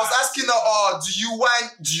 I was asking her, do you whine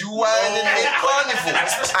in carnival?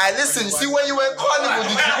 I listen, you see when you went carnival,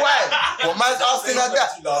 did you whine? But man's asking her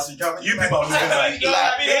that. You people are losing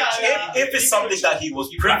that. If it's something that he was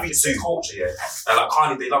privy to. Culture, like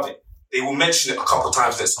carnival, they love it. They will mention it a couple of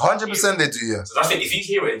times. 100% they do, yeah. So I think if you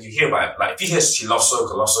hear it and you hear about it, like if you hear she loves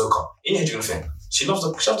soca, in your head you're gonna think she loves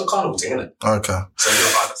the carnival thing, innit? Okay. So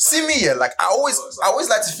see me, yeah, like I always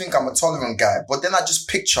like to think I'm a tolerant guy, but then I just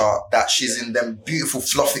picture that she's in them beautiful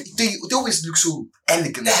fluffy. They always look so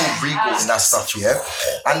elegant, so regal and that stuff, yeah.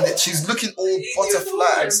 And she's looking all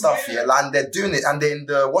butterfly and stuff, yeah. And they're doing it, and then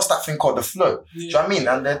what's that thing called, the flow? Do you know what I mean?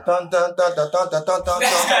 And they're dun. And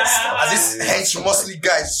this hench muscly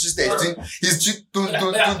guy is just there doing. He's just dun.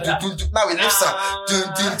 Now he lifts her dun.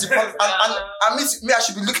 And me, I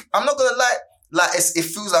should be looking. I'm not gonna lie. Like it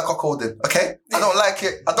feels like cuckolding, okay? I don't like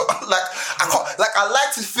it. I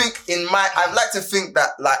like to think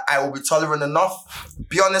that like I will be tolerant enough.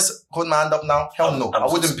 Be honest, hold my hand up now. Hell no, I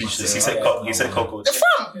wouldn't be. He said cuckold. The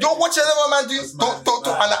fam, you're watching another man do and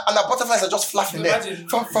the butterflies are just flashing there. I used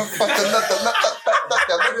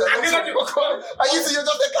to you're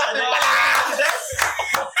just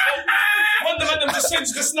one of them just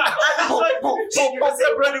sends the snap. Hey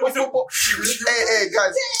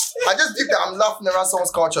guys, I just think that I'm laughing around someone's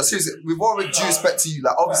culture. Seriously, with all due respect to you,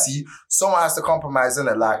 like obviously someone has to compromise,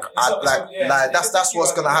 innit? Like that's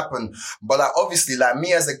what's gonna happen. But like obviously, like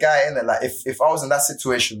me as a guy, innit? Like if I was in that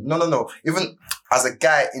situation, no. Even as a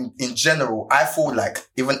guy in general, I feel like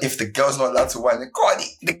even if the girl's not allowed to whine, the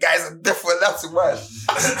guys are definitely allowed to whine.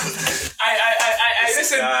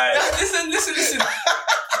 Listen.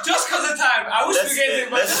 Just because of time, I wish we get it,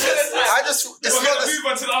 but just because of time.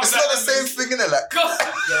 It's not the same thing, innit? Like,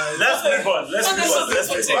 let's move on.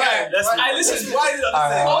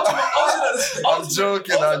 I'm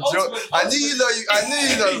joking. I knew you know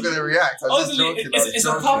were gonna react. I'm just joking.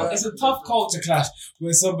 It's a tough culture clash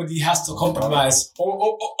where somebody has to compromise,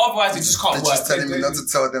 or otherwise they just can't work. They're just telling me not to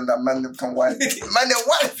tell them that man them can whine. Man them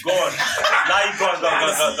whine. Go on. Now you go.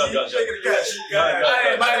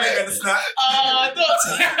 Man ain't gonna snap.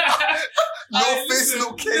 No face,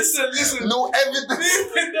 no case, listen. no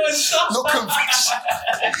evidence, no conviction.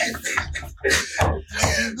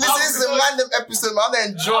 This is a random episode, man. I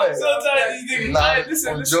enjoy it.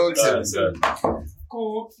 I'm joking.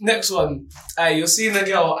 Cool. Next one. You're seeing a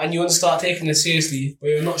girl and you want to start taking her seriously, but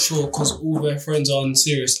you're not sure because all their friends aren't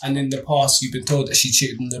serious, and in the past you've been told that she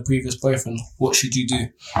cheated on her previous boyfriend. What should you do?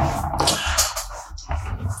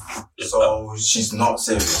 So she's not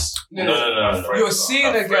serious. No. You're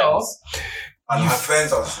seeing a girl And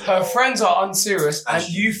her friends are unserious, and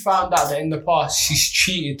you found out that in the past she's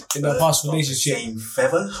cheated in her past relationship. Same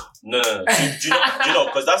feather? No. Do you know?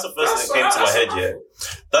 Because that's the first thing that came to my head. Yeah,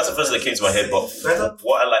 that's the first thing that came to my head. But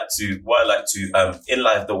what I like to, in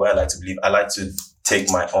life, the way I like to believe, I like to take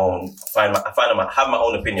my own, have my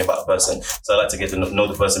own opinion about a person. So I like to get to know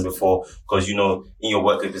the person before, because in your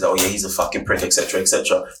work it's like, oh yeah, he's a fucking prick, etc.,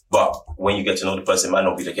 etc. But when you get to know the person, it might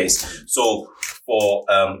not be the case. So for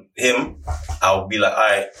him, I'll be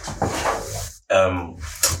like,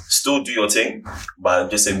 still do your thing, but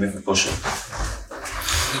just say move with caution.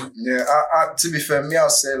 Yeah, I to be fair, me, I'll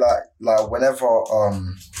say like whenever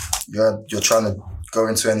you're trying to go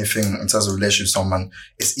into anything in terms of relationship with someone,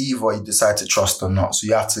 it's either you decide to trust or not. So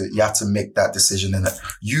you have to make that decision in it.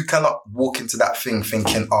 You cannot walk into that thing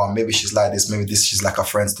thinking, oh, maybe she's like this, maybe this, she's like her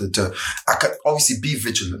friends to do. I can obviously be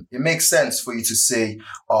vigilant. It makes sense for you to say,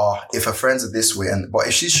 oh, if her friends are this way, but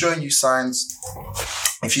if she's showing you signs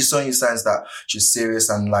that she's serious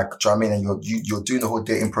and like, do you know what I mean? And you're doing the whole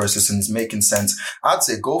dating process and it's making sense, I'd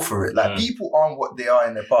say go for it. Like people aren't what they are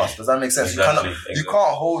in the past. Does that make sense? Exactly. You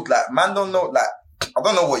can't hold man don't know, I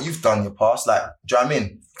don't know what you've done in your past. Do you know what I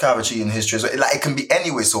mean? You can have a cheating history. So, it can be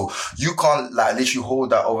anyway. So you can't literally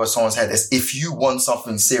hold that over someone's head as if you want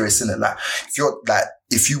something serious in it.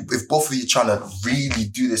 If both of you trying to really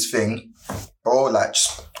do this thing, bro,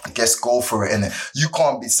 just I guess go for it, innit? You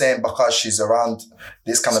can't be saying because she's around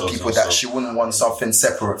this kind of people that she wouldn't want something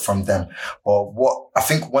separate from them. Or what I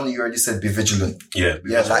think one of you already said, be vigilant. Yeah.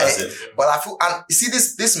 But I feel, and you see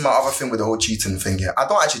this is my other thing with the whole cheating thing here. I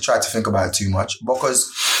don't actually try to think about it too much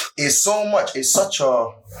because it's such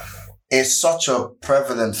a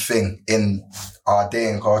prevalent thing in our day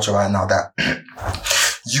and culture right now that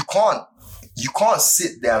you can't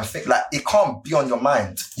sit there and think, it can't be on your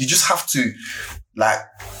mind. You just have to,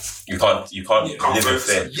 you can't live with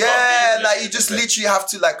it. Yeah, you just literally have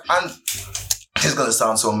to, and it's gonna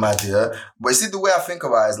sound so mad here, but you see, the way I think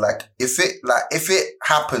about it is if it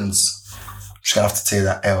happens, I'm just gonna have to take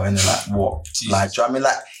that L, and what? Jesus. Do you know what I mean?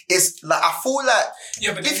 It's I feel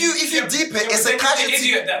if you deep it, it's a casualty.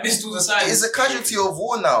 Idiot that missed all the signs. It's a casualty of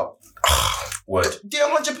war now. Word.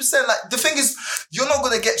 Yeah, 100%. The thing is, you're not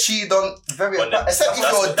going to get cheated on except if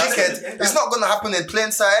you're a dickhead. It's not going to happen in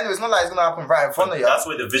plain sight anyway. It's not like it's going to happen right in front of you. That's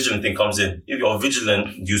where the vigilant thing comes in. If you're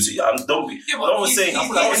vigilant, you see,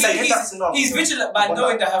 he's vigilant by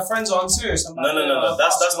knowing that her friends are unserious. No.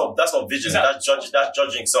 That's not vigilant. Okay. That's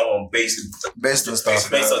judging someone based on stuff.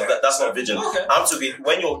 That's not vigilant. Okay. I'm talking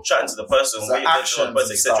when you're chatting to the person, when you're to the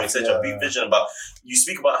person, etc. Be vigilant about. You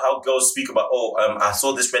speak about how girls speak about, I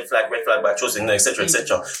saw this red flag by choosing, etc.,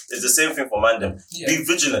 etc. It's the same thing for mandem. Yeah. Be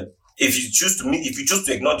vigilant. If you choose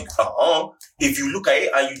to ignore the if you look at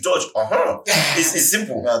it and you judge, it's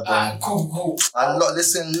simple. Cool. And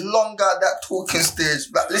listen, longer that talking stage,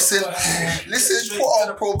 but listen, put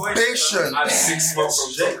on probation. And 6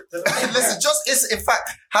 months from listen, it's in fact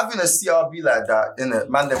having a CRB like that in it,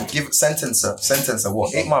 man. Them give sentence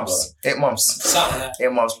what? 8 months. 8 months.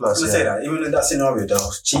 8 months plus. I was gonna say that even in that scenario, the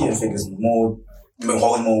cheating thing is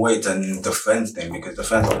holds more weight than the friends thing, because the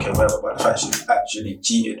friends don't care whatever, but the fact she actually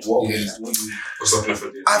cheated. What's up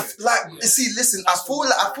for this? I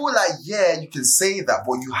feel like yeah, you can say that,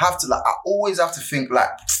 but you have to I always have to think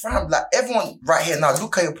fam, everyone right here now,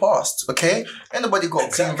 look at your past, okay? Ain't nobody got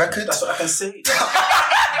a clean record. That's what I can say.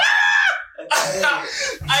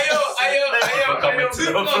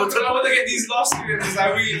 I want to get these last two because I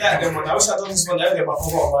really like them, man. I wish I'd done this one earlier, but I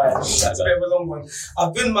forgot about it. That's a bit of a long one.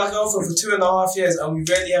 I've been with my girlfriend for 2.5 years and we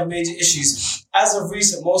rarely have major issues. As of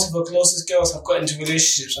recent, most of her closest girls have got into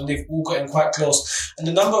relationships and they've all gotten quite close. And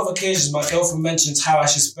the number of occasions my girlfriend mentions how I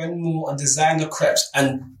should spend more on designer crepes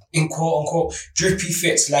and in quote unquote drippy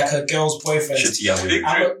fits like her girl's boyfriend.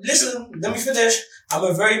 Listen, let me finish. I'm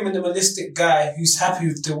a very minimalistic guy who's happy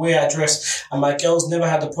with the way I dress, and my girl's never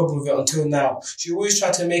had a problem with it until now. She always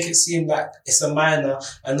tried to make it seem like it's a minor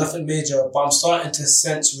and nothing major, but I'm starting to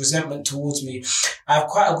sense resentment towards me. I have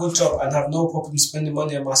quite a good job and have no problem spending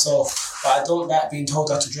money on myself, but I don't like being told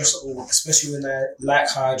how to dress at all, especially when I like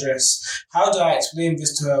how I dress. How do I explain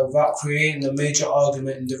this to her without creating a major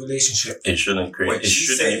argument in the relationship? It shouldn't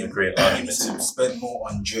even create arguments. To spend more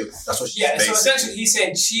on drip. That's what she's saying. So essentially he's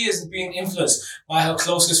saying she is being influenced by her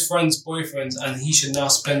closest friends' boyfriends and he should now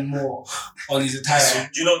spend more on his attire.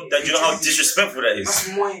 Do you know how disrespectful that is?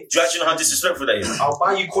 Do you actually know how disrespectful that is? I'll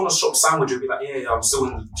buy you corner shop sandwich and be like, yeah, I'm still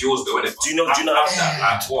in yours though, innit? Do you know how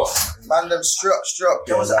that? What? Man, them straight up,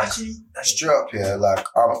 yo. Straight up here,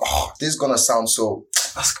 this is gonna sound so.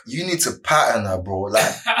 You need to pattern her, bro.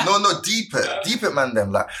 No, deep it, man.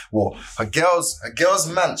 Them her girls,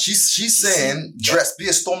 man. She's saying, dress, be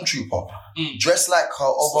a stormtrooper. dress like her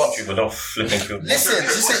other. But don't flipping kill. Listen,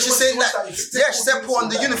 she's saying that. Yeah, she said put on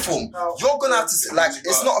the uniform. You're gonna have to like.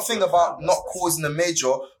 It's not a thing about not causing a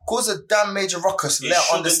major. Cause a damn major ruckus. Let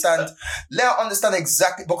her understand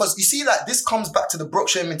exactly, because you see, like, this comes back to the Brooke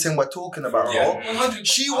shaming thing we're talking about. Yeah.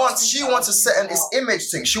 She wants a certain image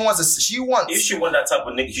thing. If she want that type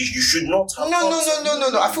of nigga, you should not have. No.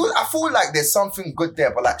 I feel like there's something good there,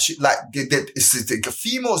 but the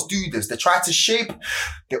females do this. They try to shape.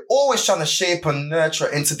 They're always trying to shape and nurture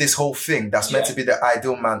into this whole thing that's meant to be the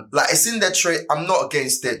ideal man. Like, it's in their trait. I'm not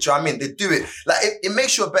against it. Do you know what I mean? They do it. Like, it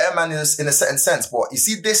makes you a better man in a certain sense. But you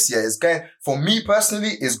see, this year is going, for me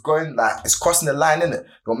personally, is going like, it's crossing the line, innit?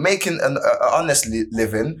 You're making an honest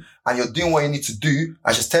living and you're doing what you need to do.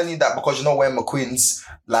 And she's telling you that because you're not wearing McQueen's,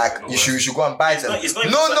 like, you should go and buy them. It's not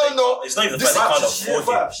even the fact they can't afford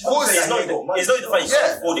it. It's not even the fact you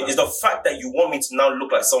can't afford it. It's the fact that you want me to now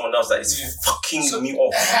look like someone else that is fucking me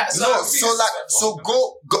off. So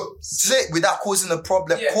go say it without causing a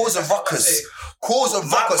problem, cause a ruckus. My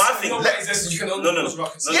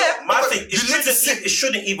thing, it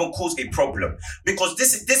shouldn't even cause a problem, because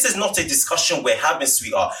this is not a discussion we're having,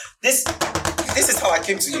 sweetheart. This is how I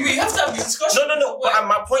came to you. We have to have a discussion. No. But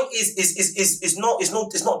my point is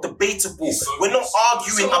not debatable. We're not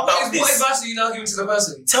arguing about this. What advice are you now giving to the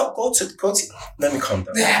person? Go to. Let me calm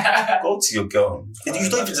down. Go to your girl. You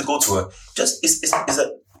don't even to go to her. Just is a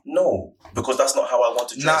no. Because that's not how I want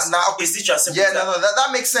to dress. Is it just simple?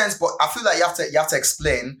 That makes sense. But I feel like you have to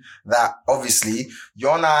explain that. Obviously,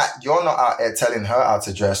 you're not out there telling her how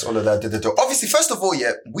to dress. All of that. Obviously, first of all,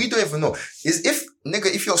 we don't even know. If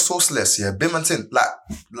you're sauceless, Bimington,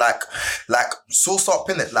 like sauce up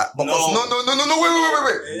in it, like. Because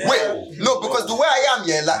wait. No, because the way I am,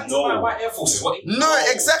 like. No. White Air Forces. No,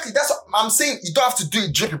 exactly. That's what I'm saying. You don't have to do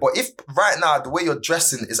it drippy. But if right now the way you're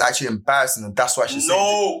dressing is actually embarrassing, and that's why she's saying.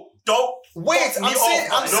 No. Don't. Wait, I'm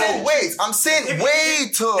saying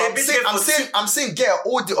get an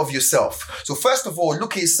audit of yourself. So first of all,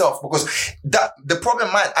 look at yourself, because that the problem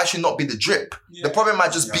might actually not be the drip. The problem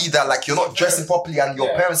might just be that, like, you're not dressing properly and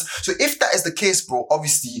your parents. So if that is the case, bro,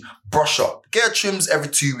 obviously brush up, get trims every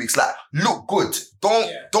 2 weeks, like, look good. Don't,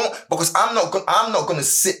 because I'm not gonna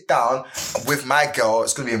sit down with my girl.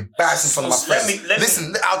 It's gonna be embarrassing in front of my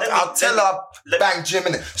friends. I'll tell her bang gym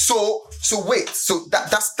in it. So wait,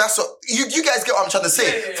 that's what you guys get what I'm trying to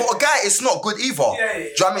say. For a guy, it's not good either. Do you know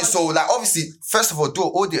what I mean? So, like, obviously, first of all, do an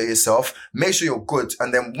audit of yourself, make sure you're good,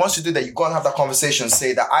 and then once you do that, you go and have that conversation.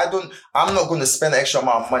 Say that I'm not gonna spend an extra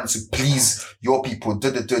amount of money to please your people.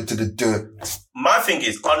 My thing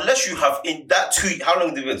is, unless you have in that how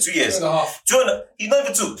long did it be? 2 years? 2.5. Not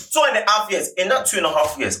even 2.5 years. In that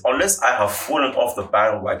 2.5 years, unless I have fallen off the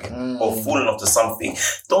bandwagon or fallen off to something,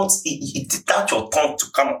 don't that's your tongue to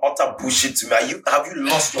come utter bullshit to me. Have you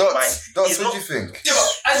lost your mind? What do you think? Yeah,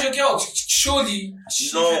 but as your girl, surely she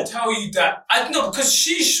can tell you that. Because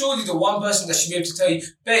she's surely the one person that she'll be able to tell you,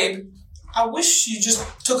 babe, I wish she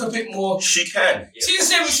just took a bit more. She can. See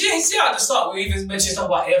at the start, we even mentioned stuff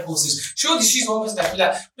about Air Forces. Surely she's one person that be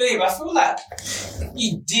like, babe, I feel like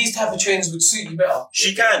these type of trainers would suit you better.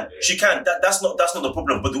 She can. That's not the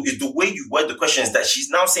problem. But it's the way you word the question is that she's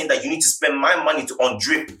now saying that you need to spend my money on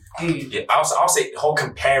drip. Yeah, I'll say the whole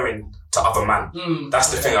comparing to other man. That's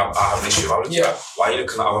the thing I have an issue with. Why are you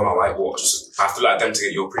looking at other man? Like, what? I feel like them to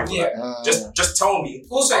get your approval. Just tell me.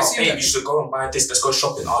 Also, babe, you should go and buy this. Let's go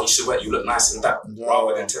shopping. You should wear. You look nice in that.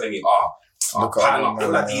 Rather than telling me, pattern up all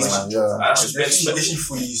like these. That's just if she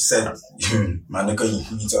fully said, man, nigga, you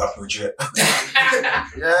need to up your drip.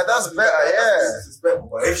 Yeah, that's better. Yeah, it's better.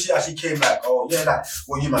 But if she actually came like, like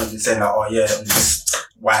what you man been saying, like, this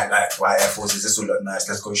white Air Forces, this will look nice,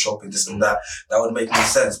 let's go shopping, this and that would make more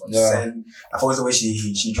sense. But I'm just saying, I thought it was the way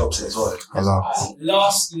she drops it as well.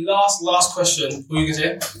 Last question. What are you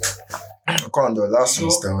gonna say? We can't do a last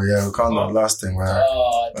one still, yeah. We can't do a last thing where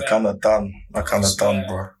we're kind of done.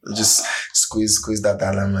 Bro. Just squeeze that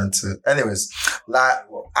element to it. Anyways, like,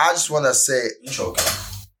 I just want to say... Intro, okay?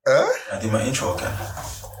 I did my intro, okay?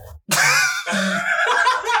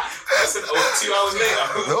 That's 2 hours later.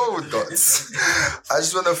 No, Dots. I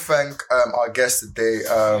just want to thank our guest today,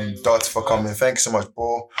 Dots, for coming. Thank you so much,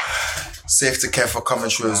 bro. Safety care for coming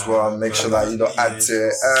through as well. Make sure that you don't add to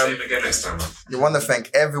it. Same again next time. You want to thank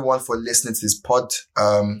everyone for listening to this pod.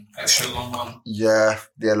 Extra long one. Yeah,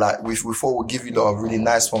 they're like we thought we'll give you a really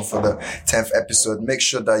nice one for the 10th episode. Make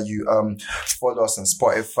sure that you follow us on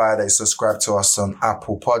Spotify, that you subscribe to us on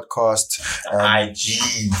Apple Podcast, IG.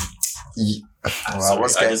 Well, I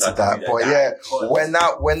was getting to that, but yeah,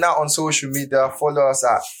 we're now on social media. Follow us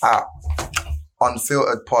at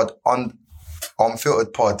Unfiltered Pod on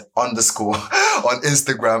unfilteredpod_ on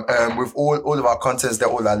Instagram. With all of our contents there,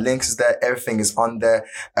 all our links is there, everything is on there.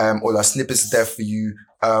 All our snippets is there for you.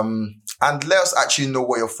 And let us actually know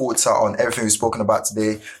what your thoughts are on everything we've spoken about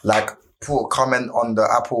today. Like, put a comment on the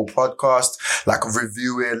Apple podcast, like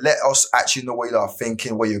review it. Let us actually know what you are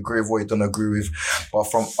thinking, what you agree with, what you don't agree with. But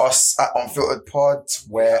from us at Unfiltered Pod,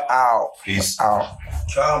 we're out. Peace. Out.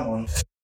 Come on.